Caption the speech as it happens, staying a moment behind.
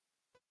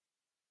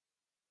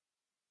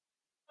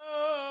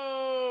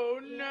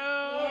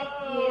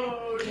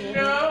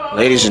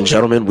Ladies and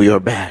gentlemen, we are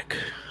back.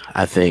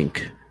 I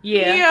think.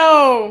 Yeah.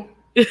 Yo.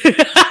 Yeah,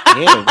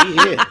 we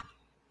here.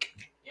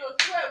 Yo,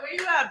 Sweat, where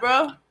you at,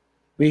 bro?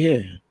 We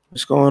here.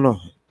 What's going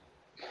on?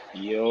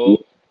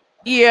 Yo,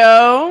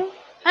 Yo.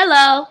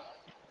 Hello.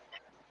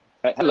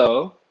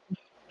 hello.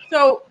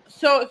 So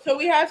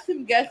we have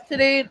some guests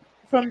today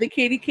from the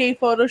KDK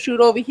photo shoot.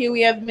 Over here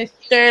we have Miss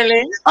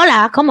Sterling.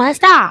 Hola, ¿cómo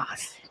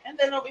estás? And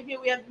then over here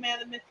we have the man,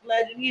 the myth,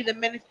 legend. He's the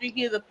ministry.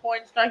 He's the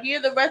porn star.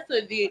 He's the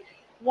wrestler, the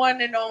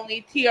one and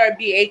only TRB,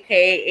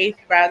 aka Ace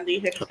Bradley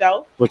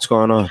himself. What's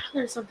going on?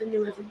 Learn something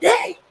new every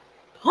day.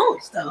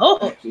 Porn star.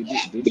 Oh.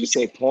 Did you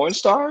say porn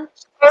star?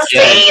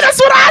 See, that's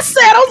what I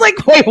said. I was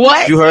like, wait,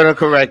 what? You heard her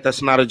correct.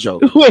 That's not a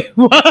joke. Wait,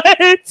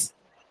 what?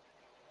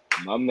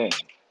 My man.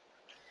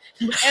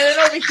 And then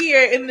over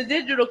here in the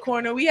digital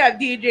corner we have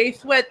DJ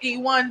Sweat, the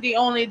one, the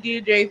only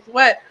DJ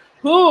Sweat,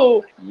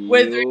 who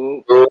was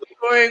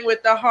touring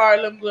with the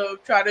Harlem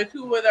Globetrotters,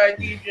 who was our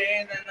DJ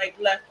and then like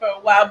left for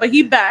a while, but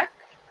he back.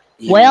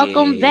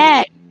 Welcome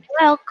back.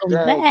 Welcome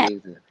back.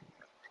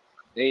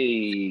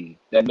 Hey,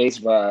 that makes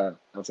vibe.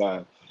 I'm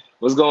sorry.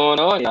 What's going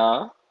on,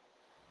 y'all?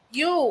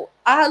 Yo,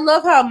 I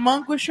love how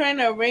Monk was trying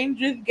to arrange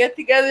this get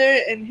together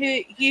and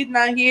he's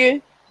not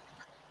here.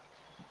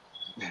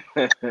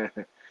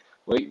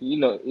 Wait, you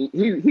know,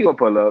 he gonna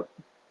pull up.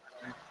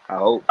 I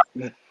hope.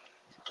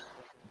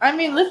 I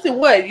mean, listen,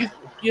 what? You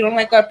don't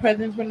like our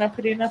presents? We're not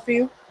pretty enough for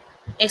you?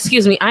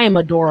 Excuse me, I am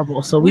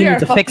adorable, so we need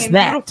to fix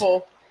that.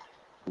 Beautiful.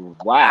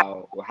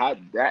 Wow, how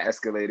that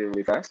escalated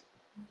really fast.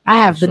 I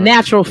have the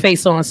natural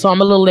face on, so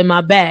I'm a little in my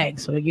bag.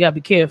 So you gotta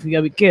be careful. You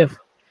gotta be careful.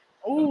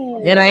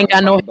 Ooh. And I ain't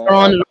got no hair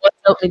on. Lord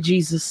help me,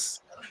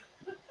 Jesus.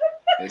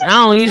 I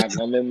don't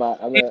usually.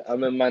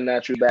 I'm in my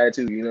natural bag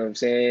too. You know what I'm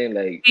saying?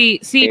 Like,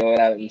 see, all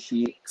out and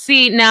shit.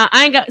 See, now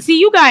I ain't got. See,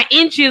 you got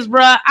inches,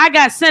 bruh. I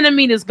got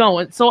centimeters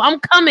going. So I'm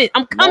coming.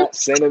 Not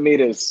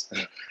centimeters.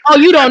 Oh,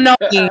 you don't know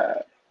me,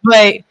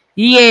 but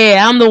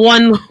yeah, I'm the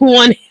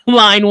one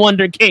line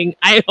wonder king.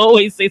 I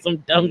always say some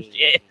dumb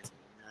shit.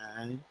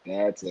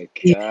 That's a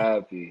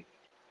copy.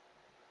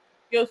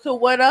 Yo, so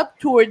what up,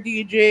 tour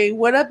DJ?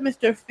 What up,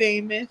 Mr.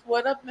 Famous?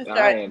 What up, Mr.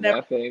 I am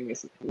not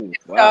famous. Ooh,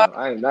 wow,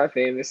 I am not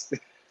famous.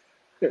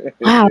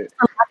 Wow,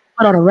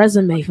 put on a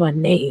resume for a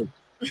name.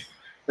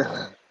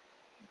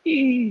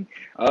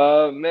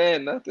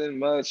 Man, nothing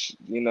much.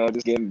 You know,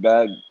 just getting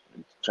back,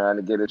 trying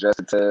to get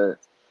adjusted to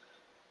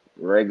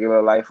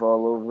regular life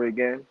all over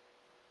again.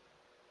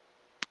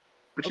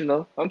 But you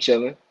know, I'm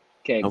chilling.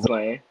 Can't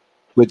complain.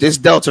 With this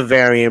Delta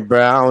variant,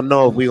 bro, I don't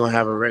know if we're going to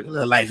have a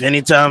regular life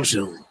anytime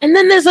soon. And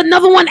then there's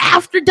another one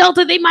after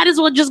Delta. They might as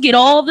well just get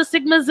all the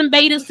Sigmas and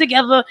Betas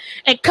together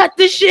and cut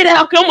this shit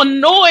out. I'm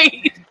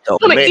annoyed.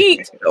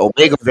 The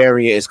Omega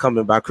variant is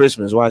coming by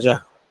Christmas. Watch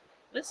out.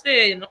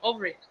 Listen,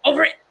 over it.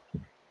 Over it.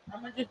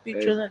 I'm going to just be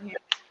chilling here.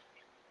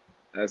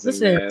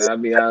 Listen, man, I'll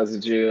be honest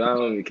with you. I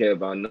don't even care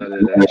about none of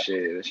that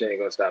shit. That shit ain't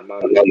gonna stop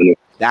my money.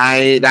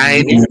 I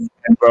ain't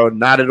bro,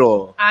 not at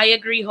all. I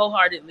agree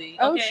wholeheartedly.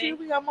 Oh okay. shit,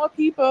 we got more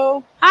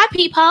people. Hi,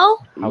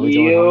 people. How we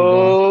doing?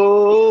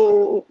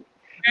 Yo,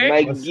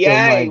 my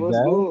guy, what's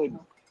good?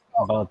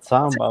 About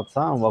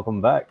time.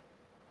 Welcome back.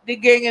 The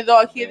gang is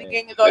all here.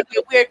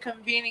 We're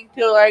convening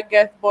till our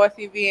guest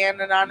Bossy V and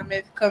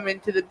Anonymous come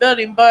into the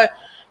building, but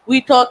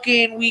we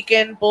talking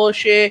weekend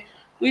bullshit.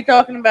 We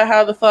talking about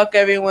how the fuck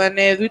everyone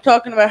is. We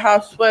talking about how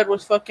Sweat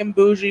was fucking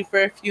bougie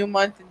for a few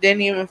months and didn't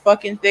even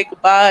fucking say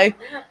goodbye.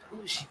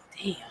 Bougie,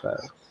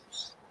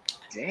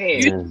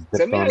 damn.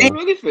 Tell me how you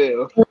really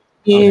feel.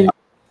 Yeah.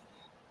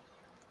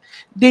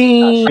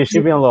 She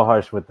being a little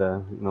harsh with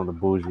the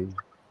bougie.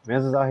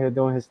 Man's is out here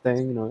doing his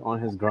thing, on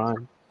his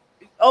grind.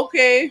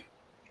 Okay,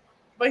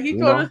 but he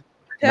told us.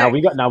 Now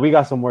we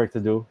got some work to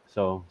do,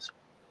 so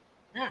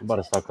we're about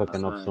to start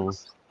cooking up soon.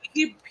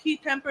 He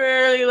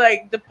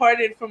temporarily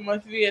departed from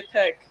us via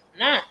text.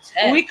 Not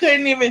text. We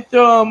couldn't even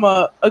throw him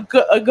a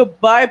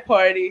goodbye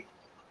party.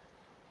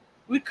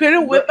 We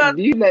couldn't whip out.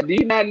 Do you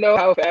not know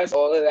how fast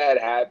all of that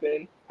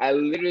happened? I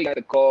literally got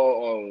the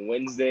call on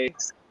Wednesday,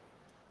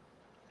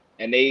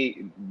 and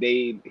he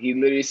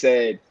literally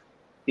said,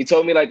 he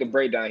told me the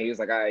breakdown. He was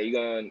like, all right, you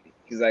going?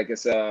 He's like,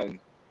 it's told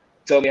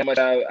me how much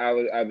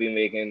I'd be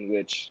making,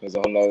 which was a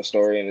whole nother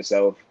story in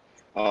itself.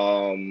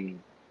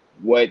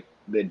 What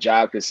the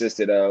job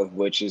consisted of,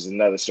 which is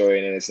another story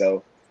in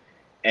itself,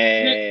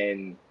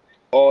 and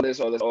all this,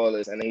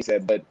 and then he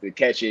said, but the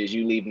catch is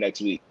you leave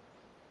next week.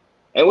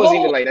 It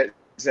wasn't even like that.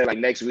 He said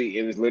next week.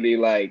 It was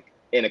literally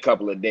in a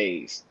couple of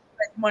days,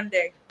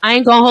 Monday. I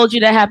ain't gonna hold you.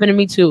 That happened to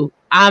me too.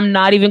 I'm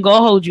not even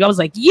gonna hold you. I was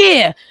like,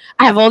 yeah,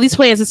 I have all these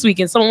plans this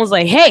weekend. Someone was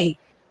like, hey,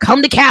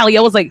 come to Cali.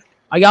 I was like,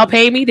 are y'all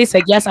paying me? They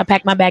said yes. I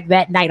packed my bag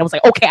that night. I was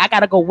like, okay, I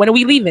gotta go. When are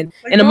we leaving?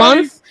 In a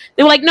month?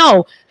 They were like,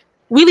 no,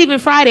 we leaving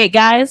Friday,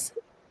 guys.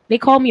 They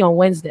called me on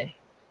Wednesday.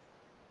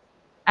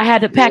 I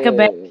had to pack a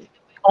bag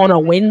on a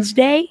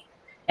Wednesday,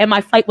 and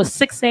my flight was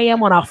 6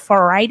 a.m. on a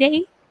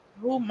Friday.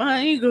 Oh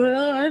my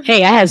god!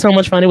 Hey, I had so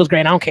much fun. It was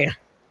great. I don't care.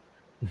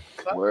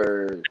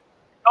 Word.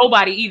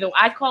 Nobody either.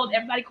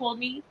 Everybody called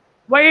me.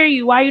 Where are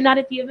you? Why are you not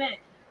at the event?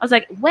 I was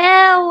like,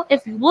 well,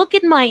 if you look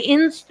at my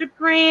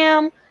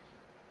Instagram,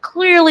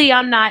 clearly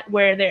I'm not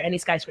where there are any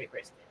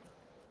skyscrapers.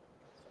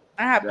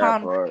 I had That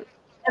palm part.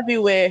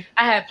 everywhere.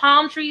 I had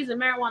palm trees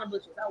and marijuana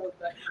bushes. I was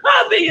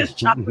the biggest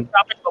chocolate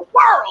shop in the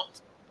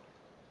world.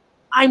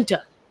 I'm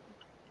done.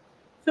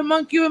 So,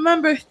 Monk, you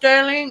remember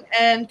Sterling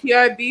and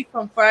TRB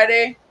from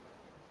Friday?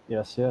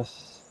 Yes,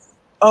 yes.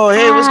 Oh,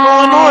 hey, what's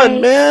going Hi.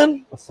 on,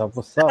 man? What's up?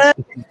 What's up?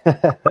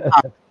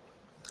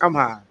 I'm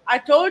high. I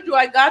told you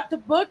I got the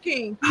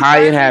booking. He High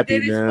and finally happy,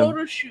 did his man.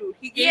 photo shoot.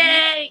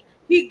 Yay!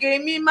 He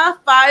gave me my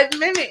 5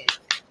 minutes.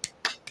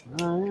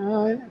 All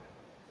right.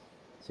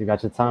 So you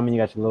got your time and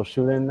you got your little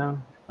shoot in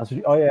now. That's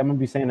what oh yeah, I'm gonna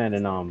be saying that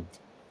in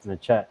the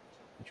chat.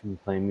 You should be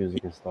playing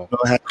music and stuff.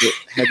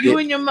 You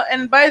and your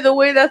and by the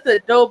way, that's a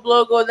dope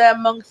logo. That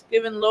Monk's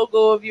Given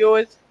logo of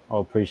yours. Oh,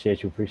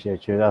 appreciate you.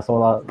 That's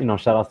all I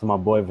shout outs to my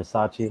boy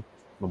Versace,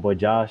 my boy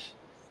Josh.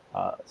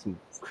 Some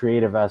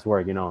creative ass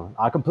work,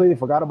 I completely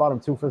forgot about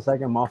him too for a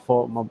second. My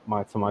fault,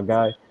 my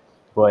guy.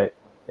 But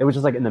it was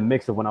just like in the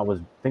mix of when I was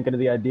thinking of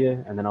the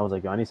idea, and then I was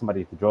like, yo, I need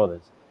somebody to draw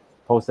this.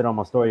 Posted on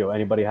my story, yo,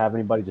 anybody have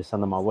anybody, just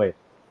send them my way.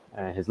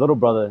 And his little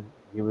brother,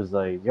 he was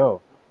like,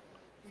 yo,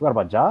 forgot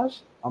about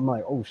Josh? I'm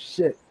like, oh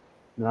shit.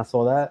 And I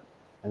saw that,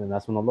 and then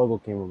that's when the logo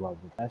came about.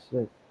 But that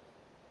shit,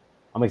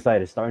 I'm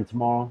excited. Starting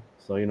tomorrow,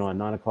 so at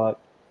 9:00,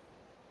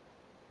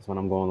 that's when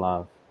I'm going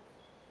live.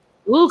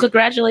 Ooh,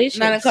 congratulations.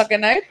 9 o'clock at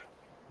night.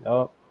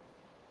 Yup.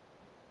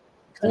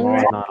 Tomorrow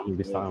night I'm gonna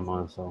be starting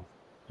mine, so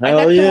I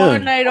got tomorrow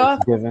night off.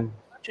 it's given.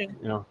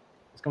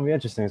 It's gonna be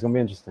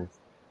interesting.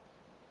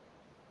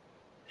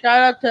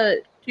 Shout out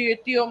to your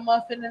Theo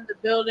Muffin in the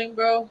building,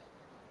 bro.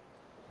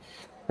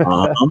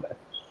 Uh-huh.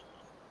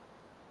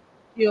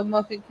 Theo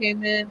Muffin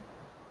came in.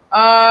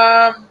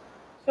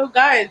 So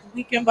guys,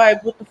 weekend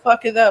vibe. What the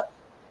fuck is up?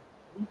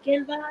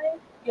 Weekend vibe?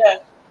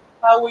 Yes.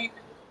 How were you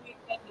this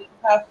weekend? Did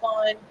you have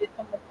fun? Did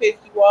someone piss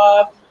you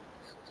off?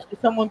 Did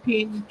someone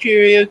pee in your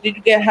Cheerios? Did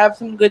you have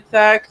some good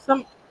sex?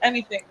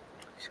 Anything?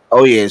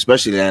 Oh yeah,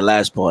 especially that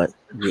last part.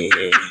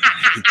 Yeah,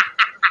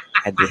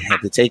 had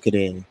to take it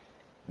in. It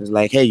was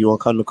like, hey, you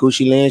want to come to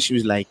Coochie Land? She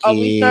was like, yeah. Are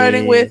we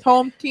starting with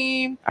home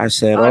team? I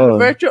said, the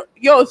virtual.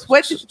 Yo,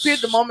 sweat disappeared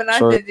the moment I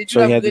said, did you so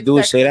have you had good to do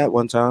sex? is say that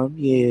one time.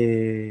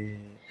 Yeah.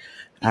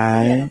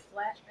 Alright.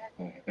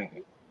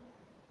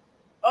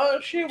 Oh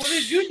shit! What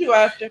did you do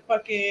after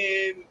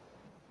fucking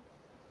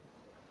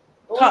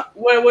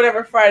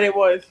whatever Friday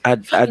was?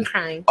 I'm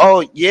crying.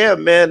 Oh yeah,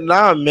 man.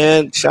 Nah,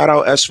 man. Shout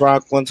out S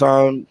Rock one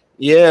time.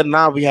 Yeah,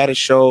 we had a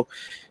show.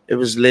 It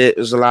was lit.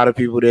 There was a lot of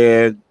people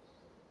there.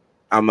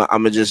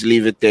 I'ma just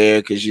leave it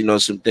there because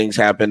some things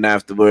happened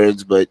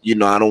afterwards. But I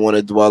don't want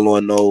to dwell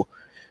on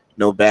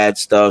no bad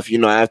stuff.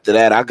 After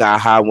that, I got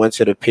high, went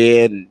to the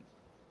pier, and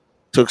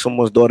took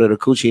someone's daughter to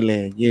Coochie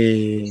Land.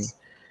 Yeah.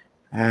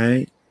 All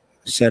right.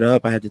 Set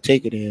up. I had to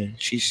take it in.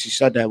 She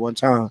said that one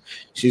time.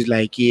 She's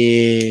like,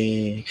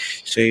 yeah.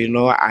 So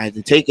I had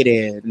to take it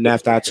in. And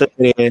after I took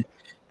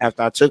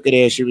it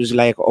in, she was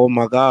like, oh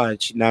my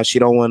God. Now she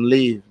don't want to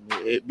leave.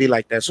 It be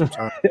like that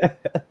sometimes.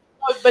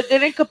 But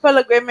didn't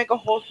Capella Gray make a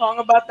whole song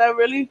about that?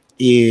 Really?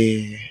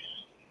 Yeah.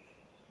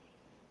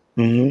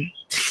 Mhm.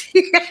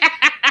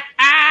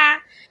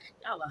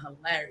 Y'all are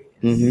hilarious.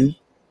 Mhm.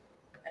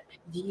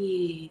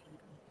 Yeah.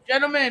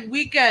 Gentlemen,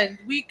 weekend.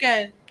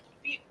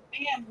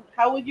 Damn,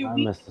 how was your I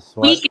week? missed the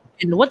sweat.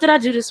 Weekend. What did I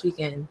do this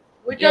weekend?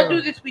 What y'all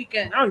do this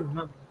weekend? I don't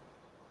remember.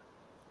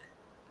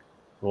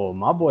 Well,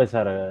 my boys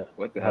had a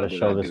hell did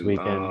show I this do?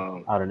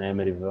 weekend out in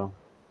Amityville.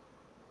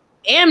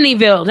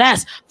 Amityville,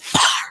 that's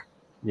far.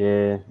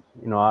 Yeah,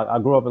 I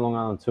grew up in Long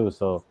Island too,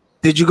 so.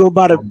 Did you go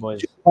by the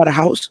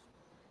house?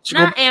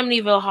 Not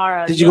Amityville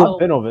Horror. Did you go?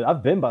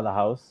 I've been by the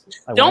house.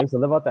 Like, when I used to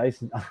live out there,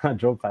 I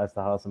drove past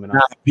the house. I mean,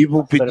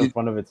 people stood in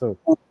front of it too.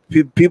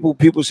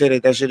 People say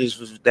that shit is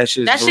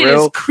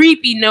real. Is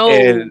creepy. No,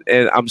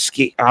 and I'm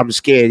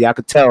scared. Y'all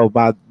could tell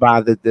by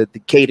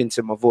the cadence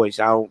in my voice.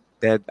 I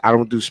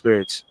don't do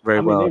spirits very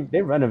well.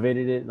 They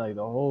renovated it. Like,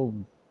 the whole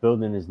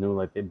building is new.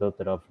 Like, they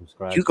built it up from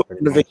scratch. You can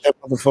renovate that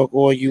motherfucker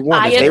all you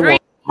want. I agree.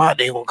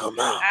 They won't come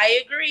out.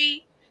 I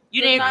agree.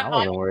 You didn't. I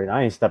wasn't worried.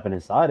 I ain't stepping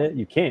inside it.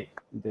 You can't.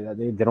 They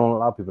don't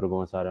allow people to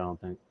go inside it, I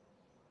don't think.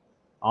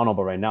 I don't know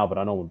about right now, but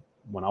I know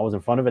when I was in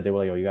front of it, they were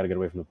like, yo, you got to get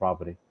away from the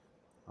property.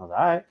 I was like,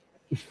 all right.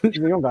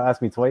 You don't got to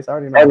ask me twice. I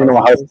already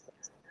know.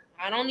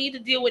 I don't need to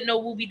deal with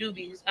no whoopie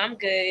doobies. I'm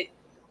good.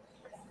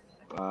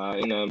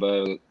 Ain't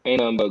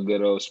nothing but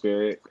good old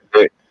spirit.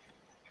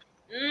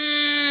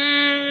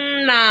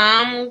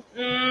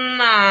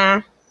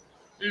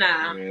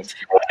 Nah.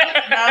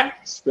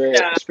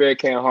 Spirit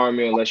can't harm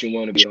you unless you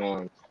want to be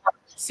harmed.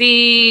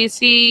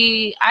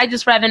 See, I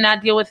just rather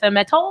not deal with them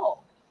at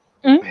all.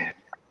 Mm-hmm.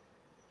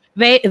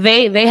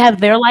 They have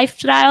their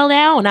lifestyle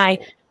now, and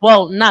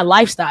not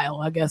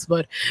lifestyle, I guess,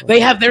 but they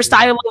have their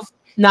style of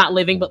not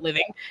living but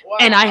living,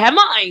 and I have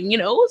mine.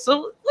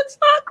 So let's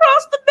not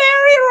cross the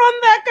barrier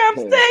on that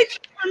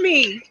conversation for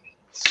me.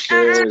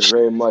 Spirit is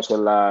very much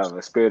alive.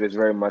 The spirit is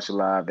very much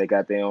alive. They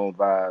got their own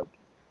vibe.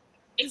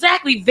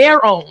 Exactly,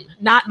 their own,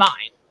 not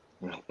mine.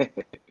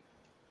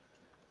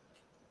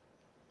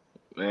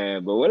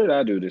 Man, but what did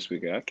I do this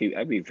weekend?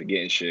 I be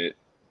forgetting shit.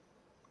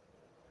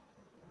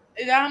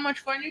 Is that how much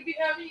fun you be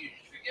having? You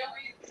just forget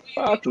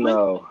Fuck what you be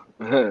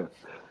doing?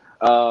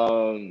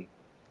 no.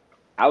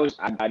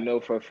 I know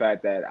for a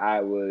fact that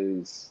I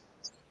was.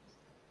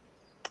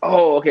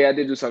 Oh, okay. I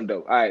did do something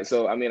dope. All right.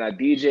 So I mean, I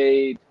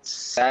DJ'd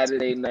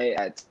Saturday night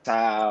at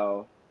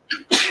Tao.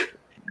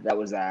 That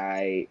was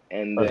alright.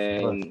 And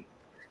then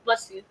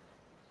Bless you.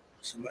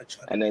 So much.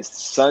 and then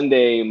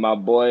Sunday, my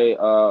boy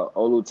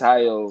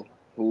Olutayo,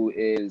 who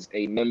is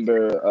a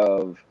member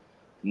of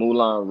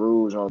Moulin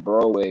Rouge on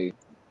Broadway,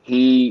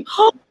 he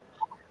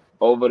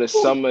over the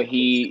summer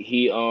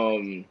he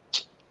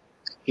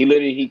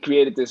literally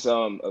created this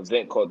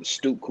event called the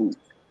Stoop Coop,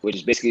 which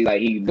is basically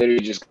like he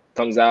literally just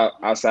comes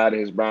outside of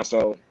his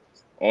brownstone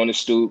on the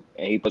stoop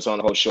and he puts on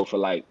a whole show for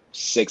like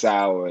 6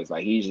 hours.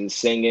 Like he's just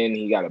singing,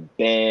 he got a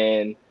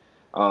band.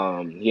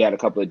 He had a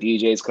couple of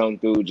DJs come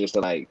through just to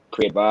like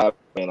create vibe,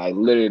 and like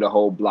literally the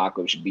whole block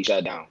should be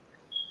shut down.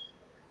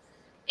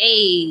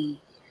 Hey.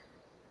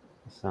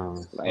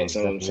 Sounds Like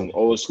some definitely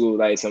old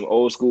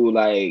school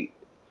like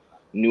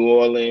New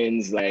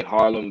Orleans, like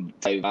Harlem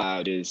type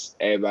vibe. Just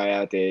everybody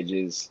out there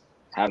just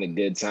having a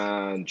good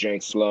time,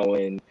 drinks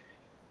flowing,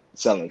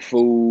 selling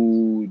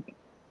food,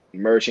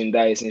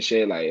 merchandise and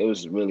shit. Like it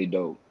was really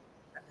dope.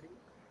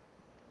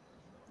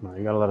 No,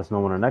 you gotta let us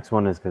know when the next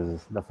one is, because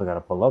it's definitely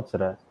gotta pull up to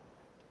that.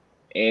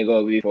 Ain't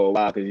gonna be for a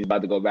while because he's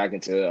about to go back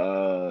into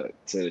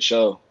to the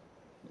show.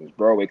 There's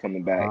Broadway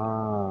coming back.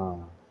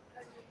 All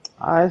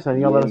right, so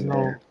you gotta let us know.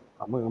 Man.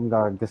 I'm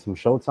gonna get some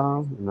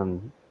showtime, and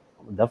then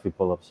I'll definitely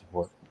pull up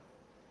support.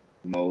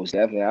 Most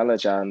definitely, I'll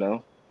let y'all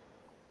know.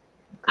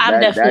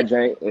 I'm That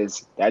definitely.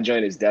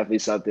 joint is definitely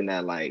something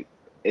that like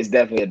it's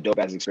definitely a dope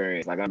ass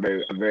experience. Like I'm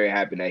very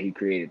happy that he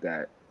created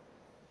that.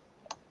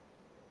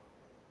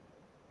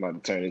 I'm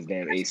about to turn this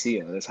damn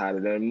AC on. It's hotter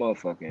than a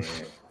motherfucking.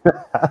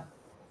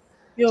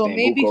 Yo, Damn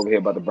maybe Book over here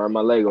about to burn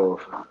my leg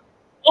off.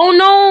 Oh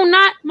no,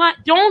 not my.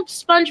 Don't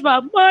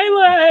SpongeBob my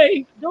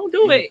leg. Don't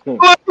do it.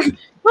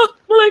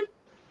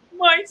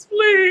 My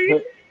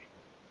spleen.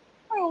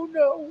 Oh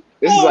no.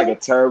 This is like a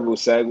terrible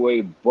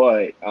segue,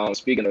 but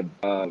speaking of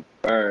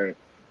burn,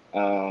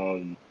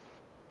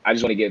 I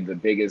just want to give the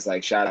biggest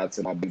like shout out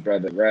to my big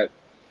brother Rep.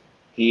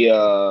 He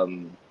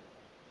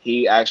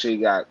actually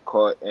got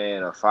caught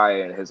in a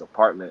fire in his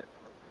apartment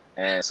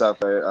and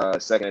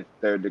suffered second and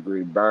third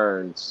degree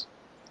burns.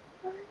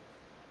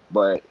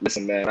 But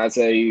listen, man, I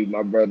tell you,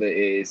 my brother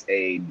is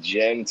a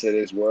gem to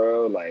this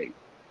world. Like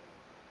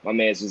my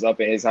man was up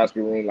in his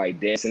hospital room, like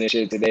dancing and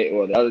shit today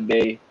or the other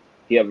day.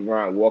 He up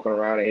around walking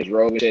around in his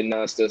robe and shit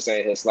now, still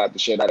saying he'll slap the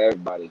shit out of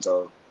everybody.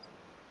 So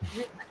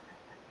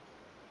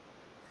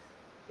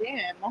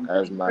damn.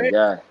 that's my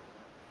guy.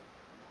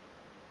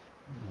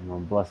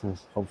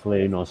 Blessings.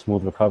 Hopefully,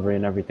 smooth recovery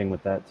and everything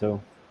with that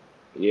too.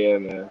 Yeah,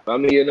 man. I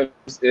mean, it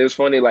was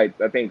funny. Like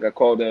I think I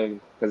called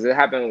him because it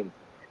happened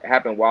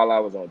while I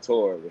was on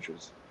tour, which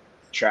was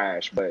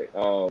trash. But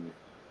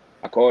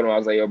I called him. I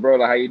was like, "Yo, bro,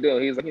 like, how you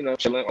doing?" He's like,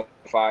 chilling on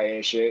fire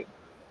and shit.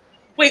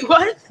 Wait,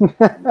 what?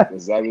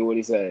 Exactly what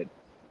he said.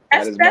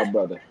 That is my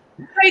brother.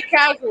 Very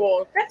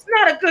casual. That's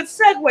not a good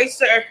segue,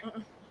 sir.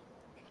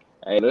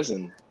 Hey,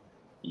 listen.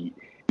 You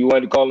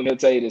wanted to call him, he'll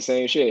tell you the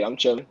same shit. I'm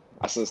chilling.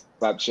 I still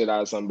slap shit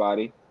out of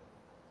somebody.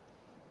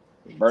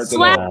 Burnt it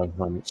Slap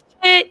up.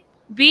 shit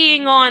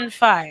being on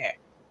fire.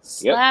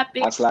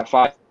 Slapping. I slap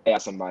fire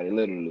at somebody,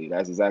 literally.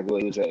 That's exactly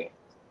what he was saying.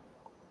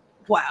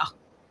 Wow.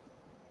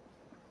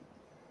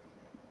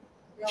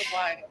 Yo,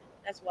 wild.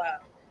 That's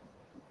wild.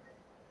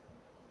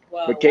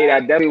 Wow. But Kate, I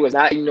definitely was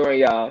not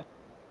ignoring y'all.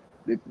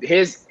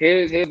 Here's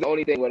the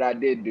only thing what I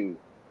did do,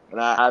 and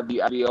I'll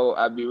be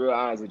real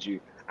honest with you.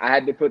 I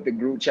had to put the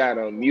group chat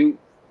on mute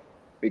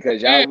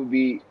because y'all would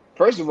be.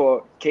 First of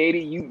all, Katie,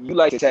 you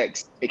like to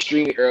text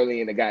extremely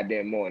early in the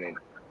goddamn morning.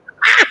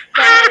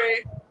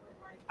 Sorry.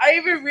 I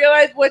even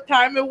realized what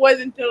time it was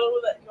until it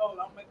was like, yo, I'm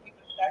gonna keep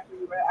it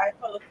factory, right? I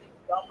fell asleep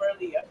dumb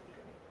early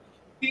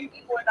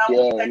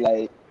yesterday.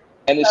 Like,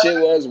 and the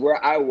shit was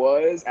where I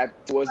was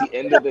towards the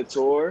end of the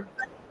tour.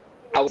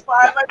 I was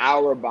an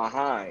hour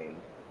behind.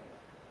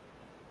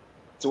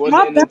 Towards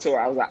the end of the tour,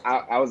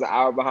 I was an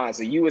hour behind.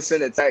 So you would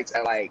send a text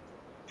at like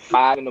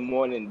 5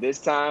 a.m. this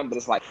time, but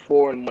it's like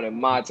 4 a.m.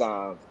 my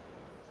time,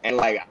 and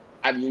like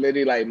I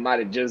literally like might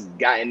have just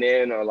gotten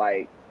in, or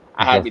like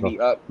I had to be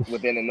up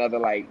within another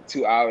like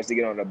 2 hours to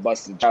get on the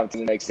bus to travel to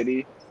the next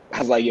city. I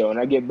was like, yo, when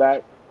I get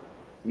back,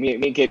 me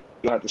and Kate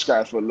gonna have to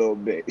scratch for a little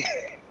bit.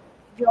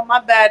 Yo, my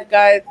bad,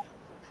 guys.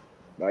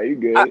 No, you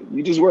good.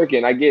 You just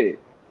working. I get it.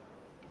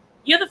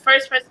 You're the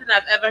first person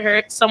I've ever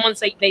heard someone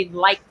say they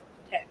like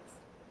text.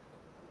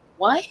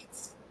 What?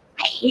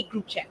 I hate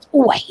group chats.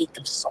 Oh, I hate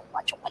them so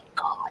much. Oh my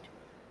god.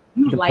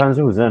 It depends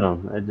who's in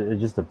them. It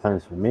just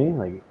depends for me.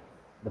 Like,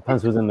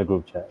 depends who's in the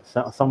group chat.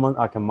 Someone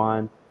I can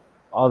mind.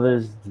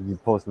 Others be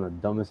posting the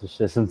dumbest of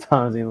shit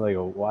sometimes. And like,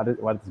 why did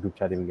this group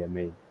chat even get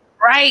made?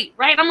 Right.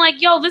 I'm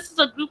like, yo, this is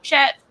a group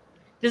chat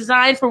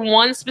designed for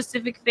one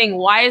specific thing.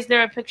 Why is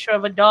there a picture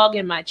of a dog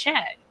in my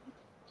chat?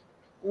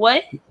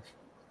 What?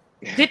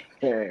 What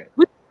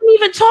do you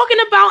even talking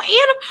about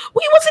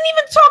we wasn't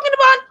even talking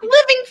about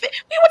living.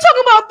 We were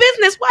talking about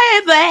business.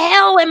 Why the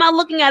hell am I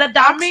looking at a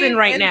dachshund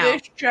right now? In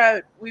this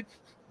chat,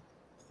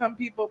 some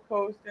people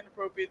post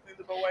inappropriate things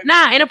about white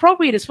Nah,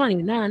 inappropriate is funny.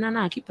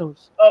 Nah. Keep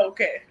those. Oh,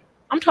 okay.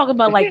 I'm talking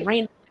about like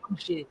random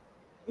shit.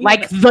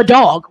 Like the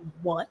dog.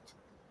 What?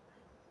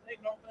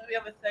 Like normally we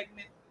have a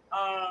segment,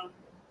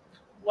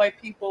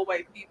 white people,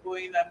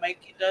 that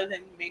Mikey does,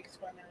 and he makes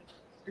fun of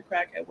the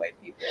crack at white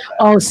people.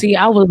 Oh, see,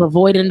 I was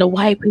avoiding the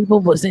white people,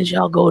 but since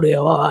y'all go there,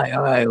 all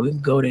right, we can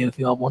go there if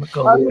y'all want to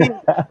go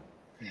there.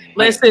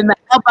 Listen, the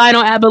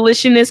albino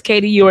abolitionist,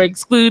 Katie, you are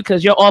excluded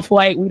because you're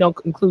off-white. We don't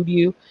include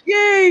you.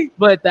 Yay!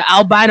 But the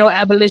albino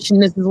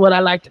abolitionist is what I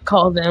like to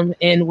call them.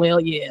 And, well,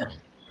 yeah.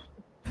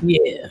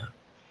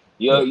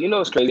 Yo, you know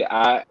what's crazy?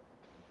 I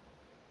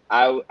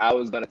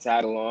was gonna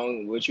tag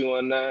along with you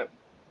on that,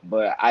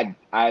 but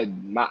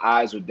my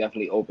eyes were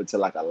definitely open to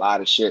like a lot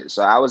of shit.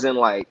 So I was in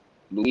like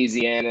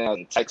Louisiana, I was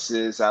in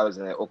Texas, I was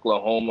in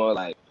Oklahoma,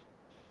 like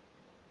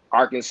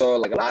Arkansas,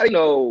 like a lot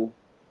of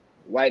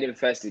white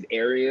infested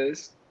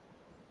areas.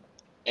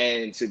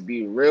 And to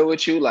be real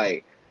with you,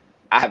 like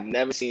I have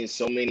never seen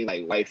so many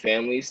like white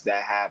families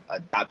that have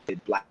adopted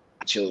black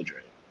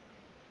children.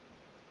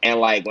 And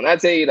like when I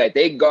tell you like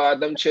they guard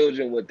them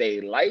children with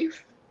their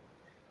life,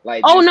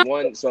 like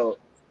one. So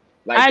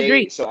like I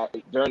agree. So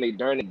during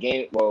the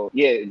game, well,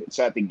 yeah.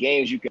 So at the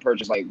games you can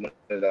purchase like one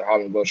of the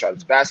Harlem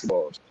Globetrotters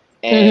basketballs,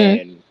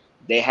 and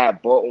they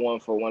had bought one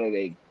for one of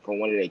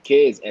their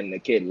kids, and the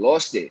kid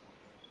lost it.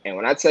 And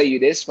when I tell you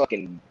this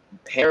fucking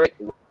parent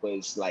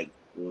was like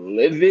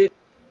livid,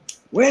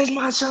 where's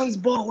my son's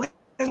ball?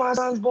 Where's my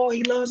son's ball?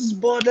 He loves his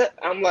ball.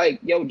 I'm like,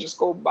 yo, just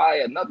go buy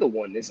another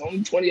one. It's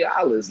only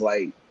 $20.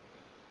 Like.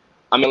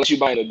 I mean, unless you're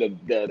buying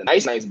the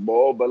nice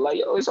ball, but like,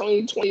 yo, it's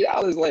only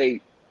 $20.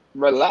 Like,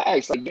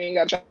 relax. Like, you ain't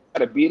got to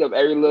try to beat up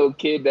every little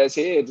kid that's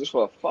here just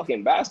for a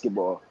fucking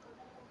basketball.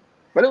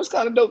 But it was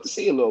kind of dope to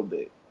see a little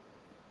bit.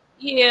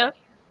 Yeah.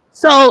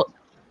 So,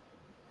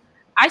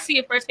 I see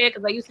it firsthand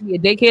because I used to be a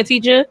daycare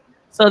teacher.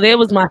 So, there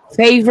was my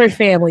favorite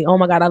family. Oh,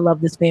 my God, I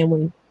love this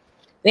family.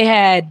 They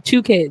had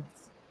 2 kids.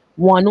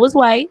 One was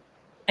white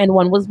and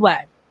one was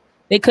black.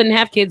 They couldn't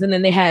have kids, and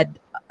then they had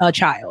a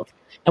child.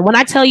 And when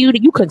I tell you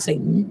that you couldn't say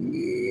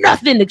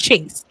nothing to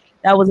Chase,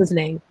 that was his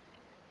name.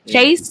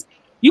 Chase,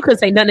 you couldn't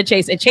say nothing to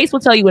Chase. And Chase will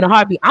tell you in a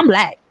heartbeat, I'm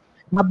black.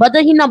 My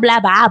brother, he not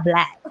black, but I'm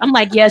black. I'm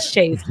like, yes,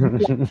 Chase.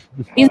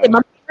 He said,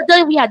 my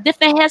brother, we have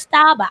different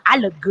hairstyle, but I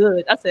look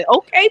good. I said,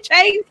 okay,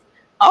 Chase.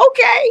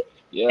 Okay.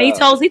 Yeah. And he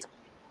tells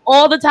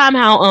all the time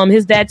how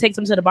his dad takes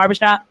him to the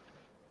barbershop.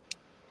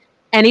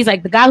 And he's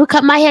like, the guy who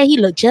cut my hair, he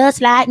looked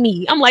just like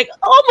me. I'm like,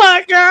 oh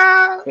my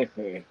God.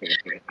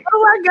 Oh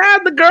my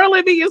God. The girl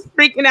in me is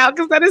freaking out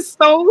because that is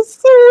so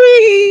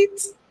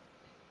sweet.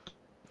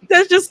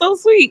 That's just so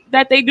sweet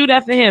that they do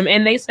that for him.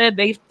 And they said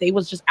they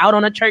was just out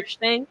on a church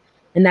thing.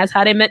 And that's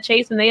how they met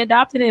Chase and they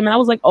adopted him. And I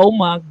was like, oh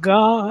my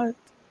God.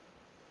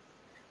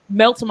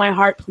 Melt my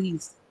heart,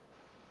 please.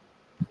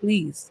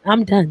 Please.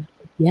 I'm done.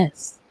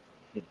 Yes.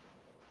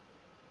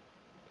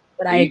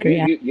 But I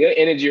agree. Your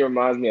energy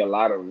reminds me a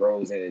lot of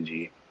Rose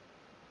energy.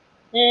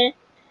 Have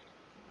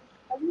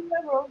you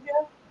met Rose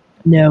yet?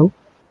 No.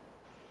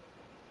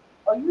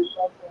 Oh, you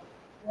love her.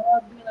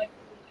 Well, be like.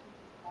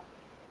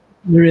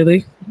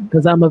 Really?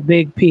 Because I'm a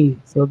big P,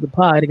 so the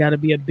pod got to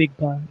be a big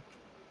pod.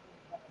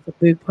 It's a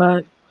big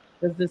pod.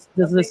 Does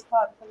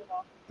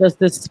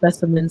this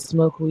specimen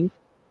smoke weed?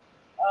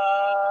 She's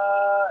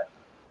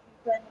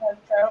trying to have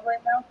a child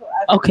right now, so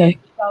okay.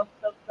 Stuff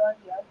done,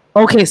 yes.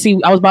 Okay, see,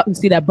 I was about to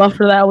see that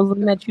buffer that I was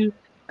looking at you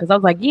because I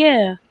was like,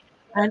 yeah.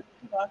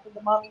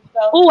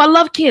 Oh, I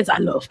love kids. I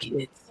love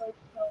kids.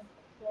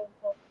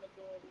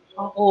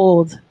 How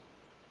old?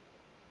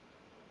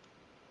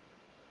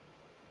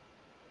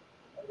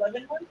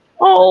 11 months?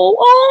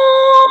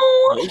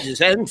 Oh. He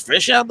just had him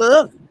fresh out the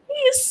oven. He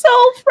is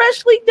so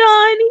freshly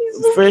done.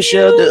 He's so fresh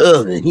cute. out the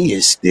oven. He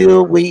is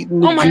still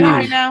waiting to oh my be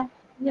God, now.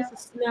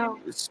 Yes, no.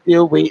 He's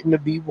still waiting to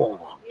be warm.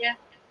 Yeah.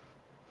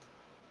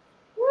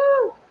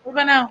 Woo! What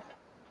about now?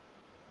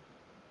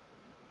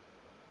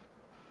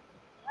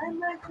 I'm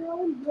not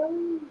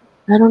going.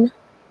 I don't know.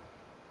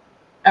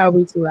 Are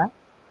we too loud?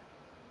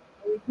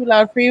 Are we too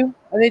loud for you?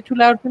 Are they too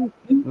loud for you?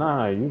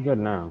 Nah, you good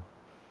now.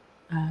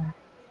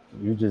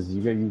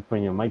 You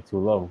putting your mic too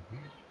low.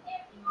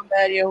 My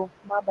bad, yo.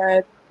 My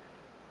bad.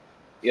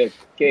 Yeah,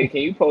 Kay,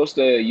 can you post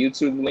the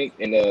YouTube link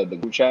in the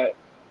group chat?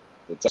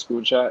 The text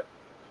group chat?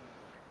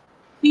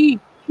 Key.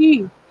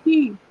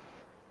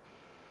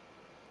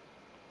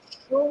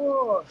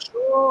 Sure.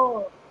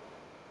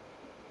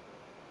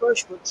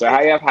 So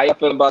how y'all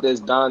feel about this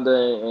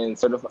Donda and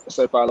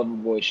certified lover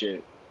boy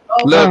shit?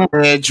 Oh, Look,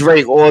 man,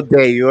 Drake all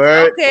day, you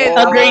heard? Okay,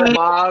 oh agreed.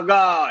 My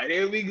God,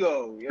 here we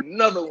go.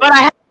 Another one. But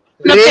I have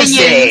opinions,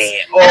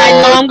 and I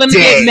know I'm gonna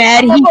get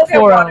mad heat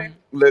for him.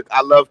 Look,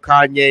 I love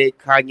Kanye.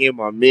 Kanye,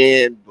 my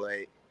man,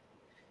 but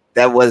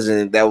that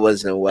wasn't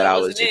what I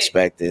was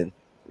expecting.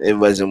 It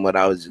wasn't what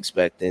I was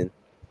expecting.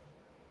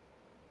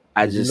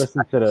 Did you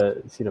listen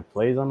to see the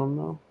plays on them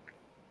though?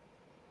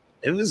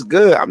 It was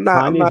good. I'm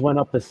Kanye's not. went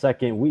up the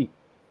second week.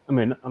 I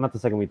mean, not the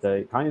second week.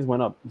 Kanye's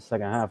went up the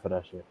second half of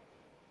that shit.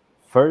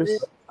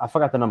 First, I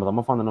forgot the numbers. I'm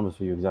gonna find the numbers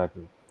for you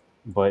exactly.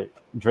 But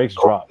Drake's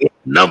dropped.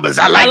 Numbers.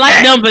 I like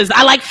that. numbers.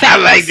 I like facts. I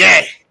like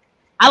that.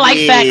 I like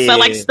Yeah. facts. I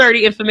like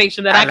sturdy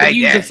information that I like could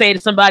use that. and say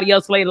to somebody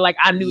else later, like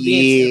I knew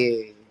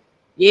the answer.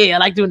 Yeah, I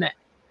like doing that.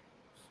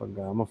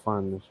 Forgot. I'm gonna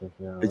find this shit.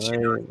 Yeah, But right? you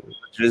know,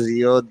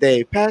 Drizzy all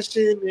day,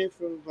 passionate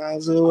from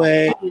miles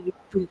away.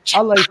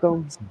 I like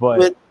them, but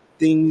What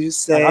things you like,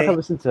 say? I can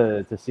listen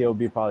to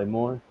COB probably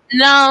more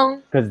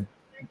No. because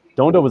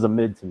Donda was a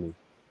mid to me.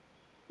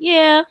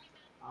 Yeah.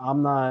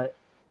 I'm not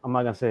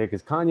gonna say it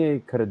because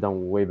Kanye could have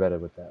done way better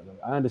with that. Like,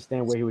 I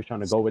understand where he was trying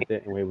to go with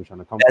it and where he was trying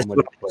to come That's from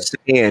with what it. I'm But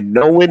saying.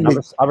 Knowing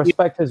I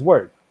respect his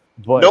work,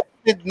 but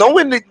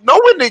knowing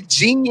the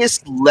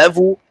genius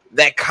level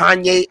that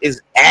Kanye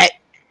is at,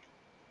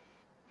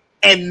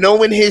 and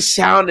knowing his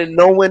sound and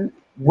knowing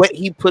what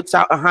he puts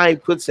out and how he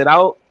puts it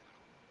out,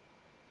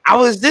 I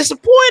was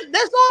disappointed.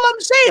 That's all I'm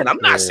saying. I'm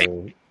not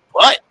saying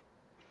what.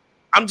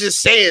 I'm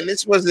just saying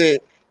this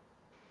wasn't.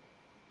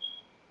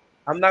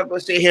 I'm not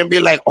gonna sit here and be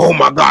like, "Oh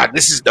my God,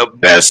 this is the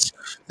best.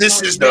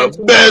 This is the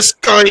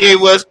best Kanye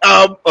West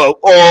album of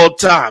all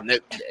time."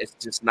 That's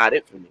just not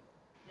it for me.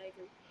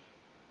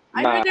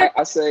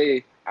 I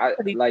say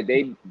like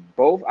they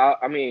both.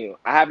 I mean,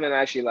 I haven't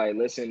actually like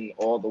listened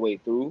all the way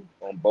through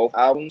on both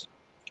albums,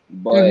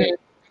 but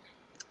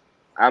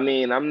I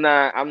mean, I'm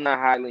not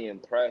highly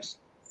impressed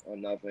or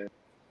nothing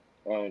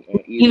on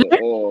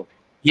either or.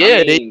 Yeah,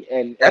 I mean,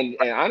 and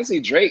honestly,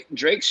 Drake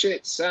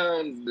shit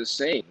sound the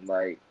same.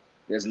 Like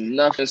there's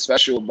nothing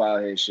special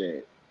about his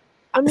shit.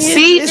 I mean,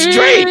 it's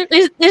Drake.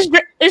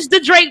 It's the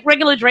Drake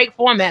regular Drake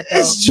format though.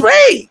 It's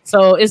Drake.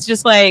 So it's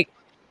just like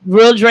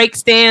real Drake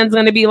stands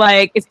gonna be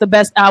like it's the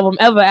best album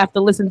ever after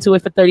listening to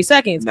it for 30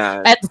 seconds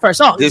at the first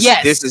song.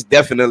 This is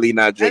definitely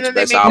not Drake's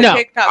best album.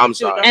 No, I'm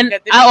sorry. And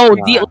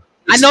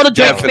I know the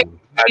Drake thing.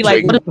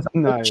 Like,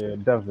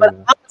 definitely. But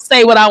I'll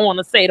say what I want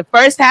to say. The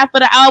first half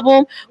of the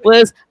album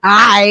was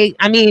I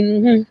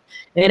mean,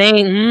 it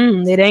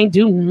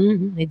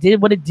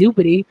did what it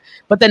doopity.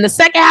 But then the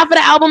second half of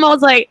the album, I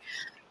was like,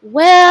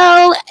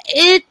 well,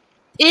 it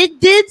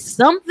did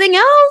something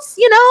else,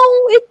 you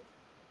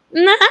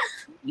know.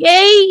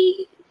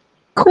 Yay,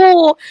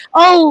 cool.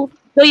 Oh,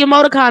 the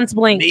emoticons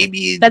blink.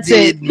 Maybe it that's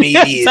did. it. Maybe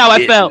that's how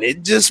I felt.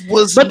 It just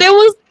was. But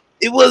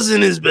it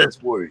wasn't his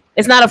best work.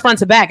 It's not a front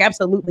to back.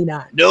 Absolutely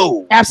not.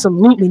 No.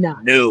 Absolutely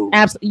not. No.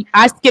 Absolutely.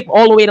 I skip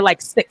all the way to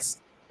like 6.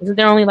 Isn't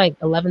there only like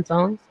 11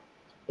 songs?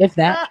 If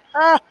that.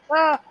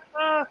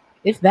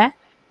 If that.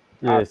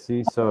 Yeah,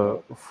 see,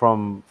 so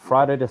from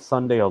Friday to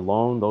Sunday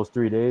alone, those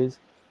 3 days,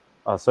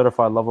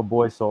 Certified Lover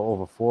Boy saw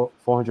over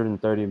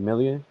 430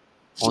 million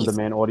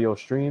on-demand audio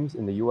streams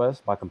in the U.S.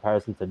 by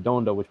comparison to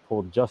Donda, which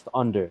pulled just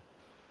under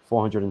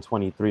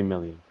 423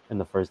 million in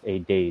the first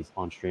 8 days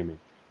on streaming.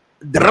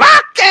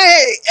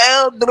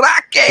 El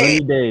Drake. 3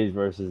 days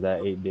versus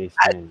that 8 day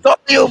span. I thought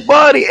your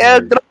body,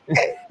 El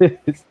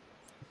Drake.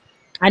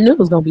 I knew it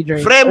was gonna be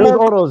Drake. It was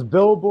all those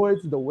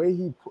billboards, the way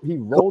he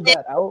rolled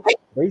that out,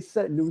 they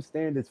set new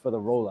standards for the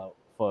rollout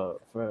for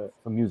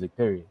music,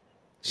 period.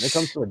 When it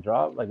comes to a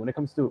drop, like when it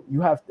comes to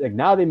you have like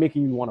now they're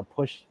making you want to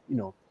push, you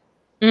know,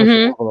 push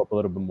the envelope a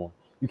little bit more.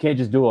 You can't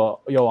just do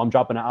I'm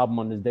dropping an album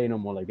on this day no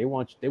more. Like they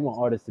want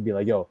artists to be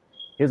like, yo,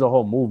 here's a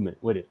whole movement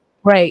with it.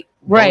 Right.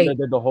 Donda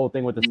did the whole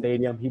thing with the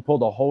stadium. He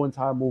pulled a whole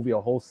entire movie, a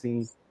whole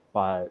scene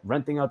by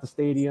renting out the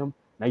stadium.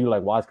 Now you're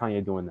like, why is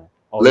Kanye doing that?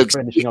 Oh, he's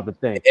finishing up the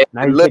thing.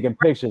 Now he's taking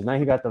pictures. Now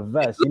he got the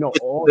vest. You know,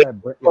 all that.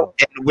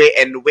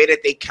 And the way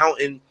that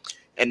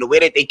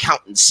they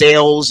counting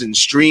sales and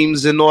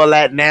streams and all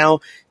that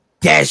now,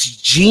 that's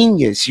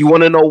genius. You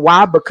want to know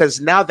why? Because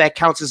now that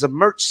counts as a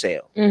merch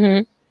sale.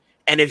 Mm-hmm.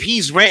 And if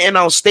he's renting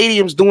out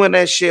stadiums doing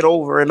that shit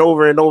over and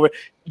over and over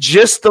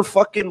just to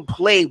fucking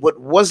play what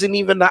wasn't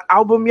even the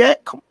album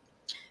yet. Come on.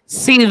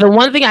 See, the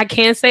one thing I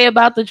can say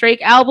about the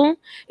Drake album,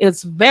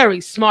 it's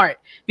very smart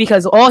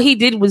because all he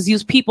did was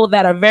use people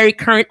that are very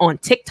current on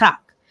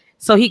TikTok.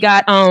 So he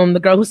got the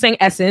girl who sang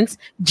Essence,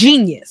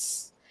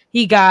 genius.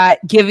 He got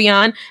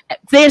Giveon.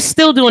 They're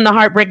still doing the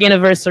Heartbreak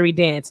Anniversary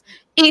dance.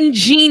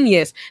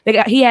 Ingenious.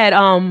 He had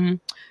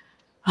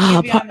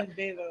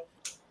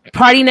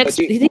Party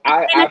Next.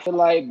 I feel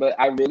like, but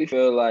I really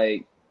feel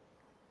like,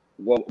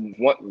 well,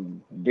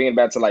 being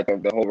back to like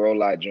the whole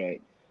rollout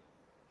joint,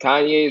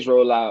 Kanye's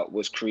rollout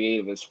was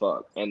creative as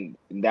fuck, and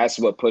that's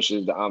what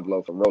pushes the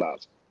envelope for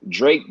rollouts.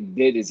 Drake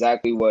did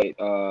exactly what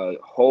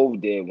Hove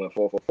did when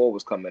 444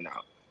 was coming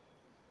out.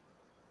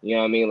 You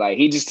know what I mean? Like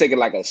he just took it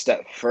like a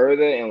step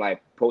further and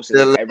like posted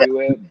it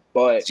everywhere,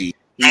 but he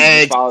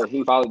followed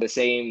the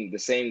same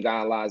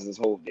guidelines as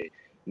Hove did.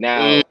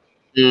 Now,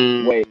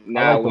 with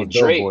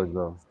Drake,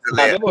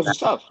 that was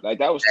tough. Like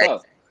that was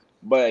tough.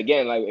 But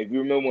again, like if you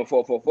remember when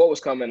 444 was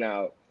coming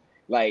out,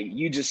 like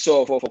you just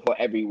saw 444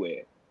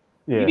 everywhere.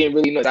 Yeah. You didn't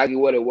really know exactly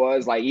what it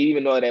was. Like you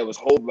even know there was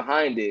Hove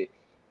behind it.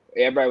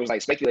 Everybody was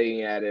like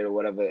speculating at it or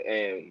whatever.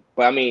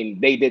 But I mean,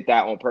 they did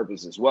that on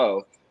purpose as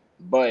well.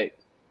 But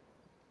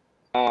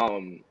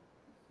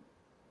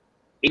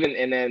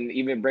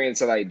even bringing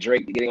to like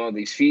Drake getting all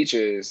these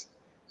features,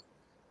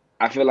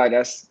 I feel like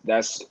that's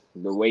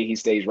the way he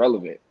stays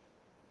relevant.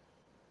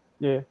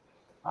 Yeah,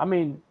 I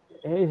mean,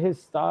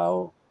 his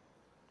style.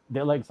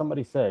 They're like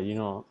somebody said,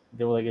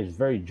 they were like it's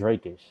very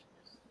Drake-ish,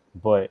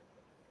 but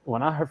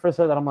when I first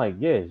heard that, I'm like,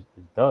 yeah,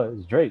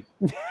 it's Drake.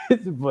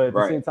 But at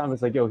the same time,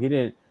 it's like, yo, he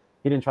didn't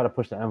try to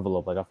push the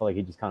envelope. Like I feel like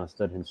he just kind of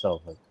stood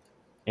himself. Like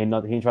he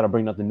didn't try to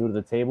bring nothing new to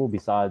the table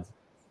besides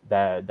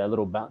that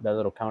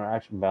little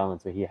counteraction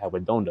balance that he had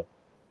with Donda.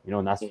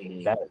 And that's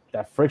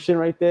that friction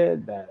right there,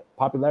 that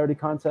popularity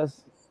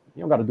contest.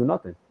 You don't got to do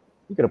nothing.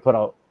 He could have put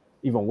out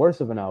even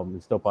worse of an album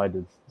and still probably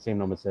did the same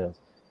number of sales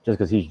just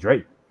because he's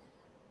Drake.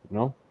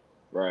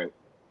 Right.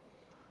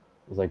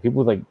 It's like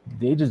people they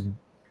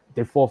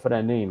fall for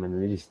that name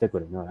and they just stick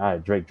with it. All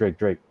right,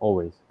 Drake,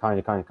 always.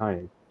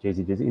 Kanye.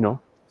 Jay-Z.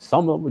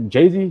 Some of them,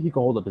 Jay-Z, he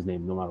can hold up his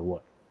name no matter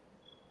what.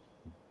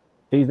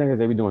 These niggas,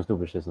 they be doing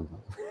stupid shit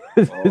sometimes.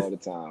 All the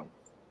time.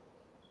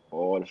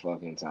 All the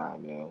fucking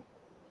time, yo.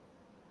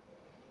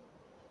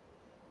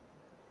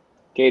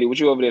 Katie, what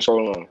you over there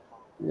scrolling on?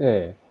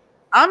 Yeah.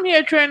 I'm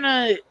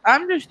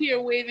just here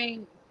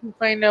waiting to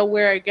find out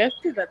where our guest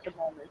is at the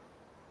moment.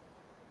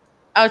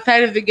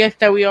 Outside of the guest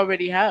that we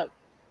already have.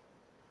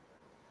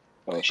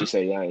 Oh, she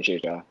said, yeah, I ain't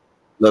shit, y'all.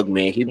 Look,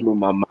 man, he blew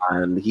my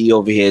mind. He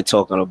over here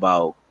talking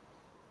about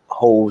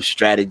whole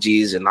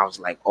strategies, and I was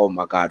like, oh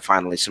my God,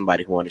 finally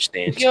somebody who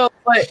understands. Yo,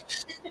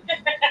 but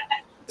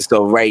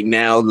so right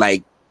now,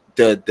 like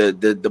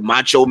the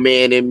macho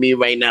man in me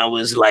right now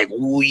is like,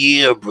 oh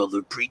yeah,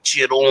 brother, preach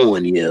it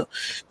on, yeah.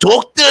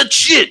 Talk that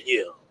shit,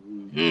 yeah.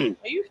 Mm-hmm.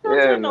 Are you still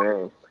Yeah,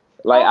 man.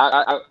 Like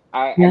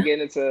I get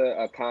into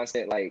a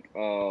constant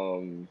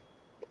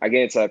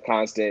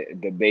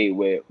debate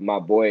with my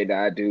boy that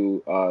I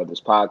do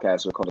this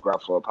podcast with called the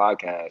Ground Floor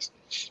Podcast.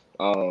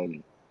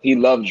 He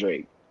loved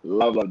Drake,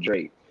 love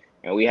Drake,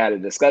 and we had a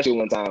discussion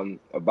one time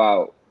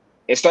about.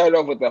 It started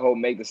off with the whole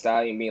Meg Thee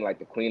Stallion being like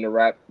the queen of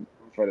rap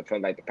for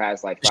like the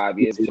past like 5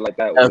 years, or like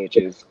that, which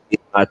is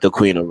not the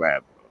queen of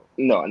rap.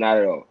 No, not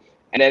at all.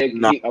 And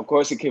then of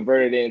course it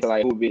converted into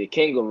like who would be the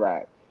king of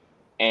rap,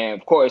 and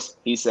of course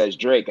he says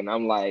Drake, and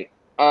I'm like,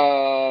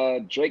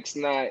 Drake's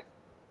not.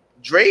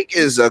 Drake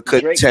is a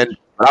contender.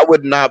 I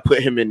would not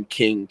put him in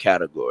king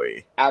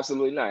category.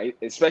 Absolutely not,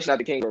 especially not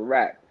the king of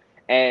rap.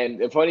 And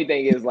the funny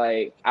thing is,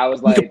 like, I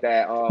was like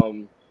that,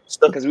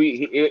 because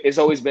it's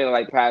always been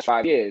like the past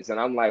 5 years, and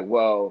I'm like,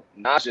 well,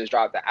 Nas just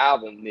dropped the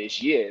album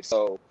this year,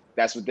 so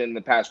that's within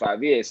the past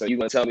 5 years. So you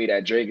gonna tell me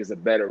that Drake is a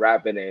better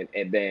rapper than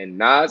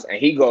Nas? And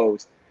he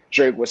goes,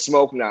 Drake would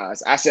smoke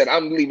Nas. I said,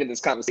 I'm leaving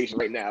this conversation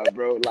right now,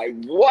 bro. Like,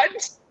 what?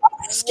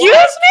 Excuse me?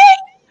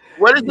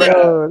 What is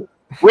that?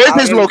 Where's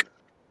his location?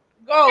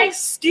 Go.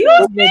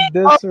 Excuse me?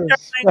 What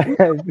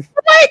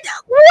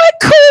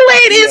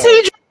Kool-Aid is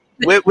he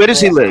drinking? Where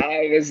does he live?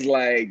 I was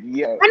like,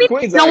 yeah, I need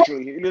Queens to know-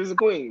 actually. He lives in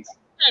Queens.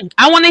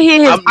 I want to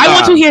hear his. I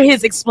want to hear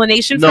his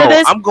explanation for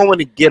this. I'm going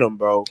to get him,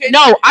 bro.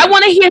 No, I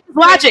want to hear his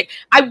logic.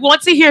 I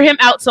want to hear him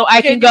out so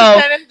I can go.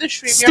 Send him the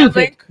StreamYard Stupid.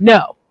 link.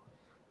 No,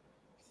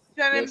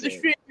 Send him the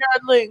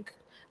StreamYard link.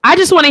 I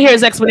just want to hear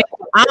his explanation.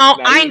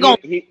 I ain't going.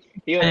 He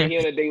on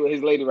a date with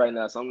his lady right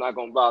now, so I'm not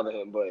gonna bother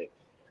him. But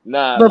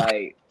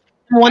like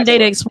one day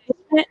to explain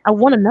it. I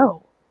want to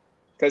know.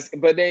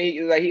 But then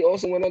he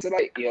also went on to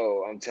like,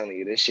 yo, I'm telling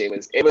you, this shit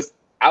was.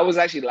 I was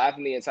actually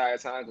laughing the entire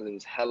time because it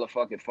was hella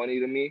fucking funny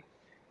to me.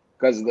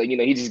 Because like,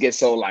 he just gets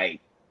so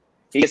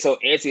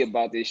antsy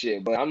about this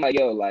shit. But I'm like,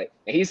 yo, like,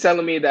 and he's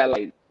telling me that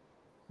like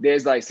there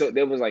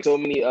was so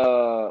many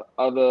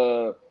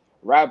other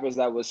rappers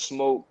that would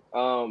smoke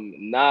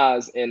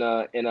Nas in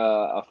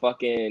a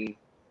fucking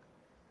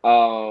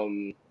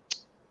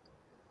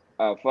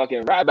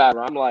rap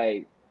battle. I'm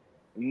like,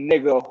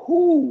 nigga,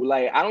 who?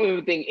 Like, I don't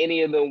even think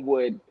any of them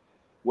would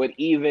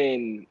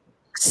even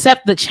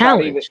accept the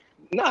challenge.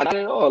 Nah, not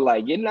at all.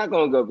 Like, you're not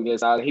gonna go up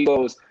against Nas.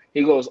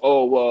 He goes,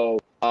 oh well,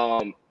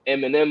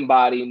 Eminem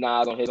body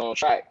Nas on his own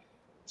track.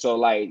 So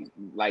like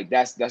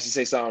that's to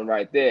say something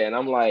right there. And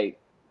I'm like,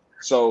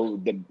 I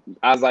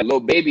was like, Lil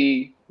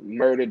Baby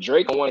murdered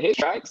Drake on one of his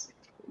tracks.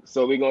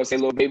 So we gonna say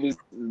Lil Baby's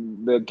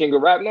the king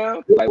of rap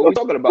now? Like, what we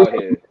talking about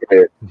here?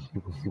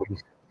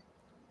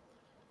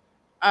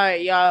 All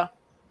right, y'all.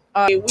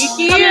 We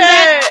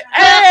here.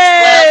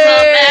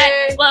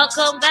 Hey!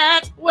 Welcome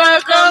back.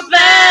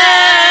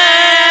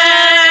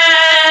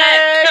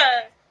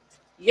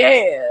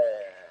 Yeah.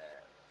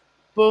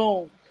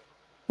 Boom.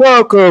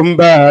 Welcome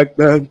back.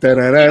 And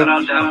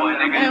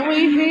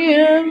we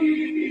here.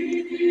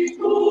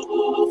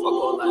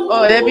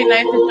 Oh, that'd be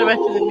nice if the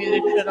rest of the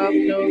music shut off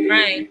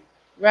though.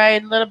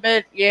 Right, a little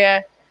bit.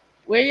 Yeah.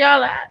 Where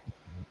y'all at?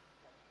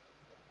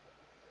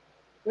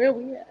 Where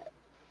we at?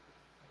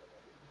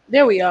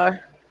 There we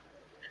are.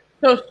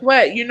 So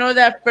Sweat, you know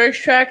that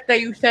first track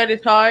that you said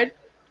is hard?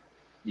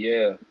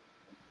 Yeah.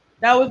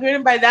 That was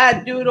written by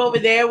that dude over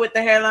there with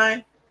the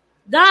hairline.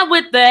 Not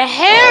with the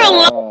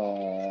hairline.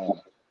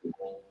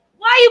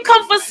 Why you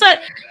come for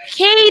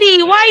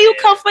Katie? Why you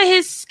come for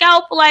his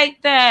scalp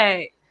like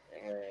that?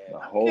 The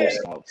whole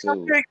scalp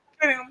too.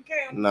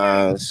 kidding.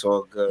 Nah, it's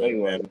all No, good,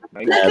 you man. wasn't. No,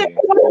 you Look at wasn't.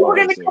 we're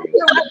You gonna wasn't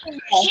come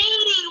serious.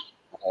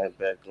 here. Right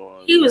back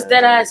on, He was man.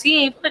 dead ass.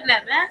 He ain't putting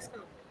that mask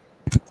on.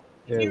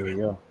 There we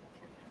go.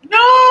 No,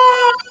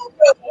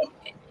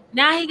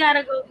 Now he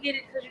gotta go get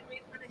it because you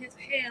made fun of his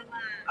hairline.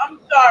 I'm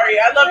sorry.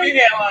 I love your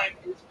hairline.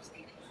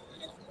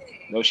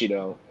 No, she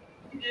don't.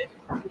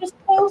 You're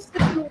supposed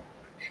to.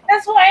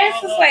 That's why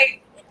it's just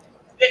like.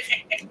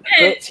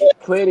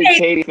 Clearly,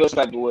 Katie feels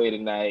like the way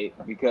tonight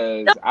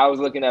because I was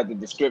looking at the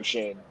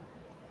description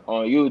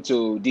on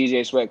YouTube.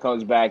 DJ Sweat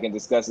comes back and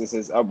discusses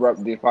his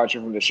abrupt departure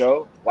from the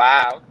show.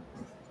 Wow.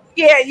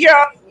 Yeah,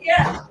 yeah.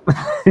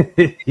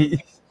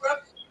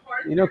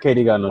 You know,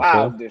 Katie got no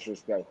Wow, chill.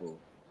 disrespectful.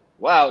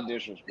 Wow,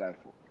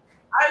 disrespectful.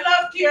 I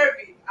love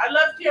TRB.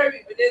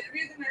 But there's a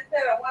reason I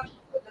said I wanted to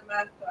put the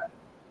mask on.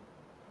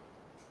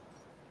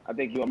 I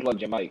think you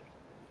unplugged your mic.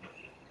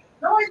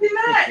 No, I did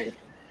not.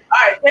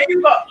 All right, there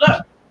you go.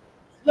 Look.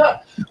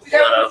 We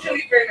got some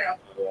chili right now.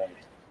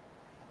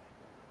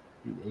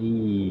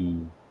 Hey.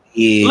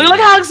 Yeah. Look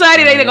how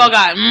excited they all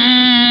got.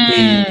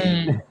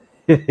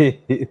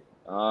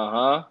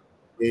 Uh-huh.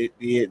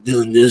 Yeah,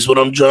 dude, this is what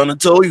I'm trying to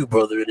tell you,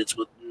 brother. It's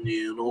what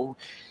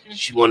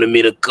she wanted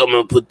me to come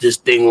and put this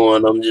thing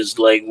on. I'm just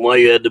like, why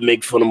you had to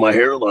make fun of my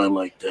hairline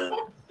like that?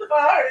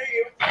 Sorry,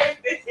 it was right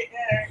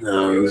there.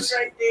 No, It was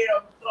right there.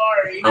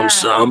 I'm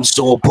sorry. I'm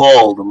so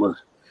appalled. I'm gonna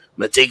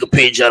take a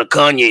page out of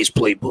Kanye's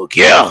playbook.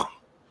 Yeah,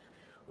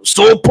 I'm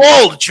so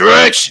appalled at your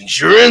actions,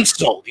 your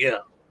insult. Yeah,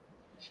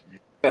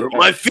 hurt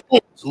my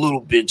feelings a little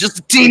bit, just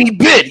a teeny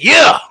bit.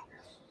 Yeah.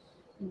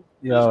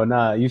 Yo,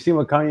 nah. You see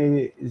what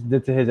Kanye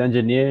did to his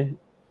engineer?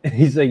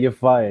 He said, "You're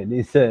fired."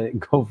 He said,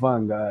 "Go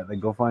find God, like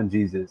go find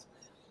Jesus."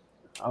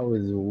 I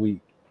was weak.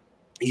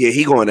 Yeah,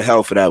 he going to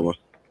hell for that one.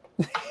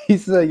 He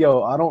said,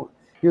 "Yo, I don't."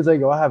 He was like,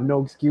 "Yo, I have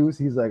no excuse."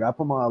 He's like, "I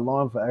put my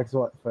alarm for X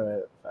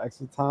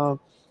time."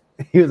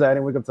 He was like, "I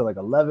didn't wake up till like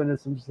 11 or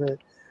some shit,"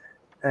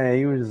 and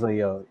he was just like,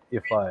 "Yo,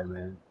 you're fired,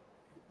 man.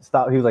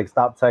 Stop." He was like,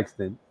 "Stop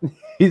texting."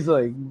 He's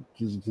like,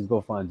 "Just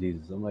go find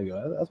Jesus." I'm like,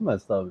 "Yo, that's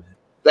messed up, man."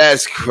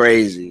 That's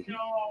crazy. No.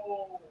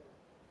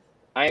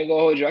 I ain't gonna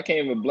hold you. I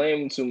can't even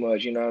blame him too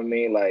much. You know what I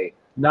mean? Like,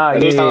 Nah,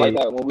 it was kind of yeah.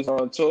 like that when we was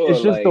on tour. It's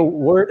just like, the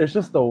word. It's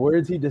just the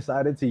words he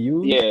decided to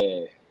use.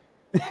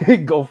 yeah.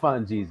 Go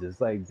find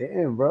Jesus. Like,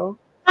 damn, bro.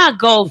 Not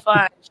go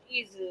find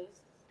Jesus.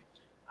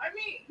 I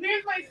mean,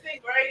 here's my thing,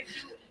 right?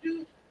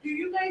 Do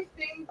you guys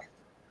think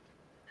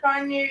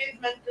Kanye is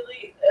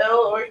mentally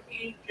ill or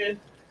he's just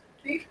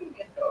faking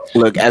it though?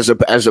 Look, as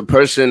a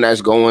person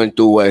that's going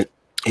through what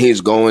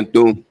he's going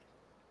through,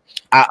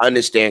 I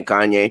understand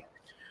Kanye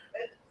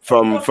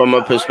from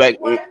a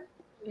perspective.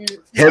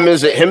 Him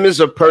as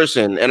a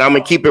person, and I'm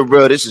gonna keep it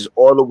real. This is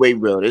all the way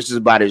real. This is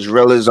about as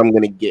real as I'm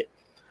gonna get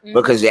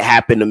because it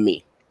happened to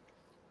me,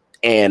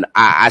 and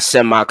I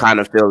semi kind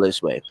of feel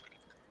this way.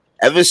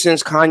 Ever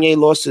since Kanye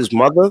lost his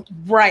mother,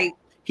 Right.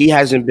 he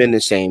hasn't been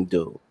the same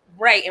dude.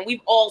 Right. And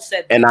we've all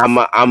said that. And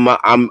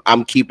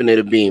I'm keeping it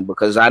a beam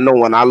because I know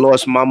when I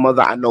lost my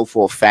mother, I know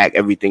for a fact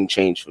everything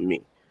changed for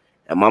me,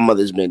 and my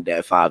mother's been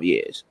dead 5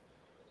 years,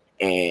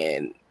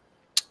 and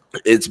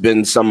it's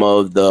been some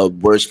of the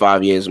worst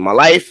 5 years of my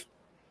life.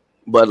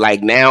 But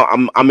like now,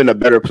 I'm in a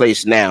better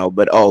place now.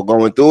 But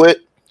going through it,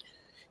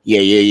 yeah.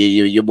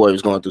 Your boy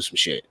was going through some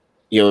shit.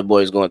 Your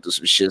boy is going through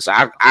some shit. So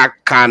I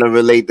kind of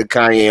relate to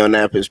Kanye on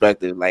that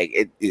perspective.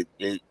 Like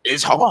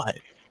it's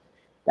hard.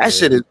 That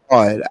shit is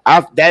hard.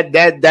 That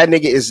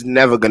nigga is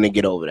never gonna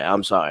get over that.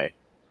 I'm sorry.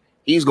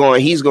 He's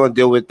going to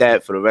deal with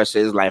that for the rest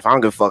of his life. I don't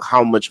give a fuck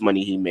how much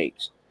money he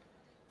makes.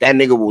 That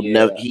nigga will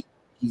never.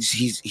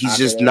 He's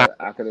just not.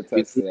 I could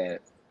attest to that.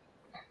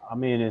 I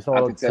mean, it's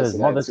all to his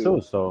mother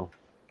too. So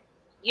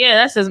yeah,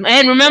 that's his.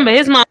 And remember,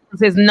 his mom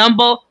was his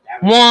number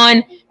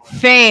one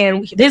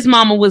fan. His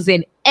mama was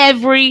in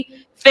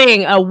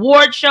everything.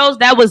 Award shows.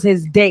 That was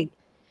his date.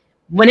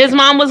 When his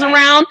mom was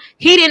around,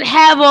 he didn't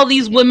have all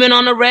these women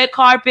on the red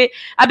carpet.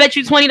 I bet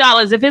you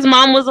 $20 if his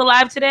mom was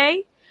alive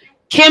today,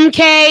 Kim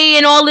K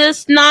and all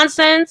this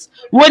nonsense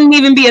wouldn't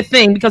even be a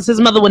thing because his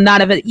mother would not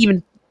have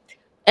even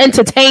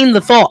entertained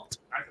the thought.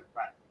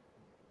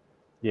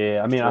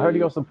 yeah, I mean, I heard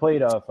he also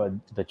played for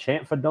the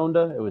chant for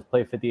Donda. It was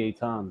played 58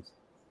 times,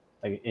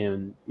 like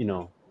in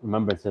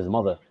remembrance to his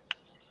mother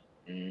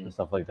and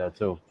stuff like that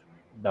too.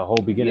 The whole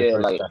beginning,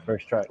 that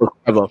first track.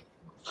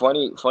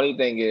 Funny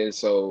thing is,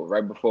 so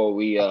right before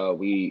we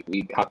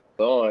hopped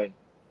on,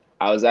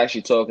 I was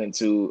actually talking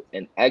to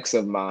an ex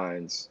of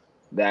mine's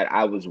that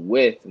I was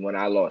with when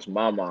I lost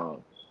my mom.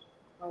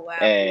 Oh wow!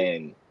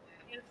 And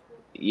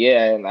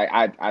yeah, and like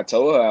I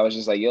told her, I was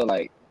just like, yo,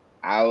 like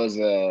I was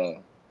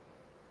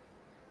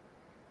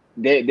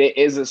there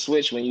is a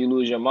switch when you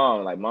lose your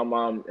mom. Like my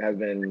mom has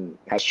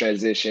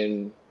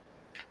transitioned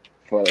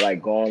for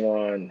like going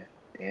on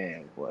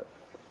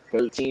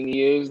 13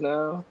 years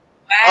now.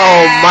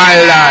 Oh my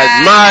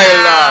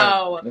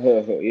lord.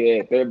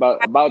 Yeah, they're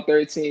about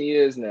 13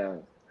 years now.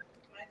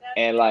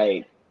 And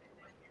like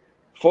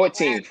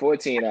 14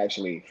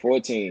 actually.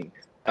 14.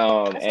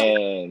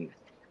 And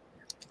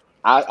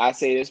I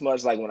say this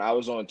much, like when I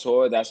was on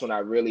tour, that's when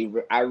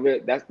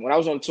that's when I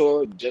was on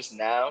tour just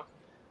now.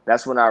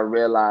 That's when I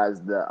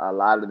realized a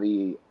lot of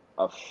the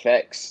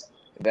effects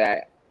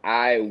that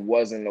I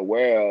wasn't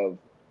aware of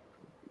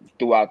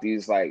throughout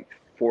these like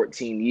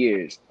 14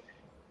 years.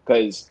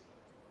 Because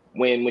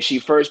when she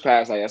first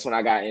passed, like that's when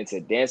I got into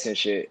dance and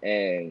shit,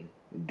 and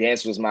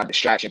dance was my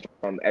distraction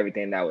from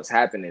everything that was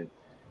happening.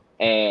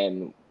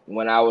 And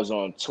when I was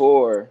on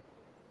tour,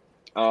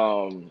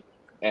 and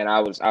I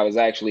was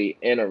actually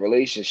in a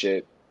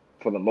relationship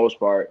for the most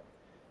part,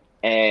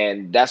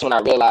 and that's when I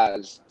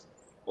realized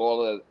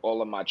all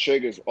of my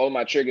triggers. All of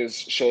my triggers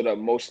showed up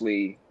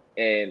mostly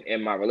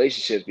in my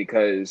relationships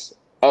because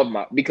of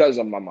my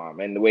mom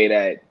and the way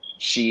that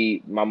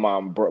my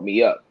mom brought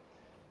me up.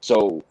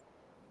 So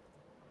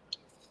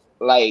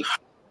like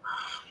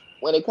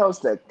when it comes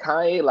to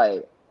Kanye,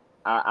 like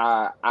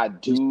I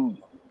do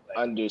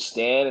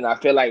understand, and I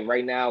feel like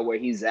right now where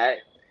he's at,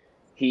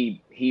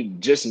 he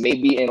just may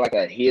be in like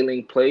a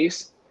healing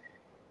place.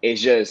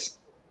 It's just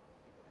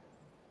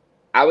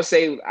I would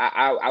say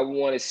I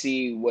want to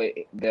see what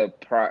the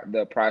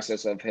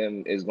process of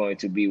him is going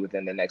to be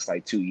within the next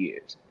like 2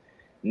 years.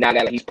 Now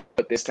that he's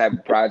put this type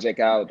of project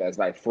out that's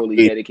like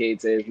fully dedicated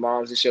to his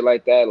moms and shit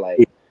like that,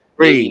 like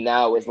maybe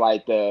now it's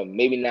like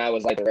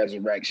the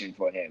resurrection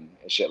for him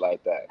and shit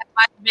like that. That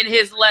might have been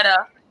his letter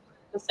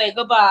to say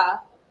goodbye.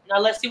 Now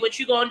let's see what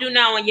you're gonna do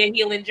now on your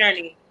healing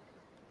journey.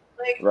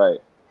 Like, Right.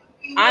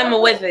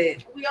 I'm with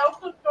it. We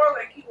also saw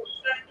like he was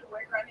starting to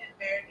work on his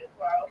marriage as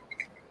well.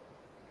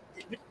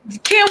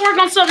 Can't work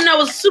on something that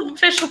was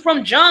superficial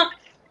from jump.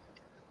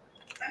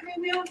 I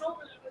mean, we don't know.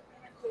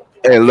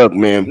 Hey, look,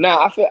 man.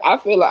 Nah, I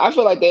feel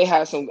like they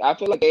had some. I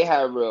feel like they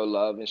had real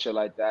love and shit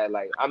like that.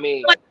 Like I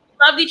mean, Like,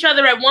 loved each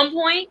other at one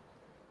point,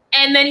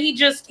 and then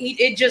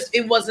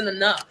it wasn't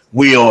enough.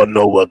 We all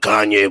know what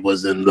Kanye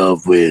was in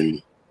love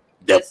with.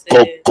 The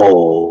Listen.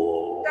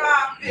 coco.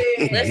 Stop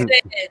it. Listen,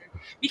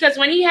 because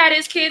when he had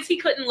his kids, he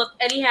couldn't look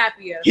any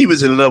happier. He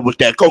was in love with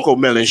that cocoa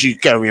melon she's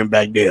carrying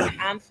back there.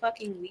 I'm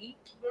fucking weak.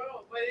 Bro,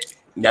 but it's,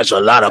 That's a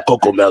lot of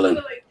cocoa melon.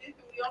 like this,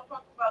 we all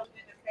talk about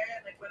being a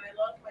parent. Like when I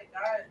lost my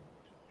dad,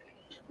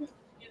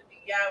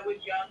 yeah, I was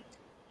young.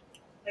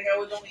 Like I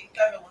was only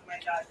 7 when my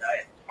dad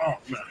died. Oh,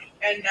 man.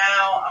 And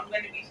now I'm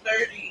going to be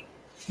 30.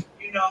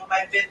 You know,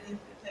 my businesses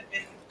have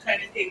been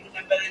kind of taking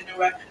a better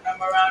direction.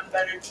 I'm around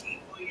better people.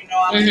 You know,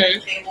 I'm in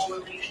a stable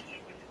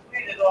relationship, which is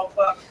weird as all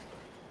fuck.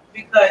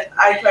 Because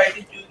I tried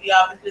to do the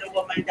opposite of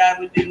what my dad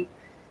would do.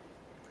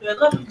 Because I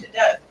love him to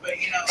death, but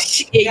you know.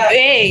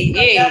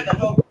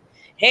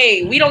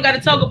 Hey, we don't got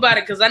to talk about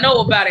it because I know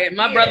about it.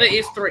 My brother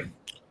is 3.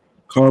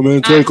 Come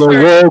and take a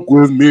walk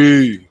with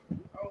me.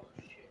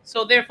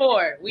 So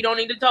therefore, we don't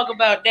need to talk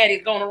about daddy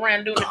going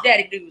around doing the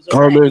daddy dudes.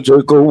 Come and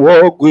take a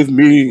walk with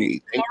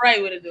me. I'm all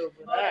right with it, though.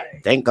 But all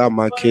right. Thank God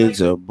my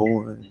kids are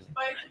born.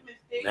 Despite the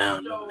mistakes,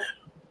 No. though,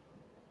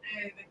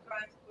 and the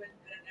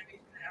consequences and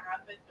everything that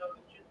happened, though,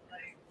 it's just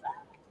like,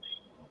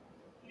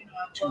 you know,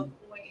 at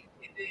what point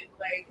is it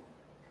like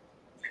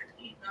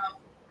enough?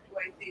 Do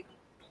I think,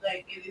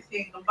 like, is it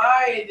saying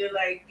goodbye? Is it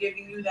like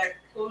giving you that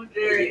closure?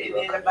 Is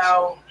it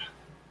about,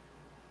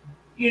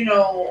 you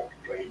know,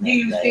 do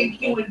you think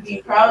he would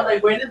be proud?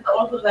 Like, where does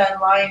also that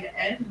line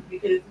end?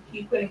 Because you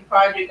keep putting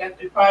project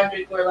after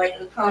project or like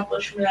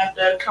accomplishment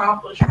after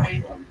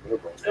accomplishment.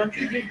 Don't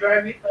you just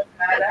drive me fucking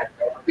mad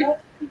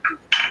after?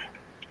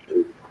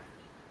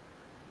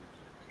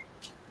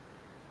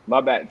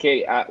 my bad,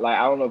 Katie. I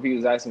don't know if he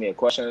was asking me a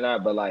question or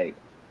not, but like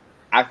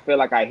I feel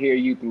like I hear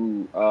you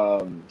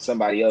through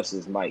somebody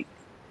else's mic.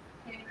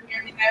 Can you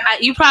hear me now?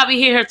 You probably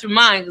hear her through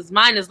mine because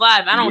mine is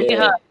live. I don't hear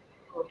her.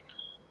 Can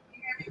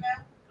you hear me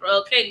now?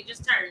 Bro, Katie,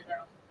 just turn,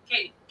 girl.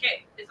 Katie,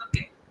 it's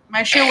okay.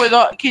 My shit was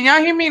off. Can y'all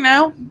hear me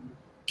now?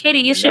 Katie,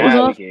 your shit was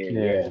Now we off. can hear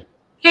you. Yeah.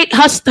 Kate,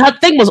 her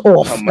thing was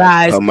off,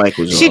 guys. Her mic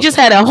was She off. just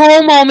had a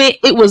whole moment.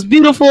 It was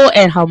beautiful,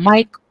 and her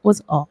mic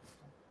was off.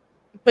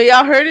 But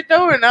y'all heard it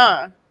though or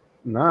not?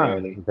 Nah,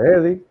 Barely.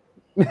 barely.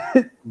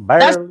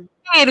 Barely.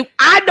 And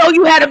I know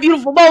you had a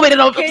beautiful moment,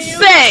 and I'm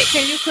upset.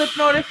 Can you clip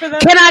notice for them?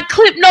 Can I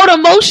clip note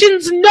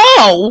emotions?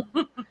 No,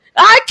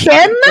 I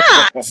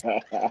cannot.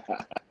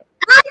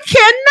 I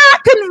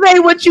cannot convey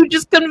what you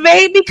just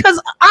conveyed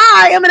because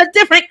I am in a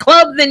different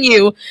club than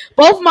you.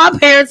 Both my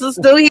parents are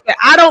still here.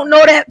 I don't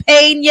know that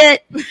pain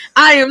yet.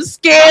 I am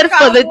scared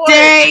for the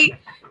day.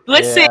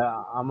 Listen,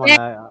 Yeah, I'm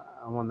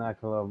on that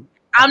club.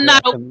 I'm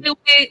not I okay with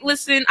it.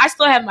 Listen, I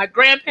still have my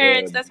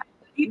grandparents. Yeah. That's how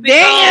I keep it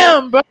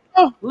Damn, bro.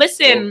 going.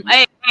 Listen,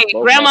 hey,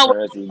 Both grandma my was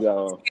parents is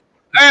gone.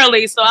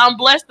 early, so I'm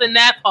blessed in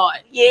that part.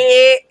 Yeah,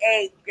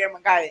 hey, grandma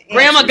got it.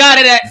 Grandma got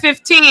it at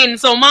 15,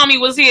 so mommy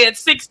was here at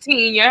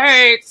 16. You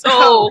heard?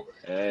 So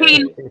Hey.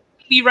 he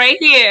be right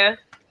here.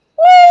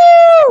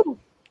 Woo!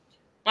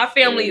 My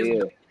family is.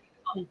 Yeah.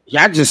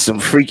 Y'all just some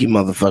freaky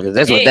motherfuckers.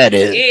 That's what Hey, that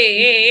is.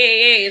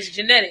 Hey, it's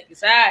genetic.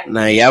 It's all right.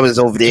 Nah, y'all was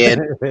over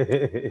there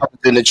think.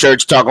 in the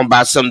church talking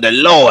about something. The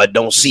Lord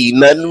don't see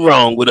nothing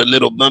wrong with a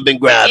little bump and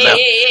grind.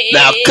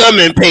 Now come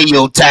and pay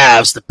your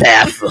tithes to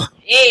pastor.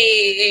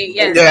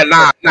 Yes. Yeah,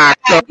 nah, come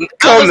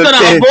I was and gonna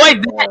pay.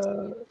 avoid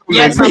that.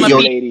 Yes, Pay I'm a your-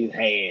 PK. lady's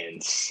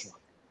hands.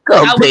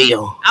 Come I was- pay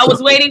your. I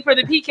was waiting for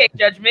the PK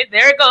judgment.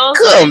 There it goes.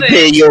 Come That's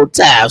pay it. your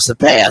tithes,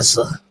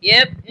 Pastor.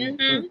 Yep.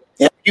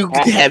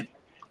 Mm-hmm.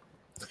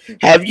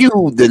 Have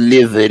you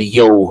delivered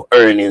your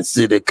earnings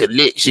to the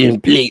collection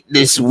plate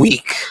this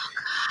week,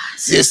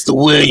 Sister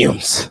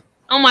Williams?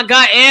 Oh my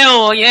God,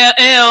 L. Yeah,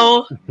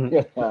 L.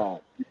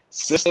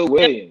 Sister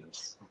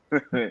Williams.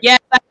 Yes,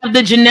 I have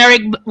the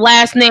generic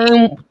last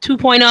name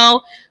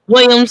 2.0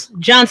 Williams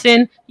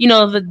Johnson. You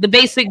know the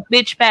basic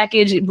bitch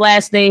package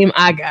last name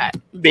I got.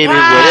 Baby,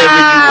 Wow. whatever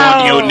you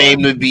want your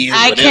name to be. is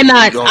I whatever we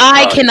gonna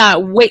call you.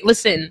 cannot wait.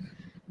 Listen,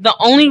 the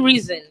only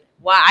reason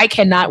why I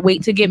cannot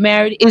wait to get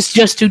married is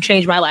just to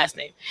change my last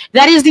name.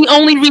 That is the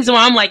only reason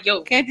why I'm like,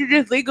 yo, Can't you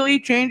just legally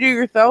change it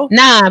yourself?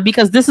 nah,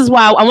 because this is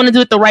why I want to do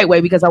it the right way,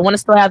 because I want to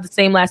still have the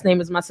same last name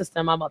as my sister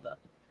and my mother.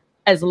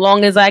 As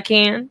long as I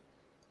can.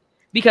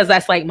 Because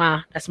that's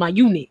my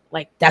unit.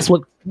 Like that's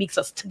what makes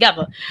us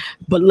together.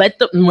 But let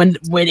the when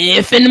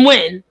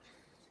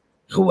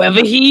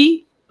whoever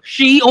he,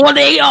 she, or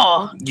they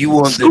are, You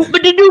want the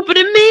scoopity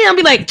doopity me, I'll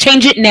be like,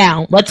 change it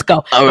now. Let's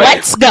go. All right.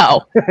 Let's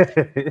go.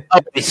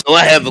 Okay, so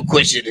I have a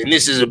question, and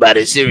this is about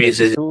as serious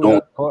as it's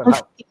going.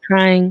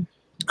 Crying.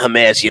 I'm gonna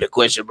ask you the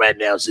question right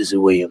now, Sister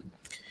Williams.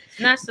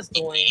 Not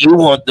Sister Wayne. You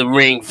want the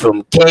ring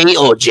from Kay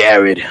or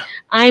Jared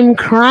I'm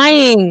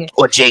crying.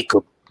 or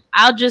Jacob?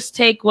 I'll just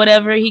take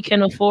whatever he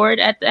can afford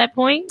at that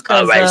point.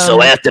 All right,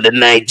 so after the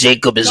night,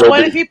 Jacob is So what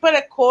open. if he put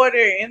a quarter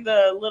in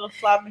the little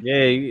slot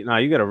machine? Yeah,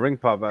 you get a ring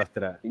pop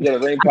after that. You get a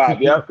ring pop,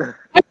 yep.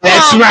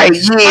 That's right,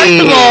 First of all,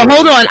 yeah.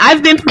 hold on.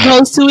 I've been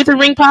proposed to with a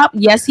ring pop.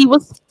 Yes, he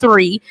was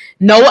 3.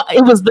 No, I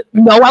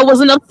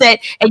wasn't upset.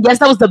 And yes,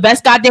 that was the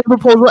best goddamn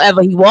proposal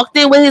ever. He walked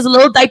in with his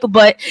little diaper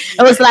butt.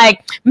 It was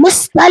like, Miss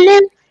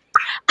Stelling,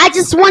 I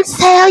just want to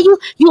tell you,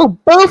 you're a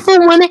beautiful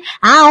woman.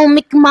 I don't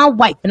make my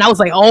wife. And I was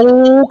like,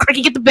 oh,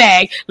 Cricket, get the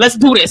bag. Let's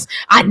do this.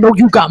 I know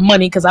you got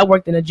money because I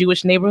worked in a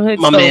Jewish neighborhood.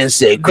 My so man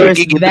said, there's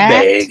 "Cricket, get the that.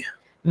 bag."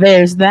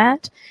 There's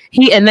that.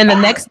 And then the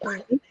next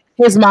day,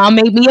 his mom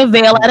made me a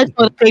veil out of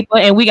toilet paper,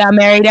 and we got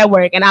married at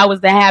work. And I was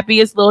the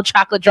happiest little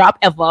chocolate drop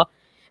ever.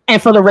 And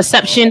for the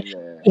reception,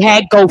 he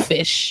had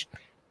goldfish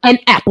and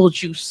apple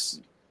juice.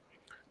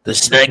 The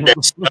snack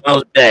that smells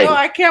Oh, bad.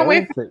 I can't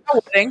wait for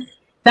the wedding.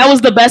 That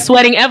was the best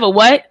wedding ever.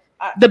 What?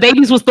 The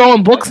babies was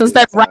throwing books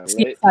instead of rice.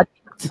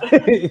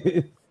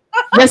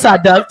 Yes, I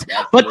ducked.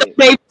 But the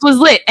babies was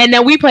lit. And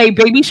then we played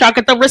Baby Shark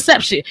at the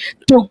reception.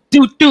 Do,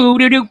 do, do,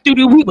 do, do, do,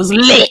 do. We was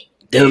lit.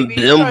 Them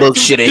books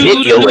should have Do,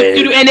 hit do, your do, do, ass.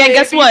 do. And then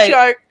guess Baby what?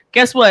 Shark.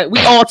 Guess what? We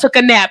all took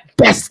a nap.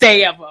 Best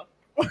day ever.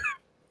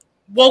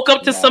 Woke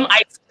up to some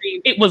ice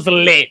cream. It was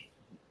lit.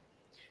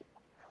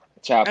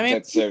 Child I mean,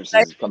 Protective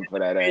Services come for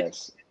that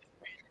ass.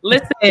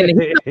 Listen,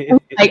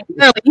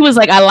 he was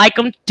like, I like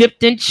them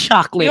dipped in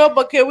chocolate. Yo,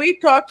 but can we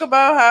talk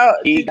about how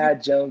He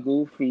got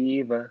jungle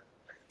fever.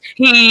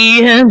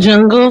 He had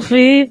jungle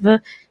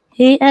fever.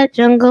 He had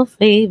jungle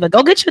fever.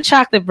 Go get your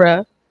chocolate,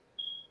 bro.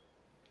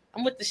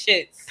 I'm with the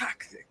shits.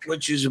 toxic?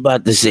 What you was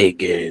about to say,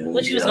 again?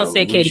 What you was gonna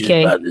say, What you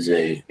KDK? was about to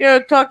say?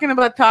 You're talking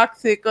about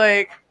toxic,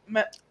 like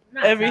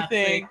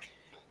everything.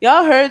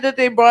 Y'all heard that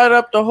they brought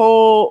up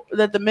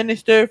that the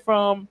minister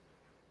from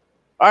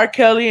R.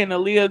 Kelly and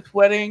Aaliyah's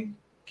wedding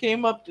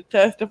came up to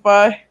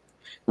testify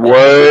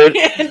Word.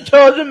 and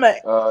told him that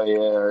Oh yeah,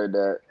 I heard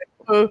that.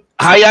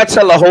 How y'all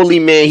tell a holy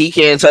man he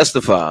can't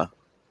testify?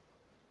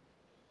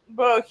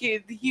 bro,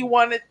 he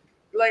wanted,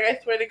 like, I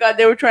swear to God,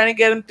 they were trying to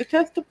get him to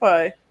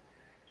testify.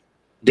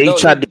 They No,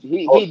 tried to.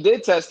 he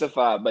did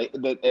testify, but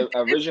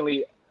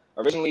originally,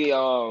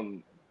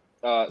 so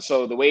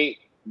the way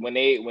when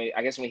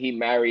he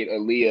married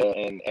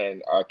Aaliyah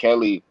and R.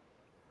 Kelly,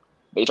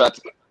 they tried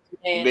to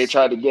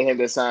get him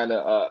to sign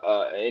a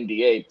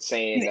NDA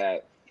saying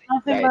that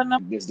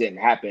this didn't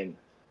happen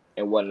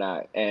and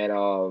whatnot,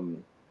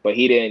 and but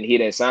he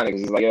didn't sign it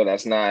because he's like, yo,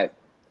 that's not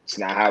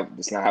how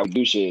we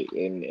do shit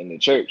in the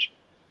church.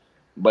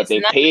 But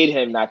they paid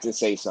him not to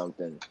say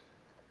something.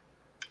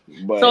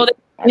 But So they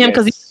paid him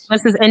because he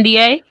was his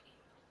NDA.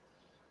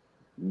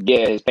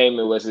 Yeah, his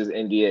payment was his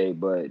NDA,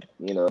 but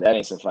that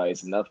ain't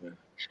suffice nothing.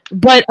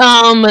 But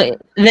the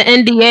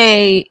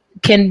NDA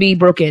can be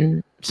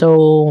broken.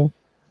 So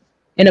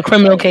in a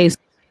criminal case.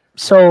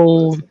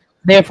 So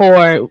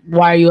therefore,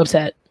 why are you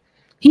upset?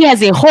 He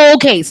has a whole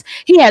case.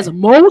 He has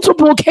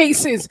multiple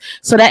cases.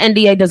 So that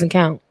NDA doesn't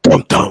count.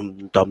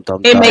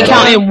 It may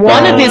count in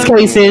one of his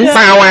cases.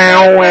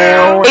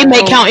 It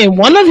may count in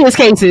one of his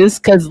cases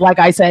because, like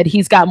I said,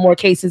 he's got more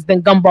cases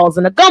than gumballs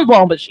in a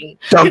gumball machine.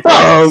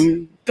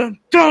 Dun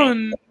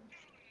dun.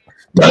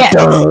 Yes.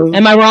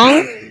 Am I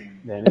wrong?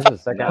 Man, this is the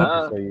second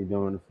episode you're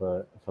doing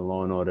for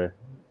Law and Order.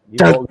 You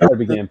gotta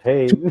be getting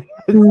paid.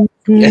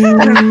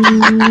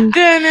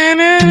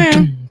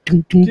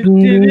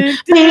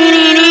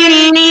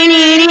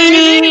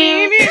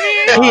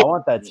 I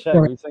want that check.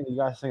 You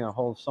guys sing a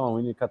whole song.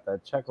 We need to cut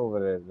that check over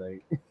there.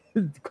 Like,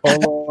 call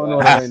Law and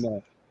Order right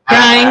now.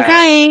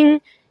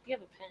 Crying. You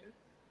have a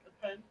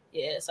pen?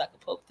 Yeah, so I can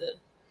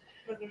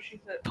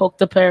poke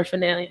the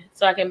paraphernalia,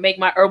 so I can make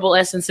my herbal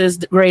essences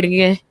great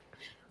again.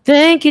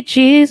 Thank you,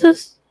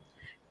 Jesus.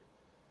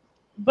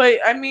 But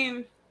I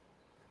mean,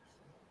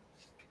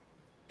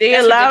 they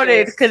That's allowed it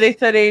ridiculous. because they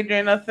said age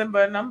ain't nothing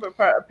but a number.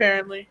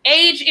 Apparently,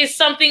 Age is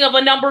something of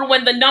a number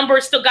when the number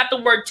still got the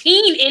word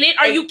teen in it.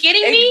 Are you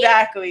kidding me?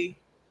 Exactly.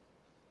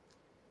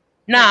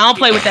 Nah, I don't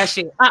play with that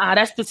shit.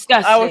 That's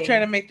disgusting. I was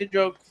trying to make the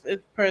joke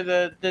per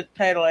the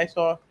title I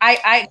saw.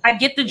 I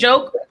get the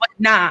joke, but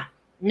nah,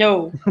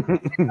 no,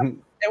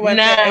 It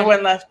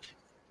went left.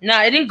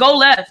 nah. It didn't go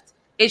left.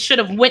 It should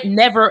have went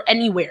never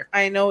anywhere.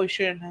 I know it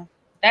shouldn't have.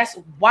 That's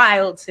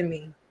wild to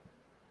me.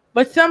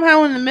 But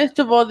somehow, in the midst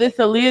of all this,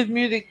 Aaliyah's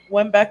music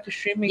went back to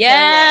streaming.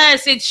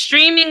 Yes, it's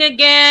streaming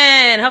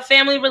again. Her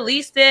family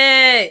released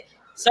it.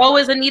 So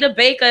is Anita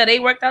Baker. They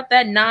worked out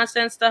that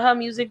nonsense to her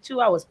music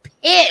too. I was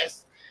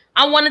pissed.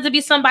 I wanted to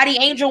be somebody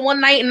angel one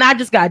night, and I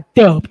just got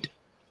dumped.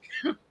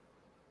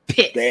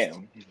 Pissed.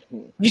 Damn.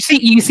 You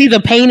see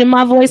the pain in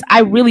my voice? I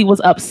really was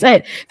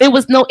upset. There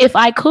was no if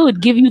I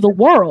could give you the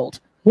world.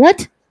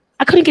 What?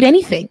 I couldn't get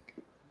anything.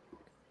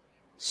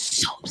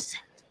 So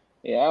upset.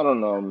 Yeah, I don't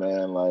know,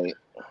 man. Like,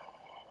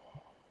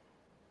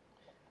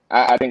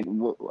 I think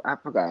I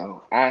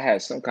forgot. I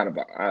had some kind of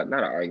not an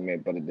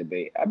argument, but a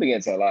debate. I've been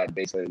getting to a lot of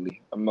debates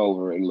lately. I'm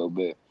over it a little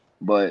bit,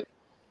 but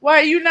Why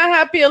are you not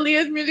happy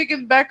Aaliyah's music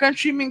is back on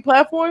streaming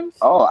platforms?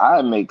 oh,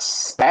 I'm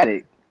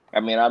ecstatic. I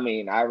mean,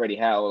 I already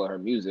had all of her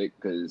music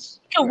because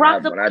Yo, when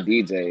I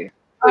DJ,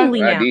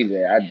 only now.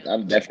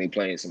 I'm definitely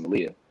playing some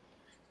Aaliyah.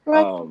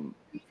 Rock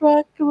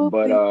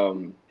But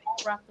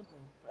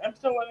I'm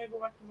still wanting to go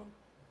back to the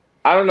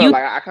I don't know.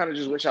 Like, I kind of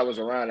just wish I was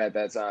around at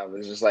that time.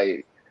 It's just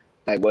like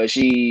was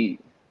she,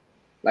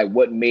 like,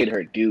 what made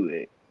her do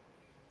it?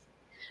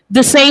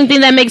 The same thing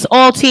that makes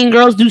all teen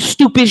girls do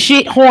stupid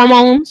shit,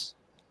 hormones.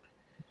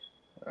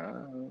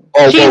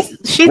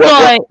 She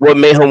thought what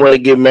made her want to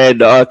get married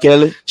to R.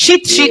 Kelly?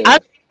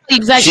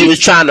 Exactly. She was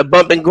trying to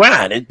bump and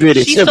grind. It's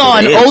pretty She simple. saw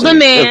an The older answer is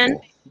man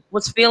simple.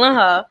 was feeling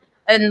her,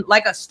 and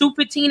like a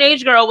stupid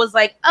teenage girl was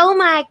like, "Oh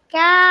my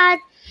god,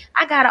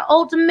 I got an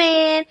older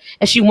man,"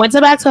 and she went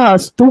back to her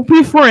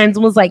stupid friends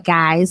and was like,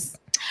 "Guys,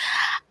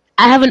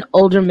 I have an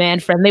older man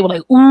friend." They were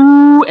like,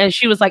 "Ooh," and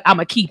she was like, "I'm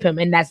gonna keep him,"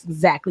 and that's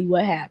exactly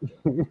what happened.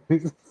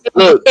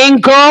 Look,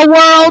 in girl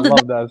world,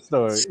 love that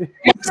story.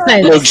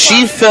 Look,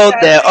 she felt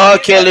that R.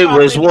 Kelly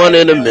was one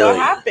in a What million.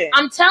 happened?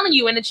 I'm telling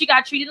you, and then she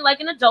got treated like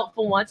an adult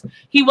for once.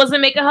 He wasn't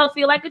making her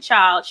feel like a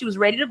child. She was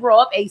ready to grow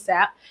up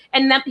ASAP,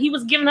 and that he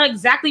was giving her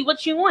exactly what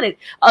she wanted: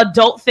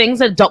 adult things,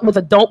 with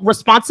adult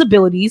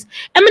responsibilities,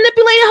 and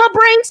manipulating her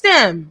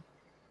brainstem.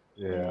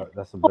 Yeah,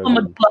 that's a big Oh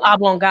my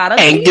one. God,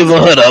 Ain't giving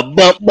her the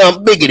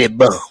bump biggity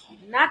bump.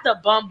 not the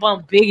bump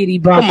biggity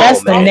bump. Come That's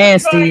on, the man.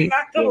 nasty.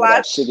 Not the Give her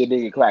last. that sugar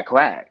diggy clack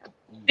clack.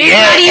 It's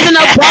Yeah. not even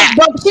a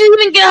bump. She didn't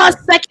even get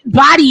her second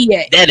body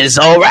yet. That is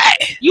all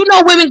right. You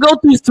know, women go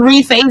through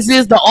three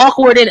phases: the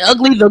awkward and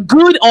ugly, the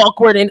good,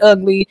 awkward and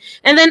ugly,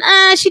 and then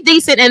she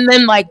decent, and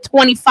then like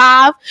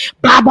 25,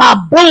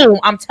 boom.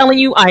 I'm telling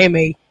you, I am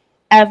a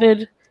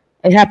avid.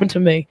 It happened to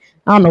me.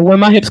 I don't know where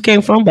my hips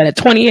came from, but at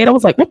 28, I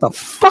was like, "What the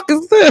fuck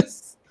is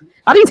this?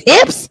 Are these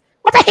hips?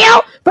 What the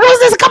hell? Where was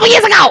this a couple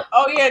years ago?"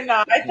 Oh yeah,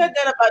 no. I said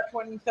that about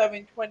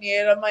 27,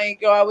 28. I'm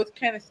like, yo, I was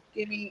kind of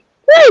skinny.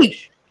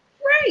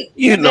 Right.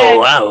 You And know,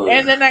 then- I was.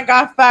 And then I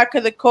got fat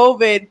because of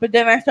COVID, but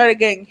then I started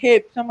getting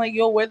hips. I'm like,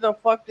 yo, where the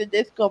fuck did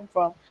this come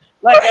from?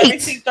 Like, Right.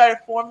 everything started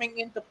forming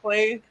into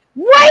place.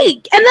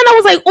 Right. And then I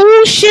was like,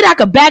 "Oh shit, I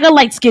could bag a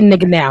light skinned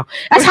nigga now."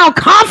 That's how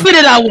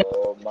confident I was.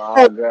 Oh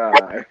my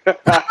god.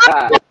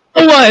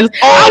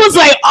 I was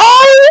like,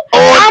 "Oh, On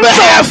I'm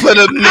behalf of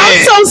the I'm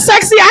man. so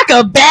sexy, I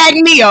could bag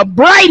me a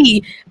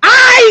brighty.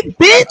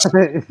 Bitch.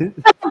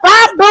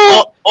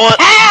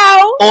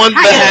 Ow. On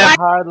behalf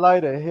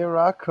Highlighter, here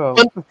I come.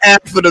 of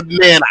the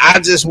man, I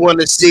just want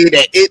to say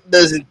that it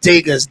doesn't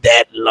take us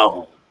that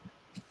long.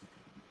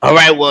 All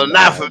right, well,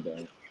 not for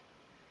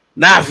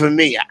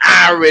me.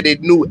 I already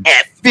knew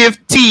at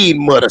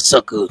 15, mother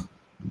sucker,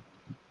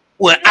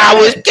 what I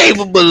was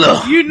capable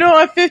of. You know,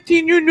 at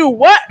 15, you knew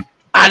what?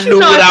 I you knew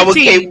know what at I was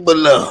 15?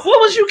 capable of. What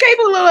was you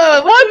capable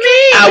of? What you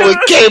mean? I was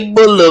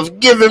capable of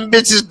giving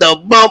bitches the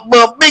bump,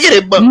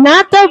 biggity bump.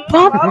 Not the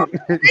bump.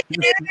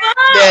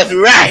 That's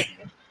right.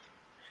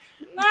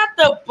 Not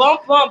the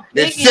bump.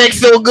 The biggity. sex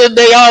so good,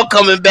 they all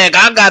coming back.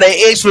 I got an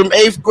ex from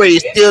 8th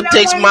grade, still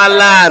takes my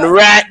line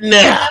right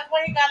now. That's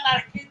why you got a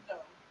lot of kids,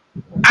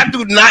 though. I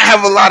do not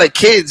have a lot of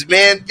kids,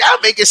 man. Y'all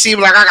make it seem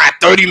like I got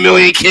 30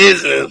 million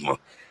kids.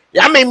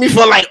 Y'all make me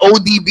feel like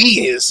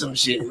ODB and some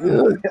shit.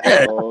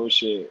 Oh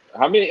shit.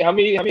 How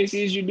many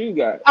seeds you do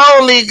got? I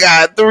only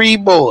got 3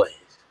 boys.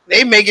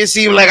 They make it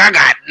seem like I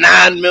got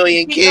 9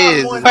 million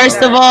kids.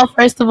 First of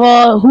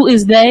all, who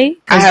is they?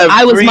 Because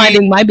I was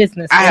minding my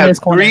business. I in have this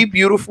corner. 3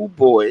 beautiful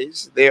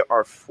boys. There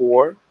are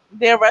 4,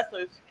 They're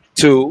wrestlers.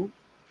 2,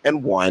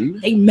 and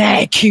 1. They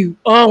mad cute.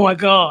 Oh my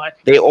god.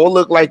 They all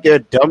look like their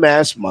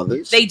dumbass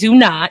mothers. They do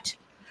not.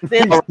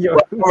 All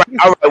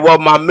right. Well,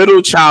 my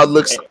middle child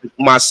looks like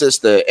my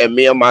sister, and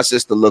me and my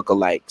sister look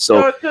alike.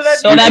 So So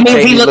that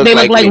means they look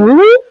like me.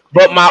 Ruru?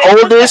 But my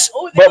oldest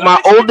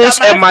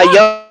and my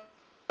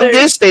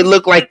youngest, they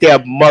look like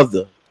their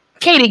mother.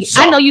 Katie,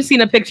 So- I know you've seen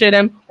a picture of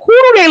them. Who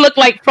do they look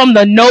like from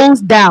the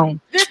nose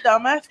down? This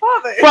dumbass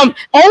father. From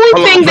Hold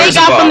only on, thing they first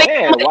got of from all-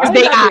 their Man, why is you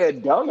they gotta eye. be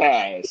a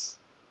dumbass?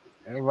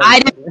 I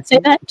didn't say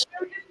that.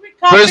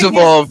 First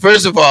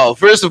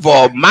of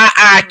all, my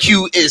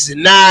IQ is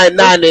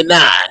 999.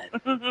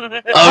 All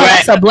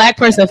That's right. a black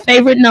person's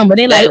favorite number.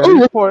 They like, ooh,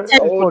 These poor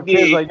Oh,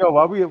 kids yeah. like, yo,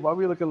 why we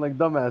looking like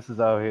dumbasses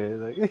out here?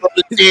 Like,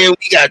 Then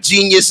we got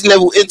genius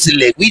level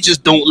intellect. We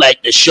just don't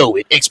like to show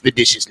it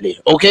expeditiously.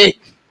 Okay.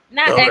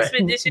 not All right.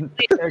 expedition.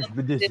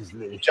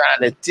 expeditiously. Trying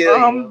to tell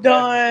you. I'm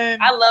done.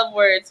 I love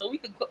words, so we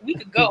could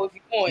go if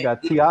you We want.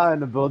 got T.I. in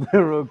the building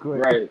real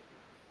quick. Right.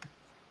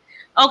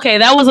 Okay,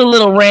 that was a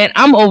little rant.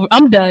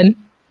 I'm done.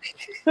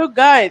 So,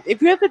 guys,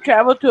 if you have to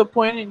travel to a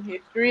point in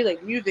history,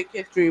 like music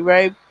history,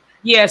 right?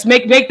 Yes,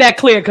 make that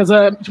clear because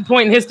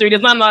point in history,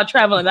 there's not a lot of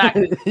traveling. I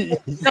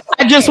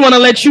just want to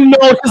let you know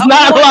there's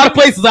not a lot of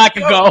places I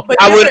could go. But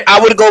I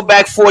would go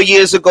back 4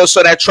 years ago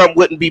so that Trump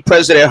wouldn't be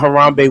president.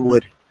 Harambe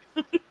would.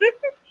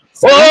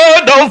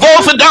 Oh, don't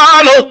vote for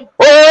Donald.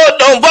 Oh,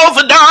 don't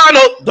vote for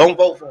Donald. Don't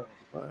vote for him.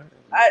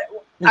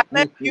 I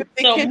meant music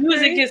So history.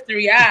 music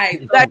history,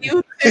 I That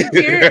you sit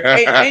here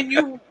and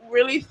you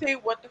really say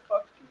what the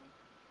fuck to me,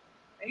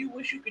 and you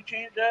wish you could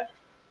change that.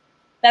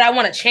 that I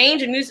want to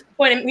change, a music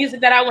point in music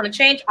that I want to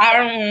change. I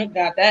don't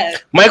got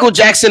that. Michael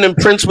Jackson and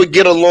Prince would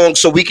get along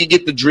so we could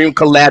get the dream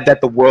collab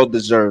that the world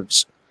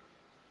deserves.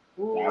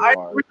 I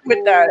agree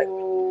with that.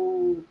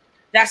 Ooh,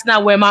 that's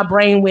not where my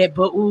brain went,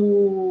 but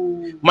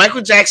ooh.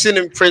 Michael Jackson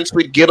and Prince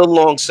would get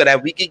along so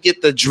that we could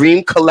get the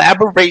dream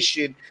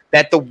collaboration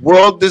that the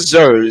world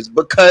deserves,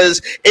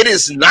 because it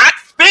is not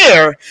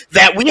fair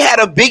that we had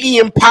a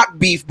Biggie and Pac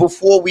beef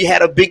before we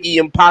had a Biggie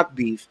and Pac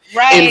beef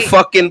in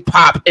fucking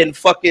pop and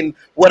fucking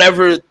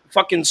whatever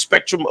fucking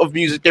spectrum of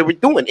music they were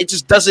doing. It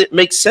just doesn't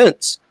make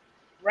sense.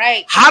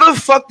 Right. How the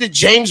fuck did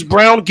James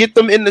Brown get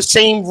them in the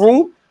same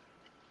room?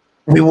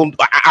 We will.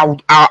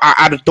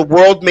 The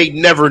world may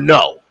never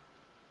know.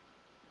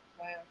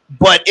 Wow.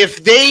 But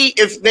if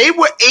they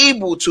were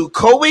able to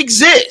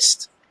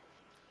coexist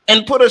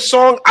and put a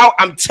song out,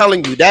 I'm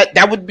telling you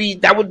that would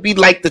be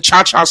like the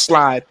cha-cha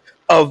slide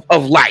of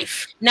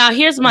life. Now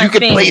here's my You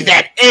could thing. play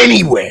that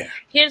anywhere.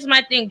 Here's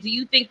my thing. Do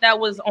you think that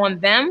was on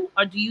them,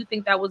 or do you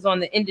think that was on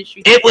the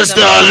industry? It was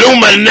the It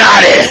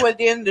Illuminati. was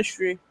the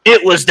industry.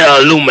 It was the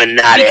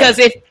Illuminati.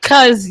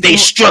 because they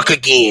struck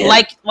again.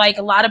 like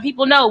a lot of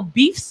people know,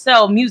 beef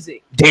sell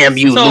music. Damn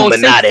you, So,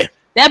 Illuminati.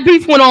 That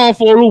beef went on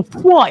for a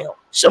little while.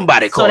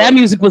 Somebody So called. that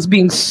music was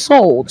being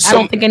sold. I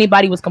don't think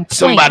anybody was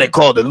complaining. Somebody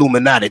called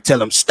Illuminati. Tell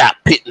them stop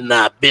pitting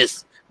our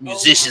best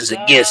musicians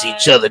against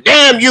each other.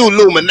 Damn you,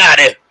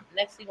 Illuminati.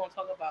 Next, we're gonna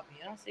talk about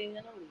Beyonce and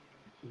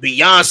Aaliyah.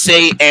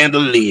 Beyonce and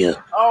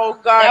Aaliyah. Oh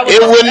God! That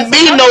It was- wouldn't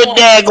that's be no another one.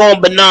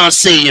 daggone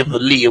Beyonce if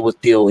Aaliyah was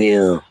still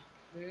here.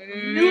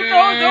 You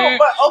know, no,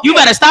 but okay. You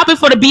better stop it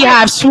for the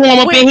beehive swarm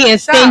up in here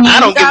and Stop. sting you. I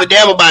don't give a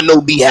damn about no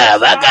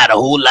beehive. I got a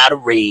whole lot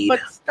of raid.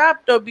 But stop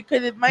though,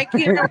 because if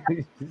Mikey and I,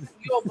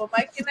 but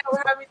Mikey and I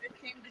were having the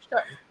same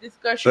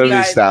discussion, Let me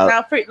guys. stop.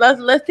 Now,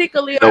 let's take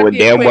Aaliyah out Knowing of the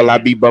damn well I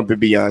equation. be bumping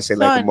Beyonce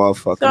like a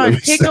motherfucker. Let Son, me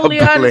take stop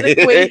Aaliyah out of the playing.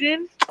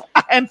 equation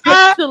and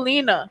put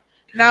Selena.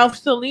 Now, if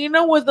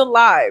Selena was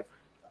alive,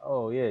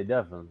 Oh yeah,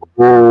 definitely.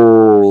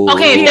 Oh.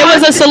 Okay, if there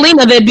was a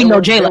Selena, there'd be no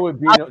J-Lo.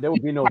 There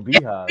would be no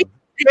beehive.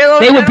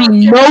 There would be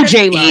no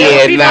J-Lo.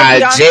 Yeah,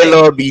 nah,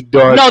 J-Lo be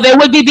done. No, there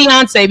would be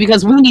Beyonce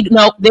because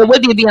there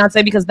would be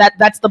Beyonce because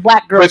that's the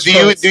black girl. But do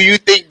you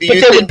think But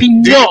there would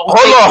be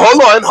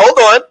hold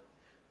on.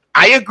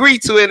 I agree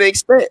to an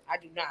extent. I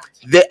do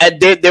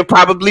not. There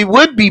probably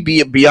would be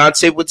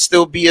Beyonce would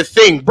still be a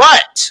thing,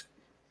 but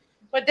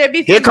there'd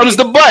be here comes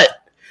the but.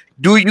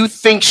 Do you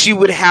think she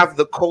would have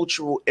the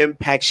cultural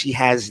impact she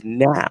has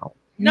now?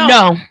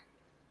 No.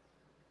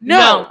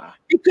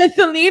 Because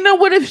Selena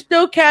would have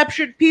still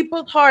captured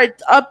people's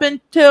hearts up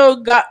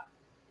until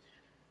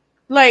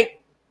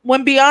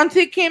when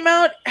Beyonce came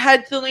out.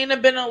 Had Selena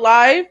been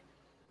alive,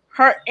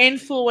 her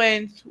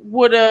influence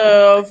would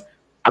have.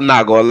 I'm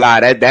not gonna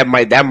lie, that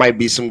might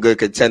be some good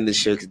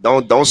contendership.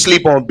 Don't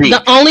sleep on B.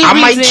 The only I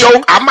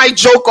reason might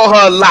joke on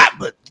her a lot,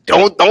 but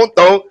don't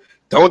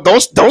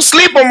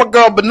sleep on my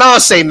girl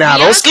Beyonce now.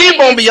 Don't sleep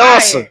on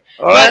Beyonce.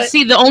 All But right?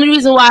 see, the only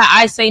reason why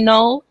I say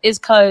no is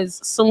because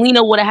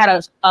Selena would have had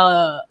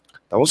a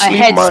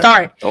head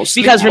start.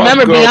 Because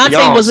remember,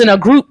 Beyonce was in a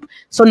group,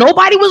 so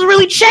nobody was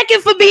really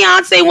checking for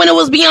Beyonce when it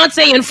was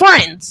Beyonce and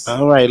friends.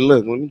 All right,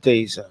 look, let me tell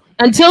you something.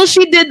 Until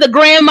she did the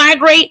Grand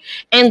Migrate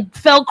and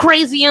fell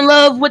crazy in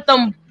love with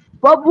them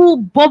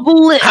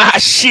bubble lips. Ah,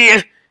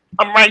 shit.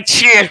 I'm right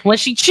here. When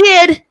she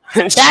cheered,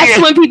 that's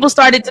when people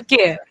started to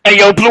care. Hey,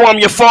 yo, Blue, I'm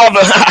your father.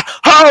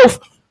 Ho!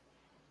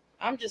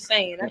 I'm just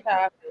saying. That's how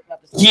I feel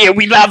about this. Yeah,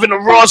 we live in the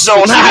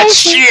Rawrrzone. Ah,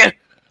 shit.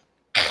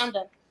 I'm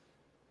done.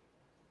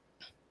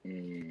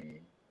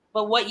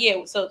 But what?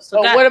 Yeah. So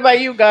What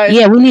about you guys?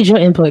 yeah, we need your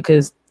input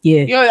because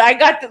Yo, I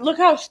got look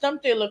how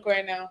stumped they look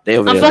right now. They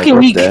over I'm there fucking what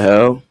weak. the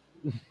hell?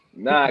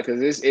 Nah,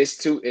 because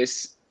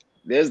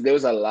there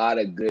was a lot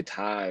of good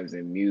times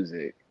in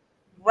music.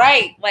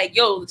 Right. Like,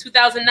 yo,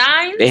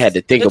 2009? They had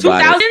to think the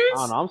about 2000s? it. I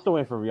don't know. I'm still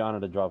waiting for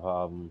Rihanna to drop her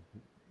album.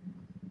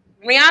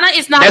 Rihanna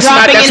is not That's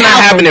dropping not an album.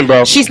 happening,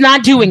 bro. She's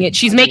not doing it.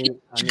 She's making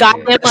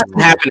goddamn That's money.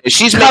 not happening.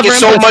 She's Covering making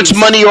so much pussies.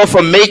 money off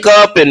of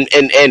makeup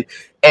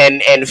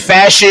and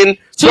fashion.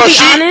 To Bro, be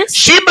honest,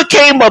 she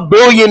became a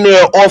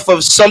billionaire off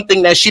of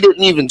something that she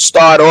didn't even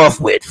start off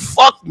with.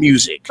 Fuck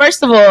music.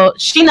 first of all,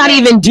 she's not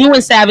even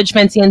doing Savage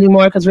Fenty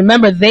anymore because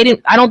remember they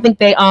didn't. I don't think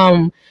they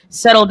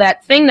settled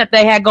that thing that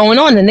they had going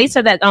on, and they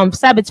said that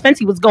Savage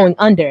Fenty was going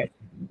under.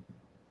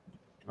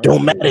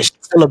 Don't matter. She's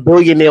still a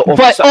billionaire off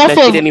But of something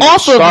that she didn't even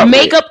off start of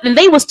makeup, with. and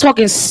they was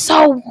talking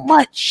so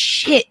much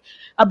shit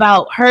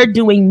about her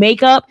doing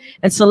makeup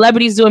and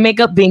celebrities doing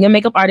makeup, being a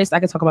makeup artist. I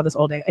can talk about this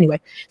all day.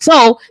 Anyway,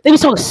 so they was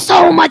talking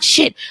so much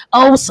shit.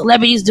 Oh,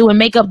 celebrities doing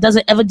makeup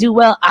doesn't ever do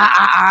well.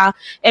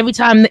 Every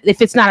time,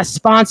 if it's not a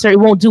sponsor, it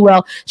won't do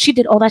well. She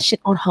did all that shit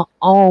on her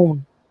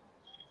own.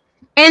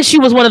 And she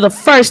was one of the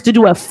first to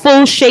do a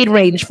full shade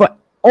range for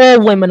all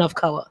women of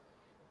color.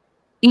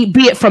 Be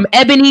it from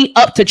ebony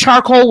up to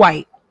charcoal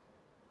white.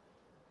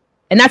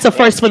 And that's a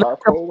first for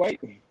charcoal white.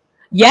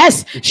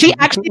 Yes, she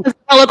actually has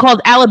a color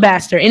called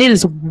alabaster, and it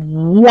is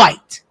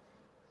white.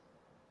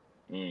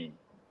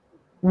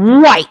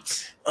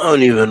 White. I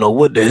don't even know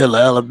what the hell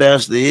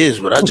alabaster is,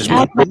 but I just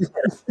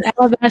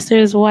Alabaster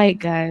is white,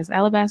 guys.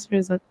 Alabaster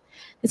is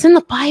it's in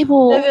the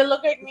Bible. Does it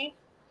look like me?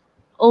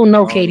 Oh no,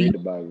 I don't Katie. read the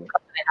Bible.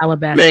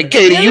 Alabaster. man,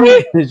 Katie,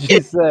 you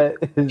She said,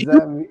 "Is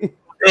that me?"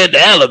 had the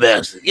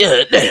alabaster.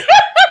 Yeah, damn.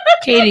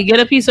 Katie, get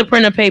a piece of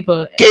printer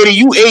paper. Katie,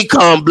 you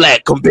Akon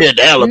black compared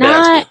to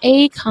alabaster. Not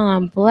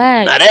Akon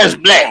black. Now that's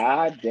black.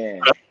 God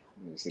damn.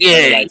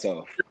 Yeah. Lights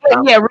off.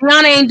 Yeah,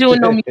 Rihanna ain't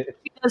doing no music.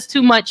 She does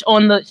too much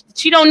on the.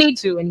 She don't need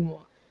to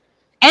anymore.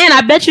 And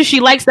I bet you she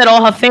likes that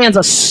all her fans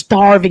are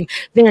starving.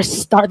 They're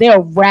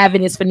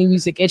ravenous for new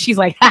music, and she's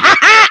like, ha ha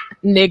ha,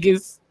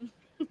 niggas.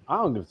 I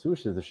don't give two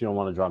shits if she don't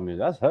want to drop music.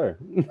 That's her.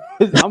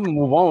 I'm gonna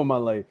move on with my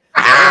life.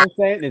 You know what I'm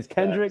saying is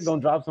Kendrick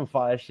gonna drop some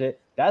fire shit.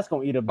 That's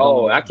gonna eat a.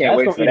 Oh, I can't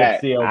wait for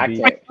that. I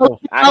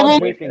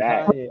can't wait for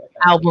that.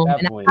 Album.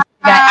 And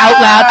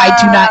out loud, I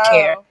do not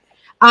care.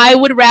 I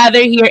would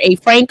rather hear a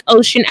Frank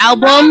Ocean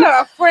album.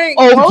 Not a Frank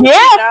Oh Ocean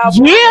yeah,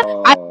 album.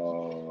 yeah.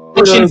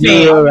 Ocean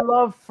fan. I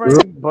love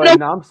Frank, but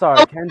no, I'm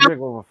sorry, Kendrick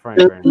over Frank.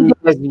 Right now.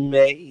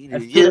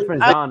 That's two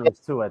different genres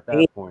too. At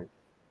that point,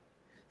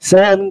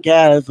 Southern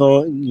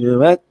California,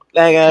 like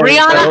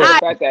Rihanna, The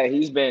fact that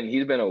he's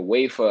been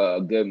away for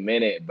a good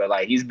minute, but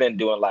like he's been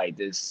doing like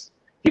this.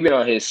 He's been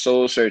on his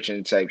soul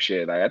searching type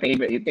shit. Like I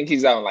think he thinks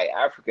he's out in like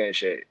Africa and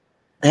shit.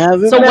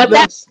 So what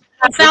that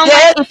sounds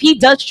like if he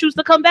does choose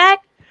to come back?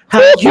 How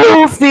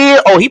you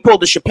feel? Oh, he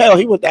pulled the Chappelle.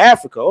 He went to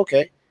Africa.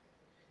 Okay.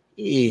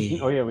 Yeah.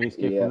 oh yeah, when he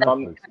escaped Yeah,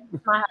 from Netflix.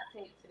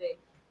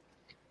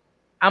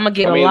 I'm gonna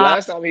get I mean, a lot.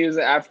 last time he was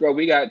in Africa,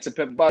 we got To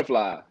Pimp a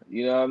Butterfly.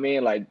 You know what I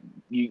mean? Like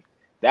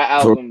that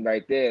album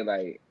right there,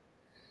 like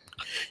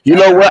You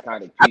know what?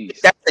 Kind of I think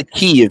that's the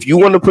key. If you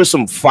want to put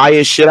some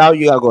fire shit out,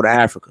 you gotta go to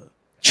Africa.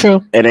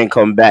 True. And then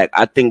come back.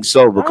 I think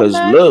so because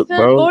look,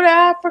 bro. Go to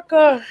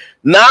Africa.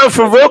 Nah,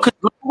 for real. Cause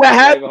look what I'm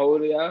happened.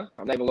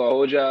 not even gonna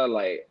hold y'all.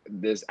 Like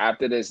this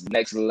after this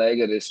next leg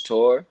of this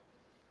tour,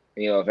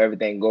 you know, if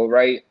everything go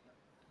right,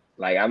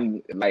 like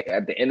I'm like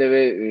at the end of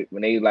it,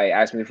 when they like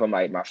ask me for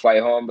my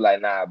flight home, be like,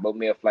 nah, book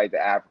me a flight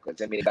to Africa,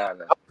 send me to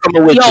Ghana.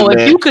 Coming with Yo, you, if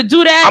man. you could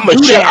do that,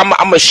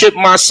 I'm gonna ship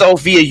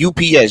myself via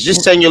UPS.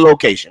 Just send your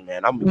location,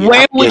 man.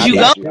 Where would you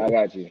go? I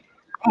got you.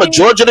 I'm a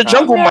Georgia the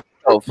Jungle myself.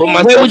 For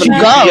myself, Where would you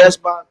go? UPS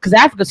box. Because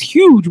Africa's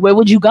huge. Where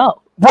would you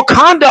go?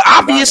 Wakanda,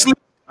 obviously.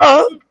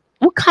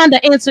 What kind of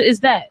answer is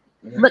that?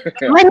 Let me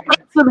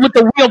answer with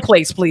the real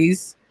place,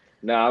 please.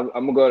 Nah,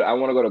 I'm gonna go. I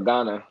want to go to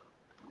Ghana.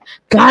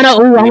 Ghana.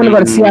 Oh, I want to go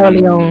to Sierra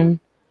Leone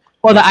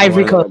or the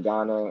Ivory Coast. I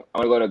want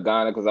to go to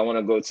Ghana because I want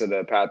to go to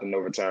the Path of No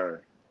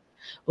Return.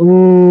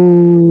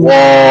 Ooh. Whoa,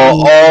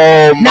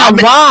 oh, Now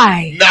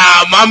why?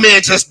 Nah, my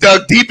man just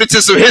dug deep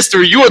into some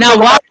history. You were talking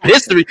about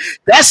history.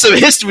 That's some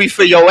history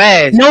for your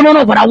ass. No.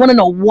 But I want to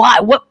know why.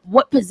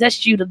 What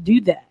possessed you to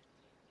do that?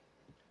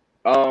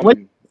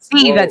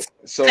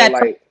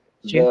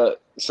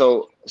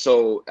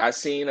 So I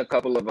seen a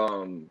couple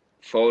of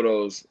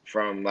photos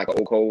from like an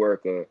old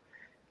coworker.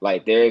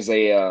 Like there's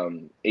it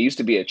used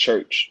to be a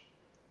church,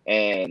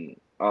 and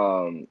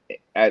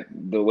at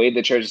the way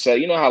the church is set,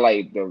 you know how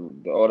like the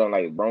older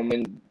like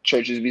Roman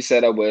churches be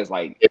set up, where it's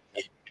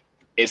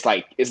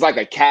like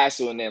a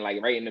castle, and then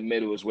like right in the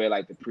middle is where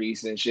like the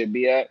priests and shit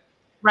be at.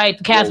 Right,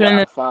 the castle.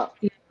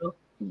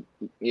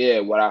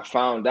 What I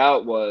found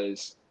out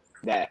was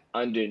that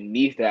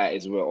underneath that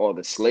is where all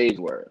the slaves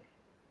were.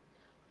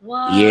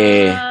 What?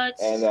 Yeah.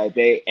 And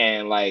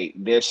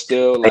they're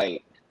still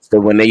like. So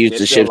when they used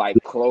to ship like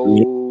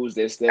clothes,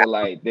 there's still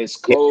like there's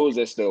clothes,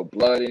 there's still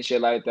blood and shit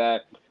like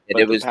that.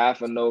 But the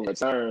path of no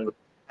return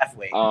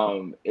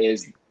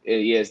is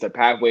the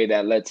pathway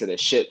that led to the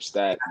ships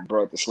that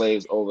brought the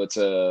slaves over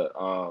to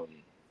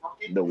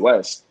the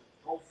west.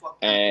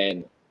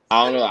 And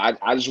I don't know,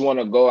 I just want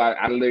to go.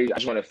 I literally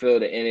just want to feel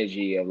the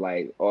energy of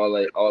like all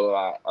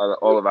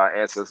of our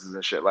ancestors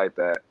and shit like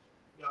that.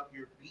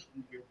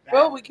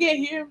 Bro, we can't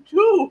hear him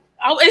too.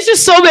 Oh, it's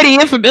just so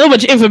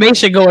much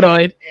information going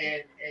on. And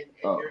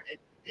Oh.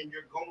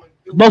 you're going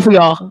through Both of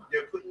y'all.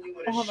 They're putting you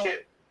in a Hold on.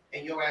 ship,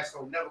 and your ass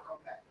will never come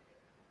back.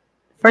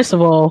 First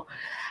of all,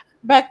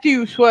 Back to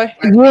you, Sway.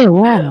 yeah,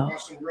 wow. On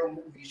some real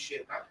movie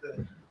shit, not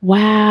the.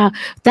 Wow,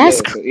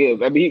 that's I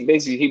mean, he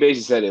basically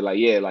said it like,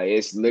 yeah, like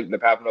it's the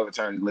path of no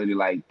return is literally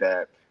like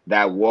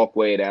that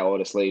walkway that all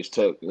the slaves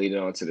took leading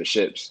onto the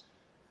ships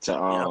to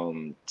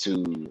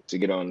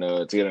get on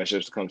the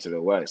ships to come to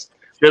the west.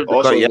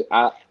 Also,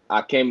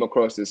 I came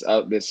across this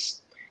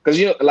because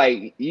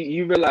like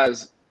you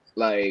realize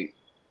like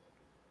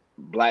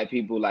black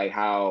people like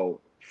how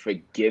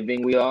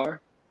forgiving we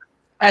are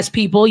as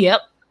people.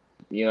 Yep.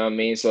 You know what I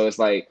mean? So it's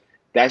like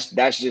that's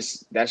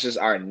just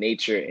our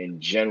nature in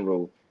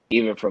general,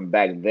 even from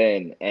back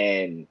then.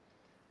 And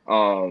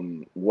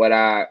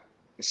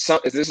this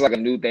is like a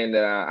new thing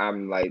that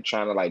I'm like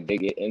trying to like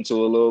dig into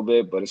a little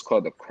bit, but it's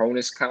called the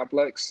Cronus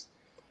complex,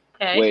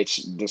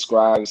 which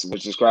describes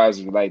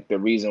like the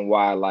reason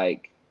why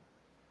like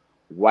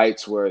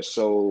whites were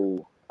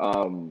so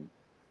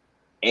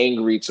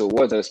angry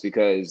towards us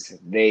because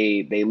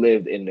they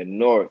lived in the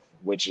north,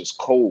 which is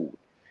cold.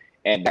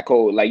 And that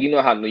cold, like, you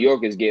know how New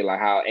Yorkers get, like,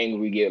 how angry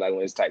we get, like,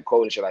 when it's type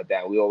cold and shit like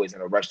that. We always in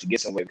a rush to get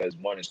somewhere because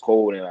one is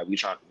cold and, like, we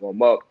trying to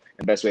warm up.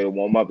 The best way to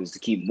warm up is to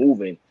keep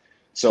moving.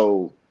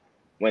 So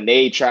when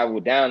they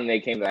traveled down and they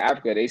came to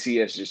Africa, they see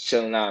us just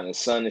chilling out in the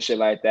sun and shit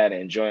like that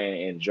and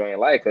enjoying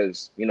life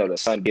because, you know, the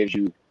sun gives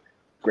you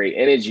great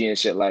energy and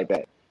shit like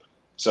that.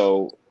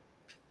 So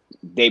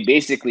they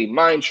basically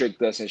mind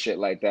tricked us and shit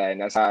like that.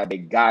 And that's how they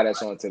got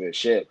us onto the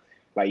ship.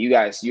 Like you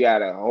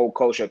had a whole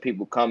culture of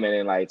people coming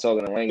and like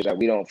talking a language that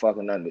we don't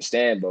fucking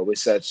understand, but we're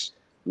such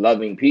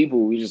loving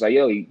people. We just like,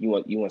 yo, you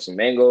want some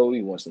mango,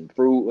 you want some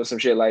fruit or some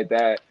shit like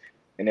that.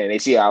 And then they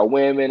see our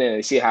women and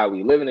they see how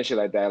we living and shit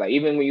like that. Like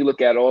even when you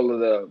look at all of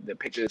the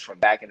pictures from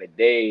back in the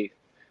day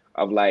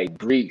of like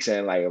Greeks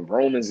and like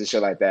Romans and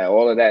shit like that,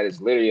 all of that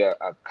is literally a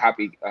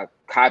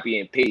copy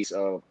and paste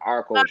of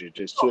our culture,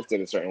 just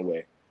twisted a certain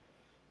way.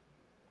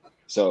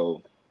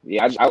 So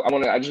yeah, I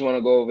just want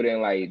to go over there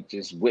and like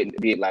just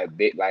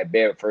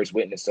bear first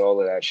witness to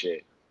all of that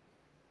shit.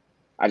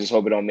 I just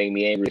hope it don't make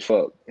me angry as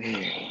fuck.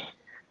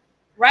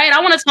 Right. I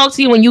want to talk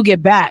to you when you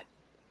get back.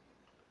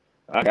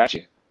 I got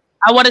you.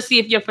 I want to see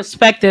if your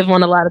perspective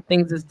on a lot of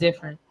things is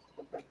different.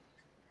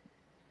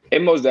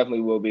 It most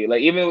definitely will be.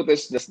 Like even with the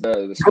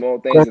small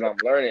things that I'm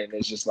learning,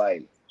 it's just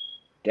like,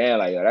 damn,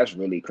 like that's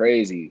really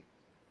crazy.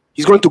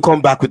 He's going to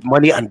come back with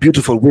money and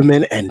beautiful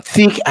women and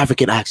thick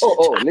African accent.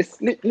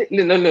 Listen,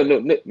 no,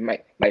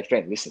 my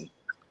friend, listen.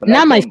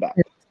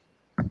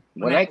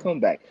 When I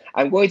come back,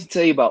 I'm going to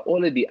tell you about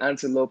all of the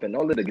antelope and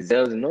all of the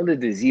gazelles and all of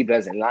the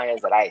zebras and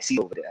lions that I see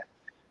over there.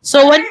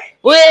 So wait,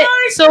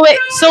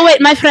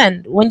 my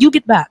friend, when you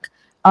get back,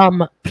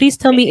 please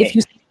tell me if you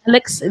see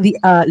Alex the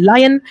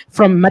lion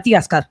from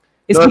Madagascar.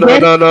 No.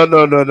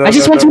 I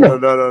just want to know.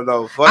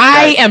 No.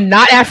 I am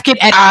not African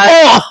at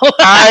all.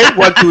 I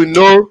want to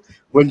know.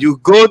 When you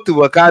go to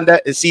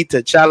Wakanda and see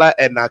T'Challa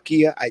and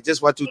Nakia, I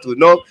just want you to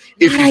know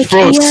if he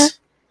froze.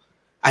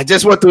 I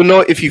just want to know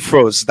if he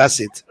froze.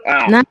 That's it.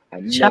 I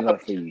never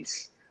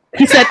freeze.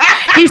 He said,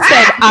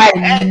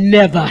 I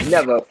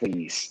never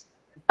freeze.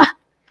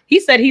 He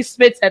said he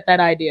spits at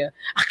that idea.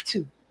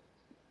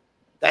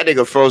 That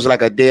nigga froze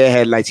like a dead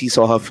headlights. He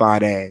saw her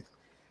fine ass.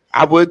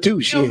 I would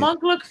too. Shit. Your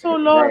monk looks so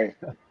low. Right.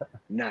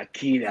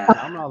 Nakita.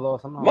 I'm not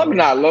lost. I'm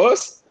not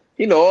lost.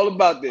 He know all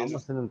about this. I'm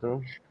listening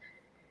through.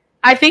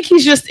 I think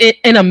he's just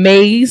in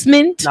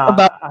amazement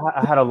about.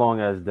 I had a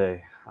long ass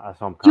day,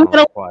 so I'm kind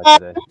of quiet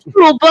today.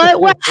 But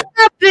what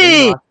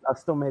happened? I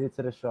still made it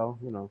to the show,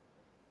 you know.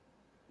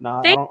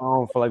 Nah, I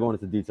don't feel like going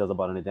into details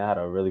about anything. I had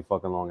a really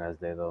fucking long ass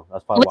day though.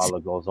 That's probably why I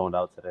look all zoned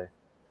out today.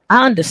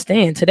 I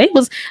understand. Today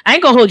was. I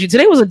ain't gonna hold you.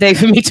 Today was a day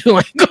for me too.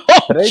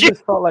 Today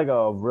just felt like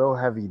a real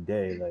heavy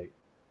day, like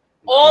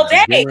all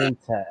day, beginning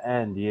to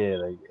end. Yeah,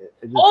 like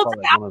it just felt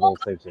like one of those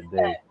types of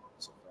days.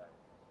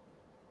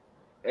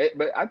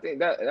 But I think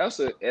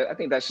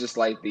that's just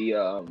like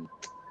the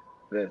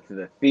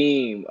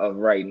theme of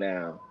right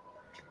now.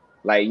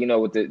 Like, you know,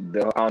 with the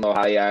I don't know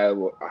how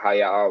y'all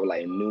are with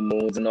like new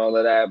moons and all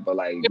of that, but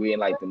like we in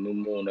like the new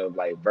moon of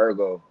like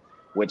Virgo,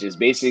 which is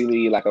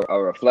basically like a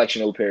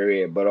reflectional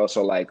period, but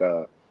also like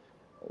a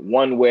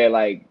one where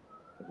like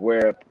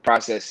we're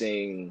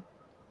processing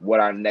what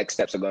our next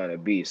steps are gonna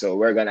be. So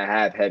we're gonna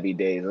have heavy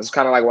days. It's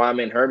kind of like why I'm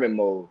in hermit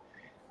mode.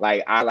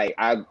 Like I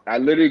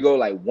literally go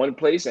like one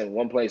place and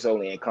one place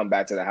only and come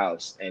back to the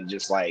house and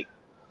just like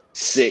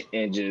sit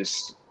and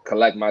just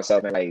collect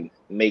myself and like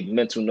make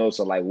mental notes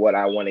of like what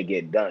I want to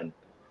get done.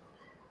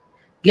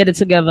 Get it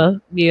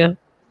together. Yeah.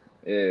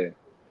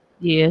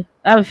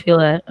 I feel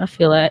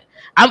that.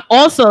 I'm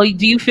also,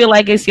 do you feel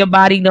like it's your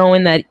body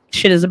knowing that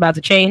shit is about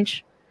to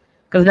change?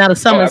 Because now the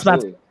summer is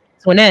about to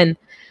an end.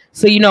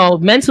 So, you know,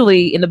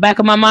 mentally in the back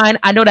of my mind,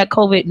 I know that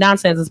COVID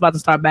nonsense is about to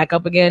start back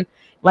up again.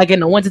 Like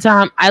in the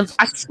wintertime, I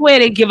swear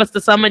they give us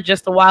the summer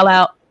just a while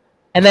out.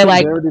 And they're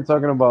like, they're already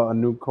talking about a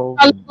new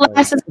COVID.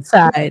 Glasses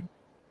aside.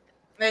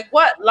 Like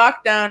what?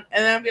 Lockdown,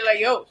 and then be like,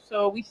 yo,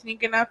 so we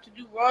sneaking out to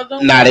do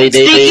Rawrrzone? Nah, they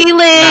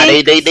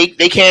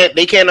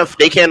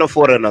can't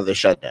afford another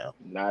shutdown.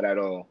 Not at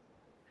all.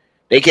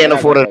 They can't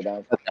afford it. The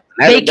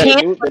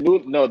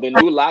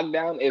new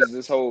lockdown is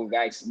this whole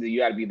you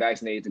got to be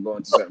vaccinated to go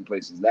into certain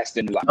places. That's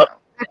the new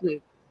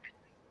lockdown.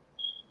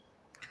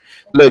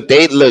 Look,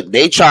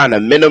 they trying to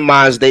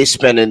minimize their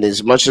spending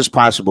as much as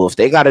possible. If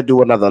they got to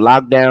do another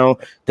lockdown,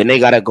 then they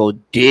got to go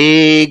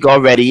dig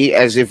already,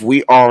 as if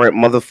we aren't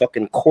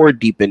motherfucking core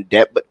deep in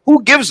debt. But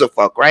who gives a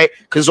fuck, right?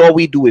 Because all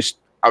we do is,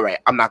 all right,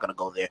 I'm not gonna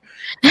go there.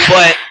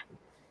 But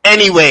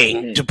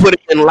anyway, to put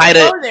it in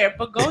lighter,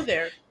 go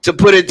there. To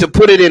put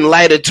it in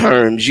lighter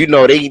terms, they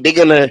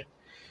gonna,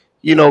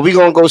 we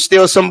gonna go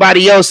steal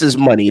somebody else's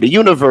money. The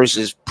universe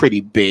is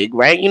pretty big,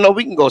 right?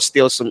 We can go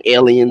steal some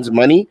aliens'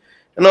 money.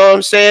 You know what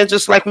I'm saying?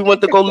 Just like we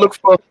went to go look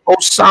for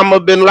Osama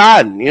bin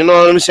Laden. You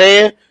know what I'm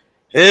saying?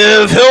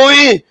 Feel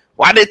me?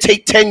 Why did it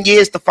take 10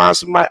 years to find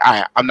somebody?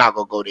 I'm not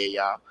going to go there,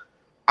 y'all.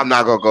 I'm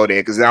not going to go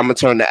there because I'm going to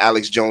turn to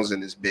Alex Jones in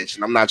this bitch.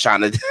 And I'm not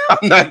trying to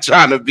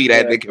be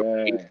that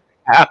nigga.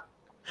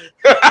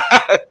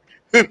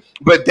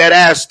 But that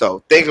ass,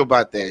 though. Think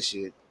about that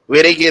shit.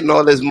 Where they getting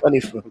all this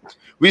money from?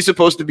 We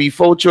supposed to be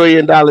 $4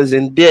 trillion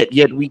in debt,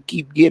 yet we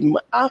keep getting...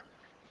 I'm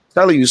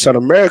telling you, son,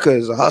 America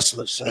is a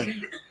hustler,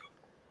 son.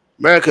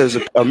 America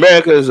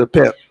is a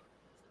pimp.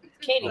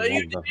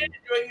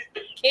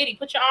 Katie,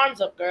 put your arms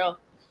up, girl.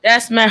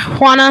 That's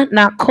marijuana,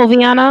 not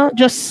Coviana.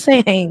 Just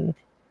saying.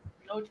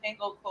 No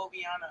tengo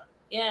Coviana.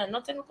 Yeah,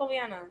 no tengo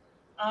Coviana.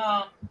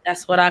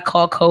 That's what I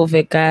call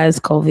COVID, guys.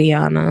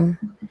 Coviana.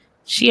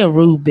 She a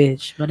rude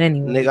bitch, but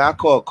anyway. Nigga, I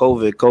call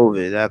COVID.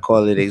 I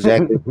call it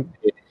exactly.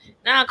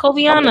 Nah,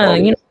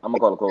 Coviana. I'm gonna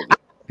call it COVID.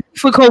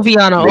 For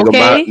Coviana,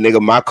 nigga,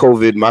 okay? My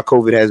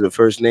COVID has a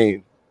first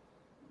name.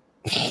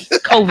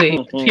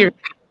 COVID. Period.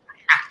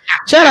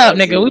 Shut up,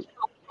 nigga. We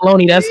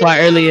baloney. That's why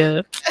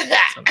earlier.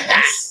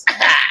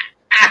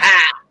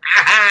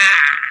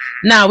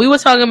 Nah, we were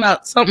talking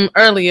about something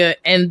earlier,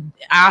 and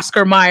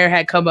Oscar Mayer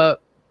had come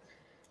up,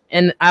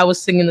 and I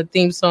was singing the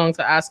theme song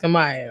to Oscar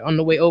Mayer on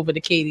the way over to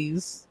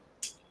Katie's.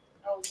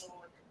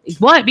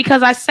 What?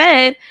 Because I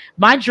said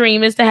my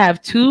dream is to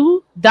have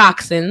 2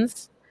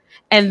 dachshunds,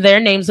 and their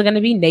names are going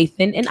to be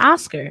Nathan and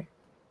Oscar.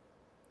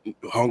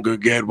 Hunger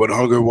get what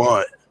hunger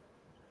want.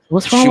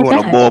 What's wrong with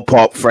that? She want a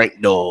ballpark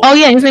Frank dog. Oh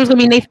yeah, his name's gonna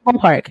be Nathan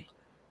Ballpark.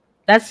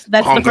 That's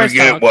hunger the first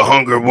get dog. what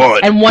hunger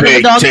want. And one of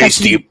the dogs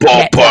tasty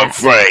ballpark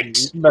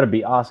Franks. You better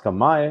be Oscar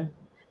Mayer.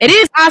 It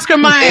is Oscar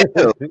Mayer.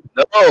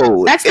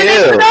 No, that's the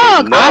name of the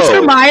dog. No.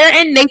 Oscar Mayer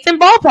and Nathan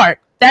Ballpark.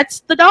 That's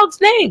the dog's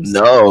names.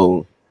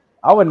 No,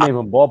 I would name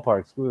him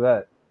Ballpark. Screw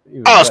that.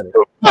 Oscar.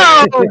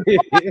 Oh.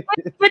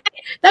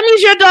 That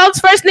means your dog's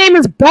first name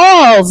is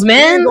Balls,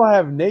 man. You gonna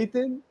have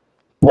Nathan?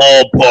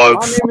 Ballpark.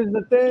 My name is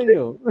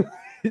Nathaniel.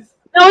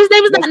 No, his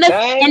name is not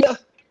Nathaniel.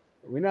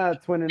 We're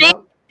not twinning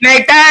up.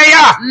 Nathan.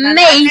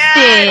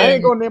 I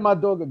ain't gonna name my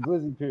dog a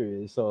Glizzy,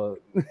 period. So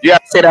you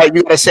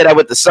gotta say that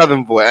with the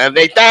Southern boy.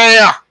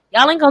 Nathaniel.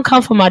 Y'all ain't gonna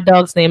come for my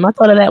dog's name. I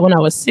thought of that when I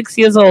was 6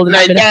 years old, and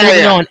I've been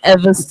holding on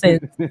ever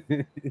since.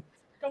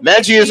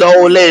 Imagine you're an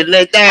old lady.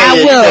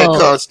 Nathaniel, I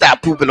will.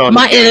 Stop pooping on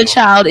my inner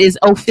child is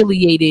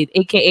affiliated,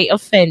 aka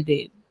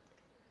offended.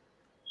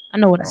 I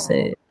know what I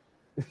said.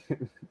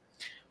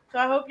 So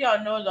I hope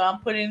y'all know that I'm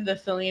putting the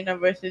Selena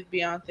versus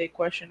Beyonce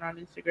question on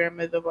Instagram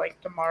as of like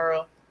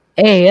tomorrow.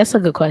 Hey, that's a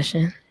good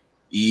question.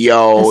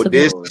 Yo,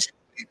 this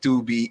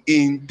to be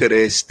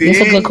interesting. It's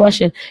a good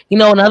question.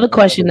 Another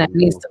question that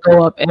needs to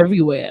go up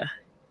everywhere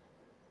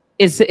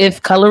is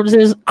if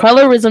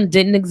colorism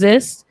didn't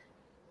exist,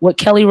 would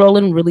Kelly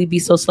Rowland really be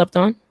so slept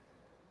on?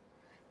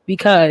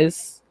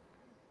 Because,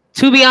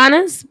 to be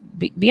honest,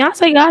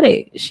 Beyonce got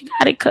it. She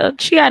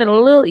got it a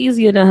little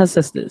easier than her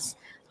sisters.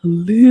 A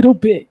little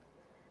bit.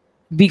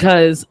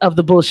 Because of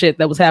the bullshit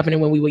that was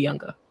happening when we were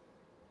younger.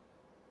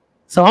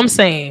 So I'm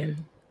saying,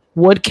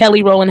 would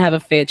Kelly Rowland have a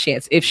fair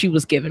chance if she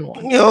was given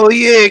one? Oh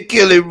yeah,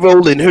 Kelly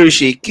Rowland,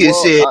 Hershey kiss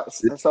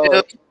it.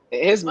 So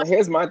here's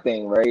my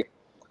thing, right?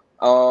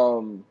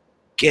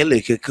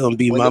 Kelly could come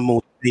be my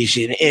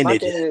motivation in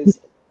it.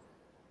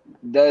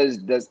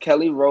 Does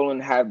Kelly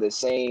Rowland have the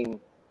same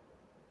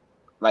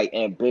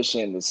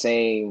ambition, the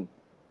same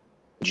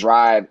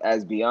drive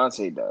as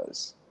Beyonce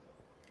does?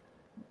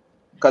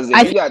 Because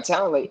if you got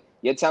talent,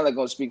 your talent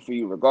gonna speak for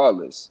you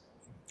regardless.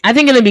 I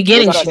think in the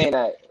beginning,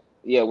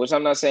 which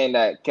I'm not saying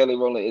that Kelly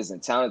Rowland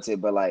isn't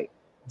talented, but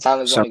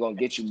talent's only gonna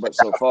get you but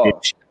so far.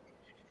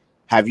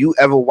 Have you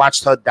ever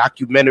watched her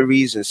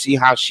documentaries and see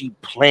how she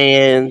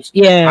plans?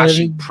 Yeah, how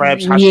she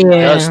preps, how she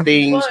does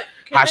things.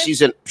 How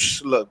she's in.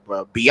 Look,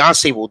 bro,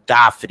 Beyonce will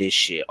die for this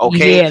shit.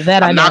 Okay,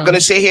 I'm not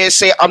gonna sit here and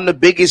say I'm the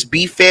biggest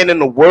B fan in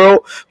the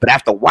world, but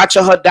after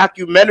watching her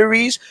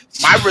documentaries,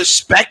 my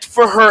respect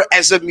for her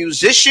as a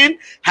musician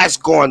has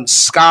gone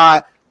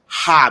sky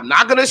high. I'm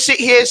not gonna sit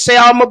here and say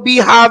I'm a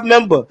Beehive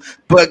member,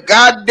 but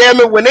god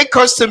damn it, when it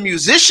comes to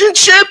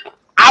musicianship,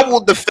 I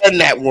will defend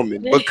that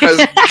woman because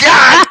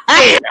god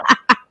damn.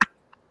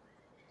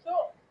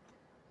 So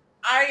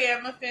I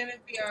am a fan of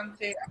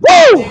Beyonce.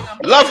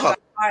 Woo! Love her.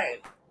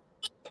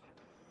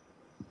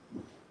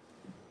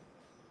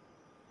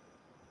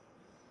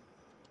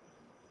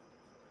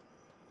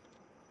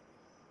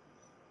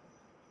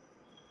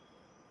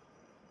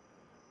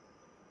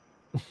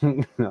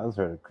 I was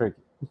heard a cricket.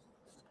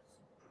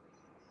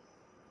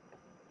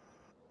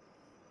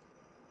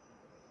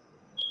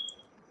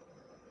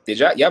 Did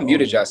y'all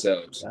muted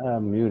yourselves? I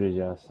muted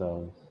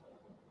yourselves.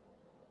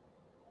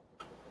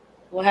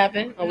 What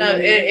happened? No,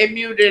 it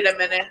muted a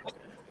minute.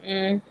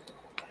 Mm.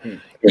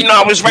 You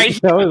know, I was right.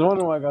 I was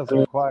wondering why I got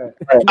so quiet.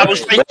 I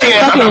was right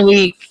there. Fucking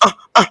weak.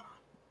 I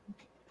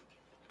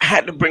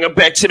had to bring her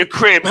back to the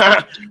crib,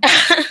 huh?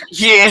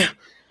 Yeah.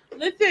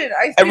 Listen,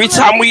 I Every feel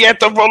time like we at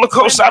the roller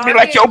coaster, I'd be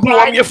like, "Yo, Blue,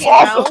 I'm your came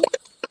father." out,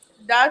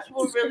 that's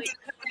what really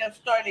kind of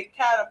started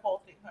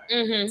catapulting her.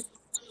 Mm-hmm.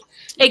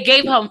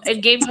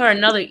 It gave her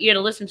another ear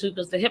to listen to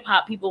because the hip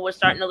hop people were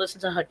starting to listen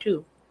to her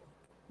too,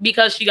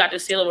 because she got the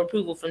seal of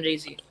approval from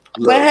Jay-Z.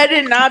 But had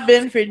it not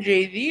been for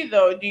Jay-Z,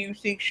 though, do you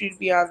think she'd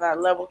be on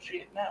that level she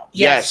is now?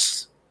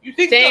 Yes. You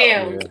think?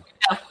 Damn. So?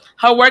 Yeah.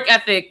 Her work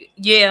ethic,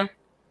 yeah.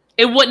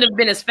 It wouldn't have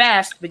been as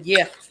fast, but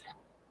yeah.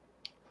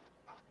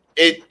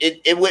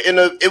 It would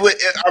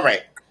all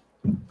right.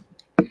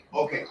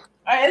 Okay.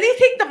 All right, at least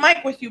take the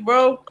mic with you,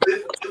 bro.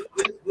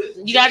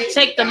 You got to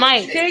take the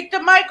mic. Take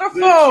the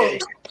microphone.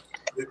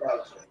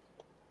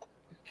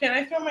 Can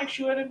I throw my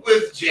shoe at him?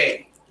 With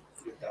Jay.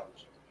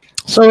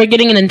 So we're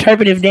getting an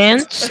interpretive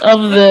dance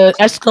of the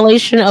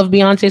escalation of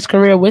Beyonce's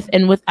career with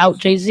and without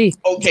Jay-Z.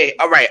 Okay,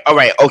 all right,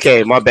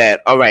 okay, my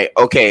bad. All right.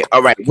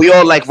 We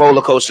all like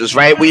roller coasters,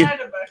 right? We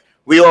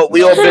all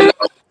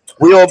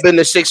been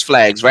to Six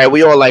Flags, right?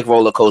 We all like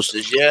roller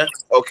coasters, yeah?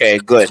 Okay,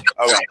 good.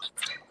 All right.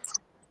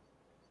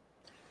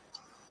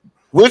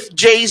 With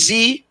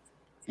Jay-Z,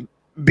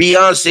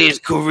 Beyonce's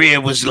career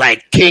was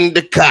like King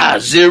the Car,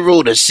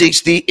 0 to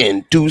 60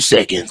 in 2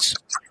 seconds.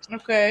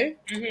 Okay.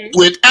 Mm-hmm.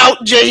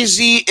 Without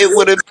Jay-Z, it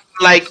would have been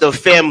like the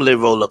family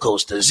roller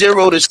coaster,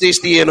 0 to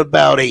 60 in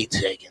about 8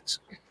 seconds.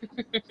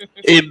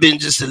 It'd been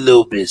just a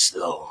little bit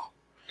slow.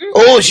 Mm-hmm.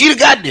 Oh, she'd have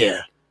got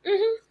there.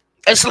 Mm-hmm.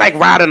 It's like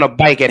riding a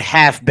bike at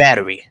half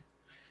battery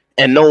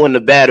and knowing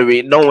that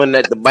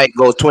the bike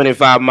goes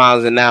 25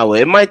 miles an hour.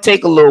 It might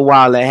take a little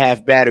while at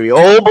half battery.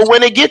 Oh, but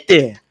when it get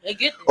there,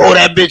 oh,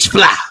 that bitch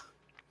fly.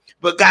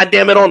 But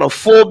goddamn it, on a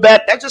full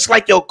bat, that's just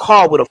like your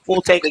car with a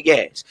full tank of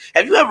gas.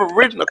 Have you ever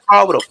ridden a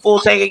car with a full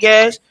tank of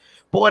gas?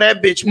 Boy,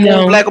 that bitch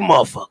move like a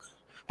motherfucker.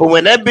 But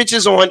when that bitch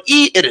is on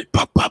E, it is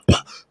pop, pop,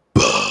 pop,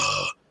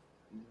 pop.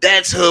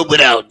 That's her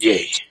without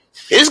Jay.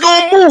 It's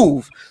gonna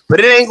move, but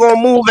it ain't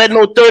gonna move at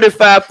no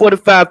 35,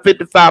 45,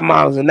 55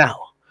 miles an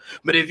hour.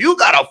 But if you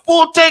got a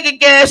full tank of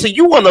gas and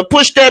you want to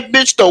push that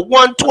bitch to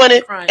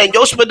 120 and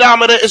your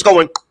speedometer is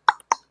going,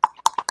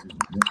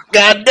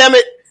 God damn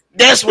it,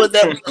 that's what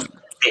that was.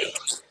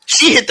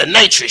 She hit the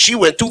nitrous. She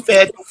went too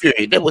fast, too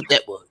furious. That's what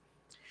that was.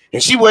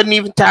 And she wasn't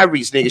even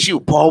Tyrese, nigga. She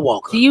was Paul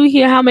Walker. Do you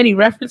hear how many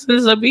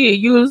references are being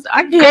used?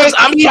 Because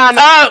I'm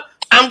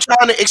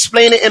trying to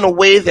explain it in a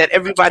way that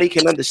everybody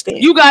can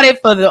understand. You got it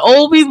for the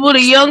old people,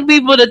 the young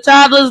people, the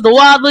toddlers, the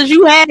waddlers.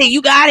 You had it.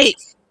 You got it.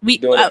 We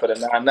doing it for the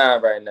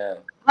 9-9 right now.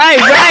 Right.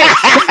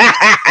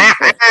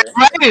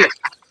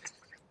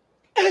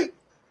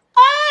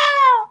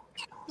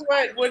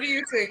 Right. What do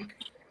you think?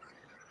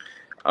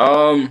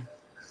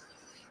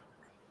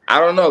 I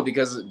don't know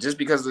because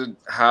of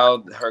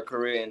how her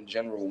career in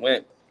general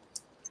went.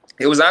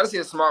 It was honestly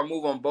a smart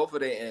move on both of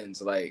their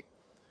ends. Like,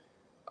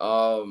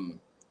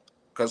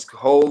 because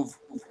Hove,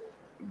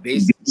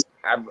 basically,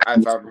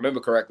 if I remember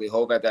correctly,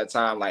 Hove at that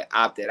time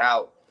opted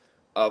out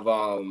of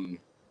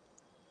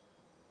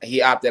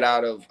he opted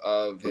out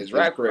of his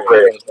rap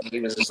career. He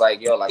was just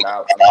like, yo,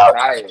 I'm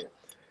tired.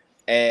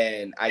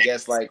 And I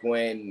guess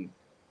when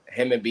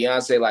him and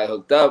Beyonce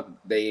hooked up,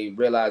 they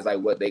realized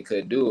what they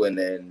could do, and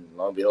then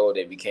lo and behold,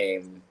 they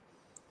became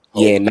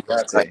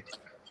Beyonce.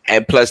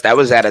 And plus, that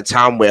was at a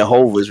time where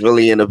Hove was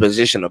really in a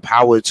position of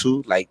power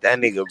too. That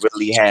nigga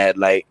really had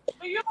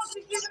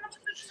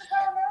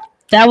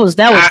That was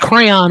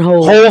Crayon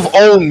Hove. Hove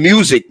owned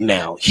music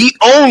now. He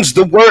owns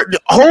the word.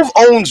 Hove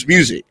owns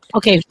music.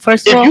 Okay,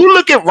 first of all, if you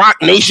look at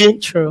Rock Nation,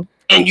 true,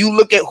 and you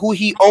look at who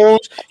he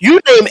owns, you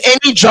name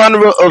any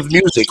genre of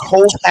music,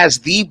 Hove has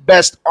the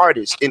best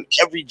artists in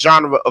every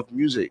genre of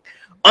music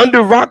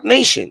under Rock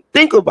Nation.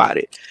 Think about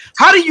it.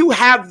 How do you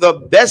have the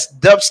best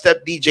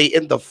dubstep DJ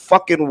in the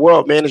fucking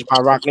world managed by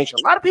Rock Nation?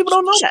 A lot of people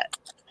don't know that.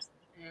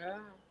 Yeah.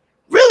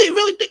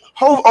 Really think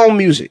Hove owns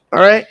music, all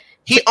right?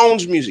 He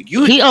owns music.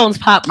 He owns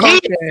pop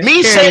culture.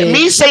 Me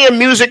saying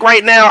music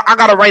right now, I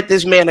gotta write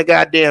this man a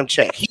goddamn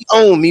check. He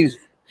owns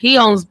music. He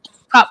owns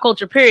pop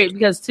culture, period.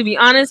 Because to be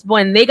honest,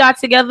 when they got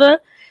together,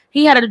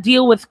 he had to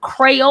deal with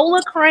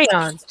Crayola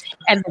crayons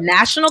and the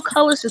National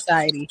Color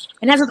Society,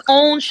 and has his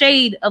own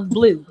shade of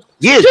blue.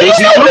 Yeah, do you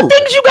know the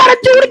things you gotta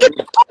do to get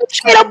the own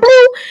shade of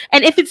blue?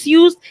 And if it's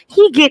used,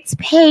 he gets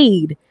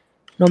paid,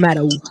 no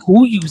matter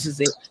who uses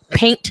it.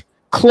 Paint,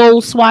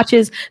 clothes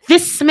swatches.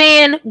 This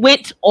man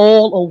went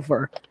all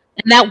over,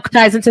 and that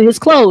ties into his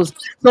clothes.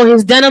 So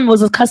his denim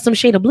was a custom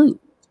shade of blue.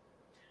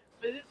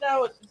 Isn't that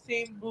what the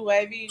same Blue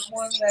Ivy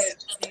one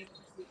that named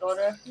his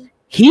daughter?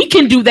 He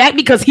can do that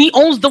because he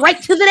owns the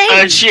right to the name.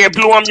 I cheer,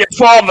 Blue. I'm your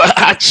father.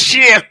 I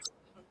cheer.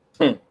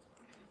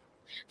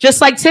 Just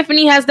like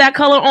Tiffany has that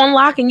color on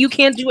lock, and you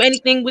can't do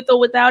anything with or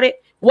without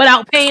it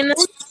without paying them.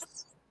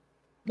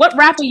 What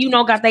rapper you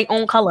know got their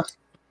own color?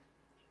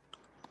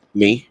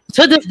 Me.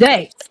 To this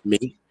day.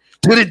 Me.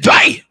 To the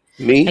day.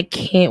 Me. I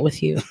can't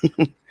with you.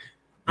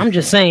 I'm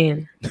just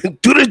saying.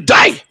 To the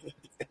day.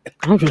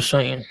 I'm just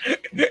saying.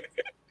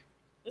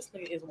 This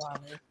nigga is wild,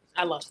 man.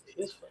 I love it.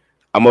 It's fun.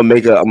 I'm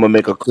gonna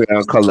make a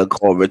crayon color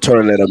called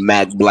Return of the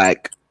Mac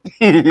Black.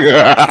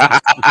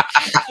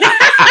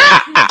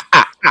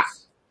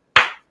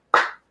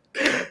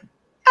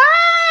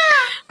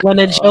 When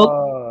a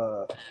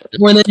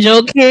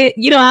joke hit,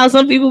 you know how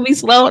some people be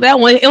slow. That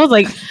one, it was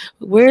like,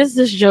 where's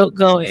this joke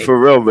going? For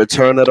real,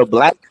 Return of the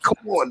Black. Come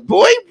on,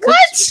 boy.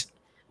 What?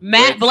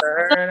 Matt Black.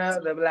 Return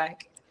of the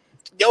Black.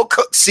 Yo,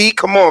 see,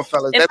 come on,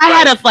 fellas. If I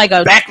had a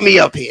back me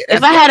up here.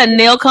 If I had a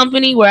nail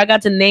company where I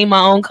got to name my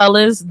own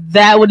colors,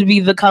 that would be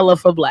the color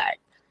for black.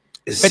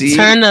 See?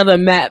 Return of the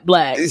Matte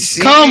Black.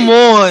 See? Come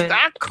on.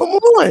 Stop, come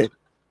on.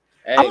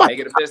 Hey, make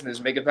it a business.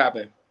 Make it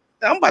poppin'.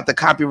 I'm about to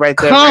copyright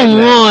that.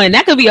 Come on.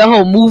 That could be a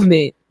whole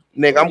movement.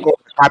 Nigga, I'm going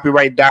to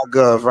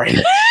copyright.gov right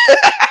now.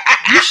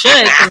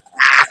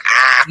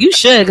 You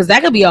should, because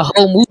that could be a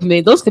whole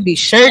movement. Those could be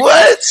shirts.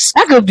 What?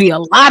 That could be a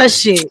lot of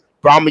shit.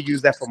 Bro, I'm going to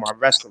use that for my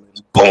wrestling.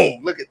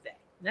 Boom. Look at that.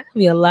 That could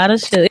be a lot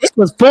of shit. It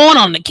was born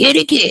on the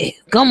Kitty Kid.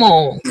 Come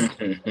on.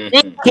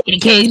 Kitty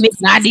Kid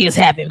making ideas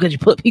happen because you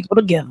put people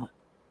together.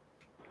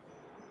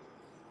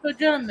 So,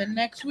 gentlemen,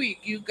 next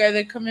week, you guys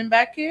are coming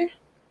back here?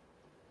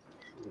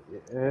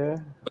 Yeah.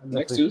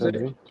 Next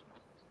Tuesday.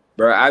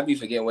 Bro, I be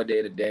forgetting what day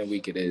of the damn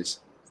week it is.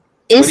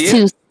 It's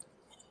Tuesday.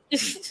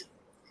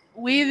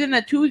 We in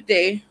a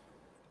Tuesday.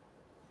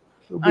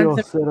 We'll be all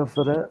set up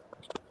for that.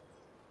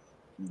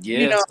 Yeah,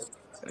 You know.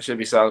 I should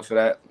be solid for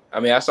that. I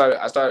mean,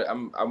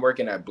 I'm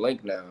working at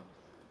Blink now,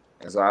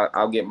 and so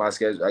I'll get my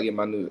schedule. I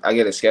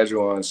get a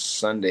schedule on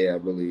Sunday, I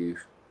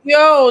believe.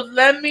 Yo,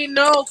 let me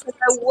know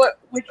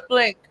which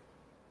Blink.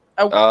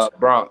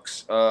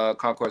 Bronx,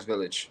 Concourse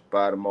Village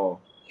by the mall.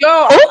 Yo,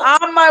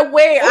 I'm on my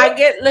way.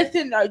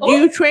 Listen. Do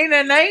you train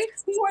at night?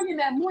 You working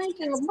at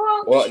Blink in the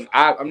Bronx? Well,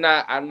 I'm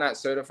not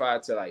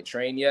certified to like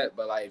train yet,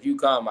 but like if you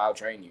come, I'll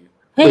train you.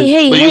 But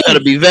you gotta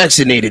be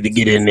vaccinated to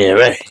get in there,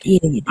 right? Yeah,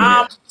 you do.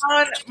 On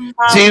my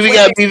See, we way.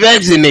 gotta be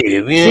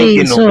vaccinated. We ain't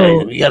getting no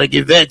vaccine. We gotta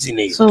get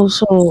vaccinated.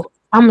 So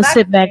I'm gonna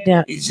sit back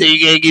down. You say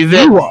you gotta get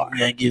vaccinated. You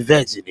gotta get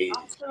vaccinated.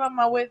 I'm still on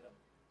my way.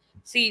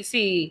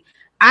 See,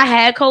 I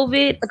had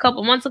COVID a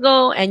couple months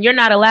ago, and you're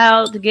not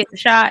allowed to get the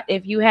shot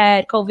if you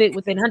had COVID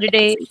within 100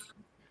 days.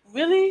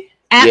 Really?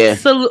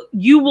 Absolutely,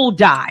 you will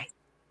die.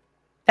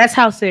 That's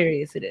how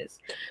serious it is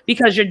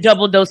because you're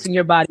double dosing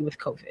your body with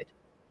COVID.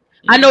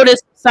 I know this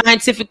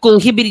scientific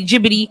hibbity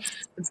jibbity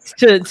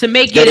to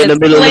make it as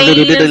plain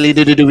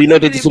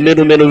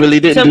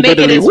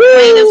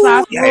as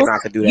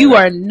possible. You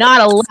are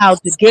not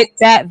allowed to get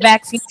that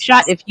vaccine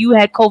shot if you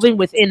had COVID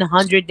within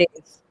 100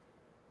 days.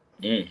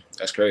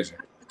 That's crazy.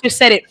 Just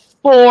said it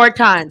 4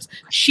 times.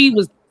 She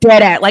was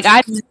dead at. Like,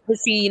 I've never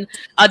seen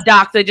a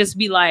doctor just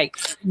be like,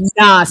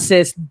 nah,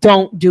 sis,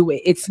 don't do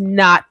it. It's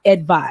not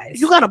advised.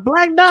 You got a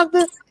black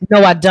doctor?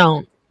 No, I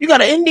don't. You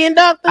got an Indian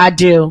doctor? I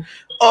do.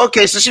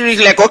 Okay, so she was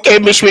like, okay,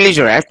 Miss Willis,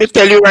 I have to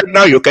tell you right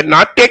now, you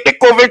cannot take the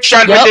COVID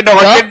shot within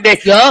 100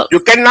 days. You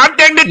cannot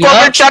take the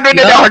COVID shot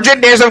within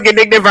 100 days of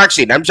getting the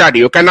vaccine. I'm sorry,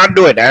 you cannot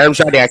do it. I'm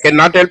sorry, I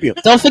cannot help you.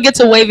 Don't forget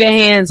to wave your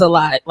hands a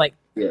lot. Like,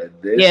 I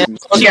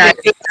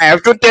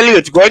have to tell you,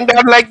 it's going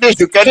down like this.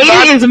 You cannot.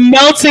 Katie is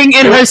melting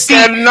in her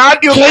seat.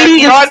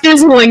 Katie is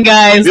sizzling,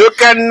 guys. You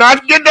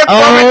cannot get the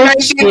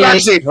COVID-19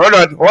 vaccine. Hold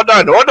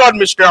on,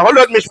 Mister. Hold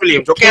on, Miss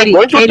Williams. Okay, I'm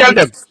going to tell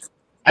them.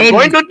 I'm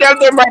going to tell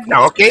them right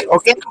now. Okay.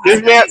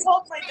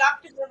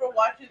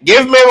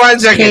 Give me 1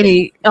 second.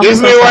 Katie, Give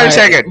me 1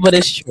 second. But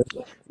it's true.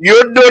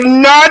 You do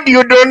not,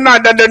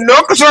 under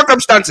no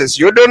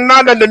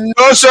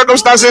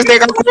circumstances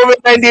take a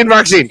COVID-19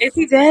 vaccine. Is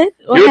he dead?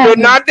 Do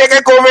not take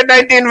a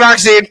COVID-19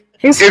 vaccine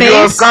if you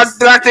have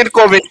contracted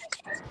COVID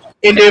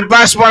in the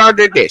past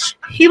 100 days.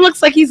 He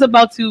looks like he's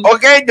about to.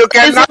 Okay, you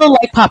cannot. It's a little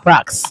like Pop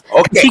Rocks.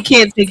 Okay. He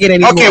can't take it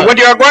anymore. Okay, what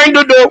you're going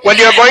to do,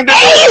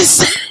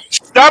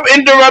 stop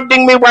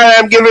interrupting me while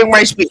I'm giving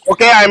my speech.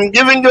 Okay, I'm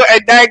giving you a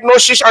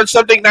diagnosis on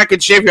something that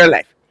could save your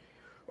life.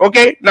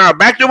 Okay, now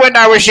back to what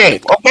I was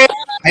saying. Okay,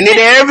 I need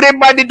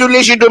everybody to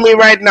listen to me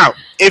right now.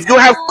 If you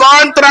have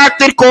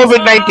contracted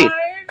COVID-19,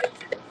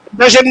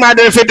 doesn't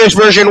matter if it is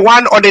version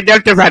 1 or the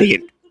Delta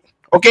variant.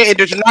 Okay, it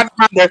does not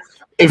matter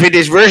if it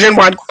is version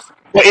 1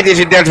 or it is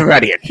a Delta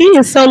variant. He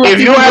is so lucky. If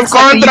you have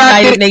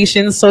contracted,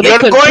 Nations, so you're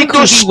going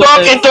to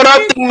stop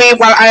interrupting me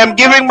while I am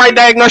giving my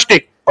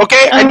diagnostic.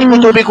 Okay, I need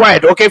you to be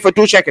quiet. Okay, for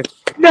 2 seconds.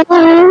 No.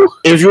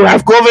 If you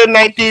have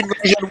COVID-19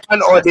 version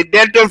 1 or the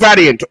Delta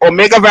variant,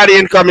 Omega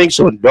variant coming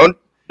soon, don't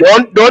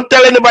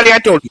tell anybody I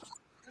told you.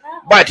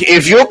 But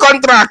if you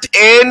contract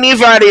any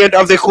variant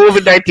of the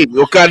COVID-19,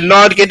 you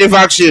cannot get the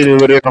vaccine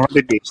within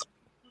 100 days.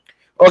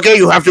 Okay,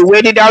 you have to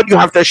wait it out. You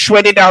have to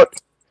sweat it out.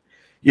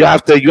 You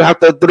have to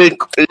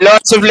drink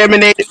lots of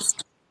lemonade,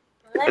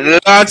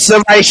 lots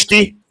of iced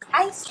tea,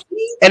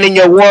 and then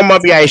you warm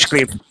up your ice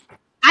cream.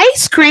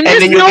 Ice cream. And There's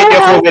then you no get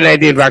your health.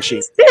 COVID-19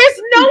 vaccine.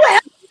 There's no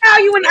health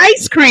value in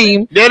ice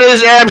cream. There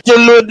is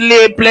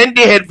absolutely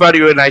plenty head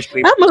value in ice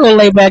cream. I'm gonna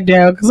lay back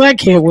down because I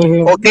can't with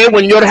him. Okay,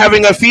 when you're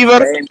having a fever,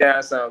 Laying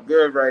down sound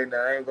good right now.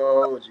 I ain't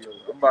gonna hold you.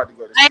 I'm about to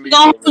go to I sleep. ain't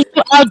gonna over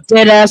here. I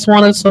dead ass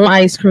wanted some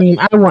ice cream.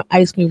 I want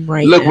ice cream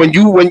right look, now.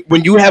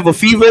 when you have a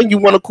fever and you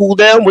want to cool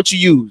down, what you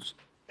use?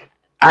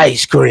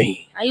 Ice cream.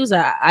 I use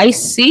a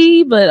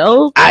icy, but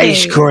okay.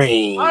 Ice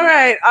cream. All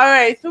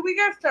right. So we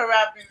gotta start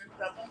wrapping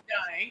this up. I'm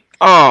dying.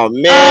 Oh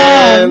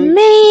man.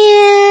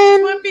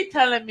 Man. Wouldn't be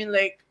telling me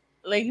like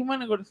he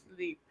wanna go to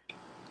sleep.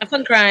 I'm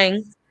fun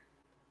crying.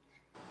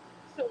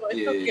 So it's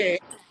Yeah. okay.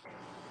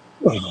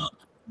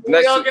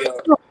 Next all week,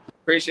 gonna- yo.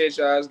 Appreciate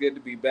y'all. It's good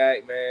to be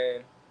back,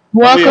 man.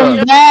 Welcome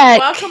yeah. back.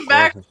 Welcome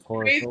back. Of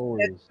course, Crazy.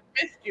 always.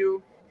 Missed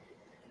you.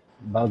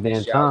 About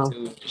damn Shout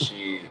time. to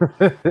shit.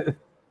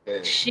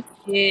 Yeah,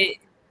 Shit.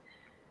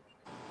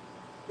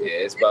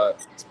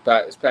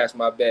 it's past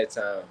my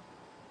bedtime.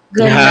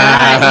 Good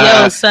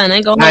night. Yo, son,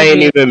 ain't gonna I hold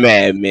ain't you. even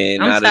mad,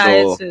 man. I'm Not at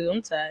tired all. too.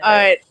 I'm tired. All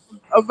right.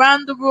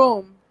 Around the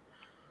room.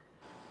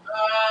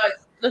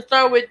 Let's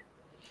start with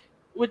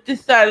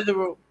this side of the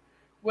room.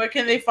 Where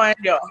can they find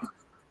y'all?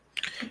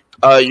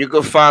 You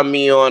can find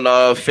me on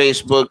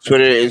Facebook,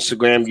 Twitter,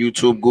 Instagram,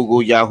 YouTube,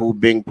 Google, Yahoo,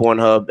 Bing,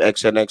 Pornhub,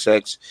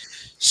 XNXX,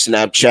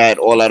 Snapchat,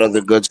 all that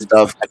other good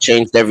stuff. I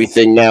changed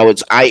everything now.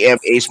 It's I am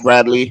Ace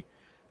Bradley.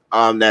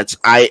 That's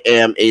I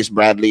am Ace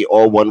Bradley,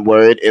 all one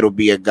word. It'll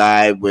be a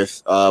guy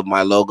with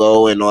my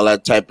logo and all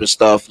that type of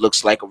stuff.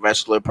 Looks like a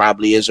wrestler,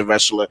 probably is a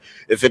wrestler.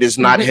 If it is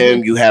not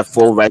him, you have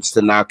full rights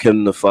to knock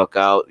him the fuck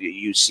out.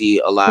 You see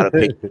a lot of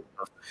pictures.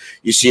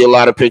 You see a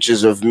lot of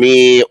pictures of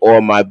me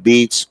or my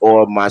beats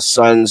or my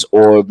sons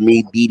or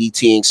me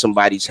DDTing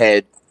somebody's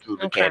head through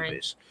the Okay.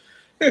 campus.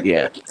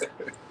 Yeah.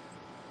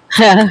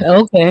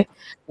 Okay.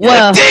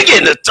 Well,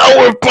 digging the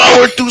tower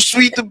power too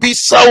sweet to be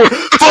sour.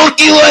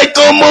 Funky like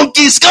a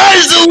monkey.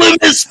 Sky's the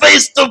limit,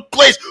 space the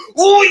place.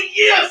 Oh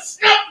yeah,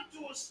 snap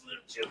into a slim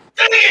jim.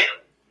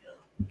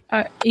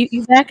 Damn.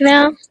 you back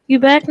now? You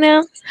back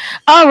now?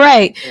 All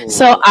right.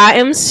 So I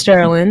am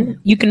Sterling.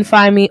 You can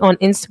find me on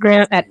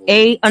Instagram at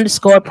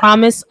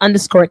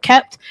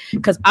 _promise_kept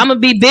because I'm gonna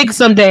be big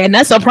someday, and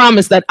that's a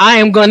promise that I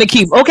am going to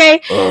keep.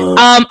 Okay.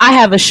 I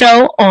have a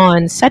show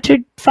on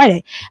Friday.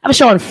 I have a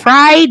show on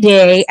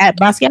Friday at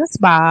Basquiat's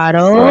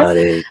Bottle.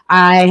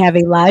 I have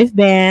a live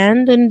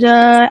band, and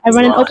I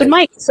run an open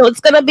mic, so it's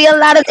gonna be a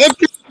lot of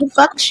interesting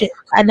fuck shit,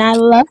 and I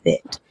love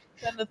it.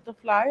 Send us the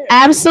flyer.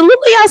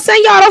 Absolutely, I'll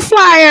send y'all the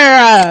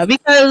flyer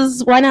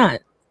because why not?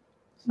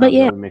 But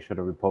yeah, Make sure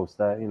to repost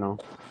that, you know.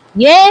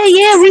 yeah,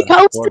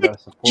 repost Support it. that,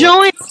 support.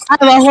 Join. I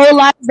have a whole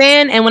live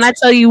band, and when I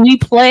tell you we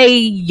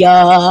play,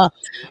 I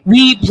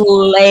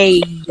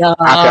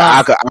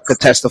could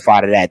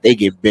testify to that. They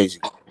get busy.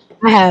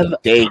 I have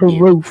They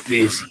proof. get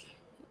busy.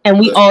 And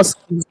we all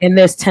sing, and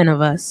there's 10 of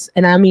us.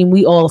 And I mean,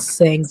 we all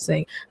sing.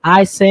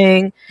 I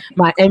sing,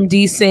 my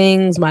MD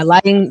sings, my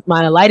lighting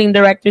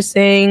director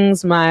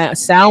sings, my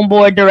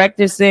soundboard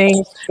director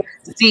sings,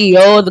 the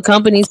CEO of the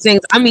company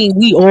sings. I mean,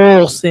 we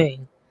all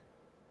sing.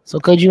 So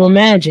could you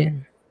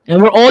imagine?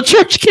 And we're all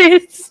church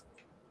kids.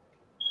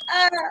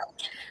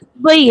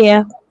 But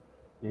yeah.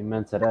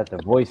 Amen to that. The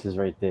voice is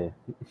right there.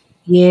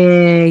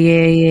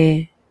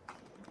 Yeah.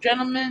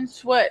 Gentlemen,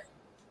 Sweat.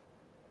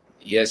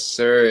 Yes,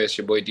 sir. It's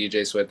your boy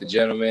DJ Sweat the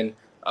Gentleman.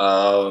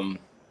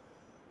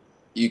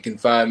 You can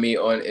find me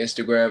on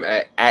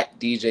Instagram at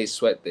DJ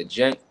Sweat the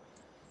Gent.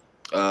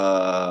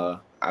 I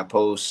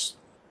post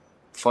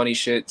funny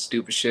shit,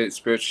 stupid shit,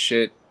 spiritual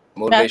shit,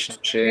 motivational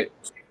shit,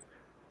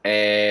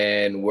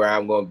 and where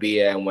I'm gonna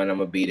be at and when I'm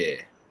gonna be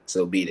there.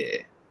 So be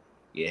there.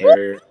 You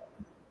heard?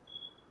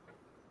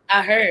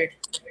 I heard.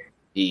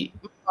 Eat.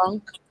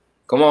 Monk.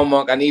 Come on,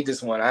 Monk. I need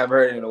this one. I haven't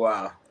heard it in a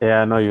while.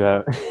 Yeah, I know you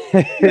have.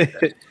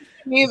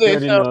 Neither. You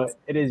already So know,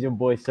 it is your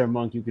boy Sir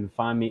Monk. You can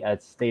find me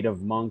at State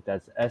of Monk.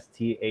 That's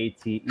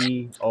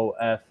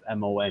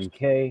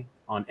STATEOFMONK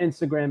on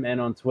Instagram and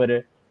on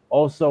Twitter.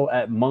 Also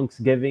at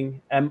Monksgiving,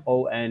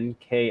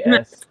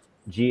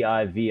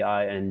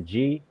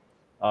 MONKSGIVING.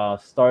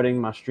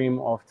 Starting my stream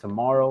off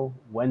tomorrow,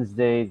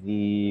 Wednesday,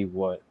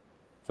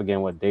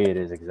 forgetting what day it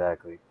is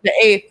exactly. the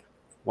 8th.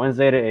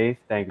 Wednesday the 8th.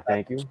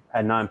 Thank you.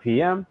 At 9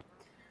 p.m.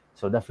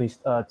 So definitely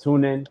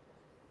tune in.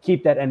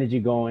 Keep that energy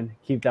going.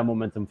 Keep that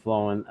momentum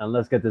flowing. And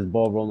let's get this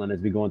ball rolling as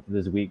we go into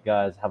this week,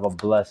 guys. Have a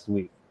blessed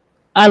week.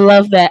 I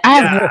love that.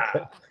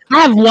 I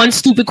have one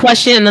stupid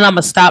question, and then I'm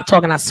going to stop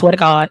talking. I swear to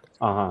God.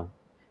 Uh-huh.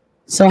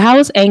 So how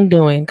is Aang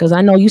doing? Because I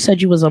know you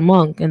said you was a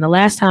monk, and the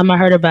last time I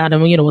heard about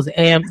him, was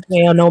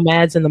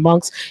nomads and the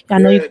monks. I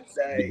know you.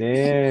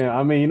 Damn.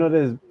 I mean,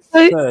 there's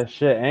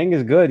shit. Aang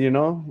is good,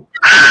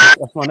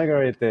 That's my nigga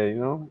right there,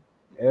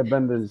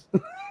 Airbenders.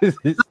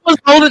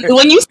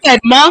 When you said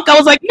monk, I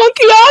was like,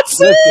 monkey arts.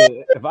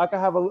 Listen, if I could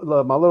have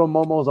my little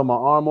momos on my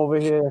arm over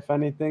here, if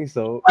anything,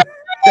 so.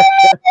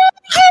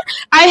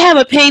 I have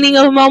a painting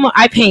of Momo.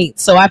 I paint,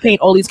 so I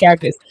paint all these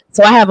characters.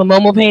 So I have a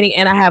Momo painting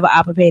and I have an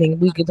Appa painting.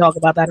 We could talk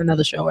about that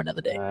another show or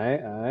another day.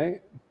 All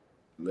right.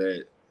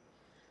 Lit.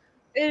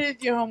 It is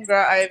your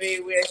homegirl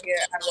Ivy. We're here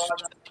at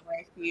Rawrrzone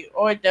NYC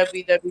or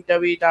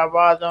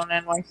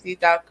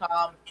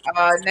www.rawrzonenyc.com.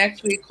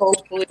 Next week,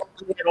 hopefully,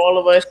 we'll get all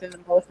of us in the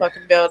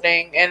motherfucking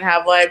building and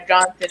have Live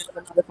Johnson in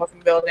the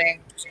motherfucking building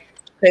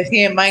because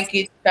he and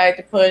Mikey decided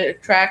to put a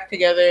track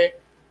together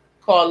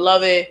called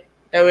Love It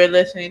that we're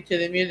listening to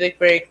the music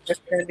break.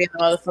 That's going to be in the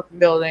motherfucking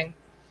building.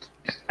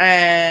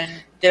 And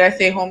did I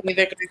say homie,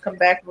 they're going to come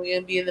back and we're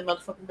going to be in the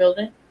motherfucking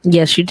building?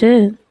 Yes, you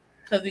did.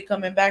 Because we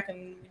coming back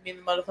and be in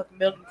the motherfucking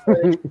building for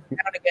the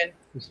down again.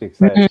 She's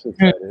excited. She's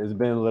excited. It's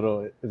been a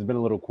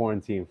little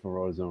quarantine for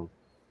Rawrrzone.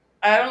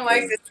 I don't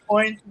like this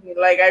quarantine.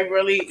 Like I'm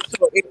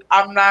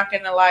not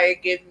gonna lie,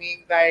 it gives me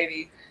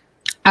anxiety.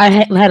 I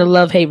had a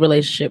love-hate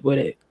relationship with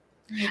it.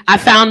 I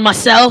found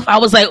myself. I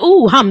was like,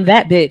 "Ooh, I'm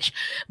that bitch,"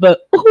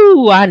 but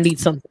ooh, I need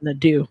something to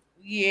do.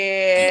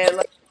 Yeah,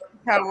 like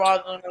how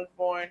Rawrrzone was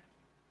born,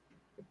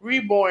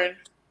 reborn.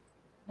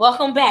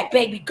 Welcome back,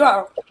 baby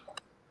girl.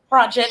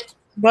 Project.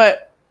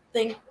 But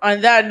thing. On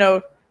that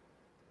note,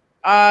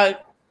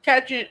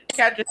 catch us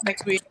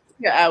next week.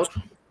 You're out.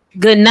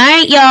 Good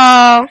night,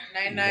 y'all.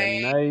 Night. Good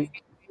night.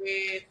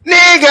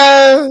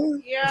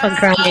 Nigga. Yeah. I'm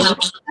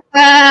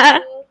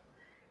crying.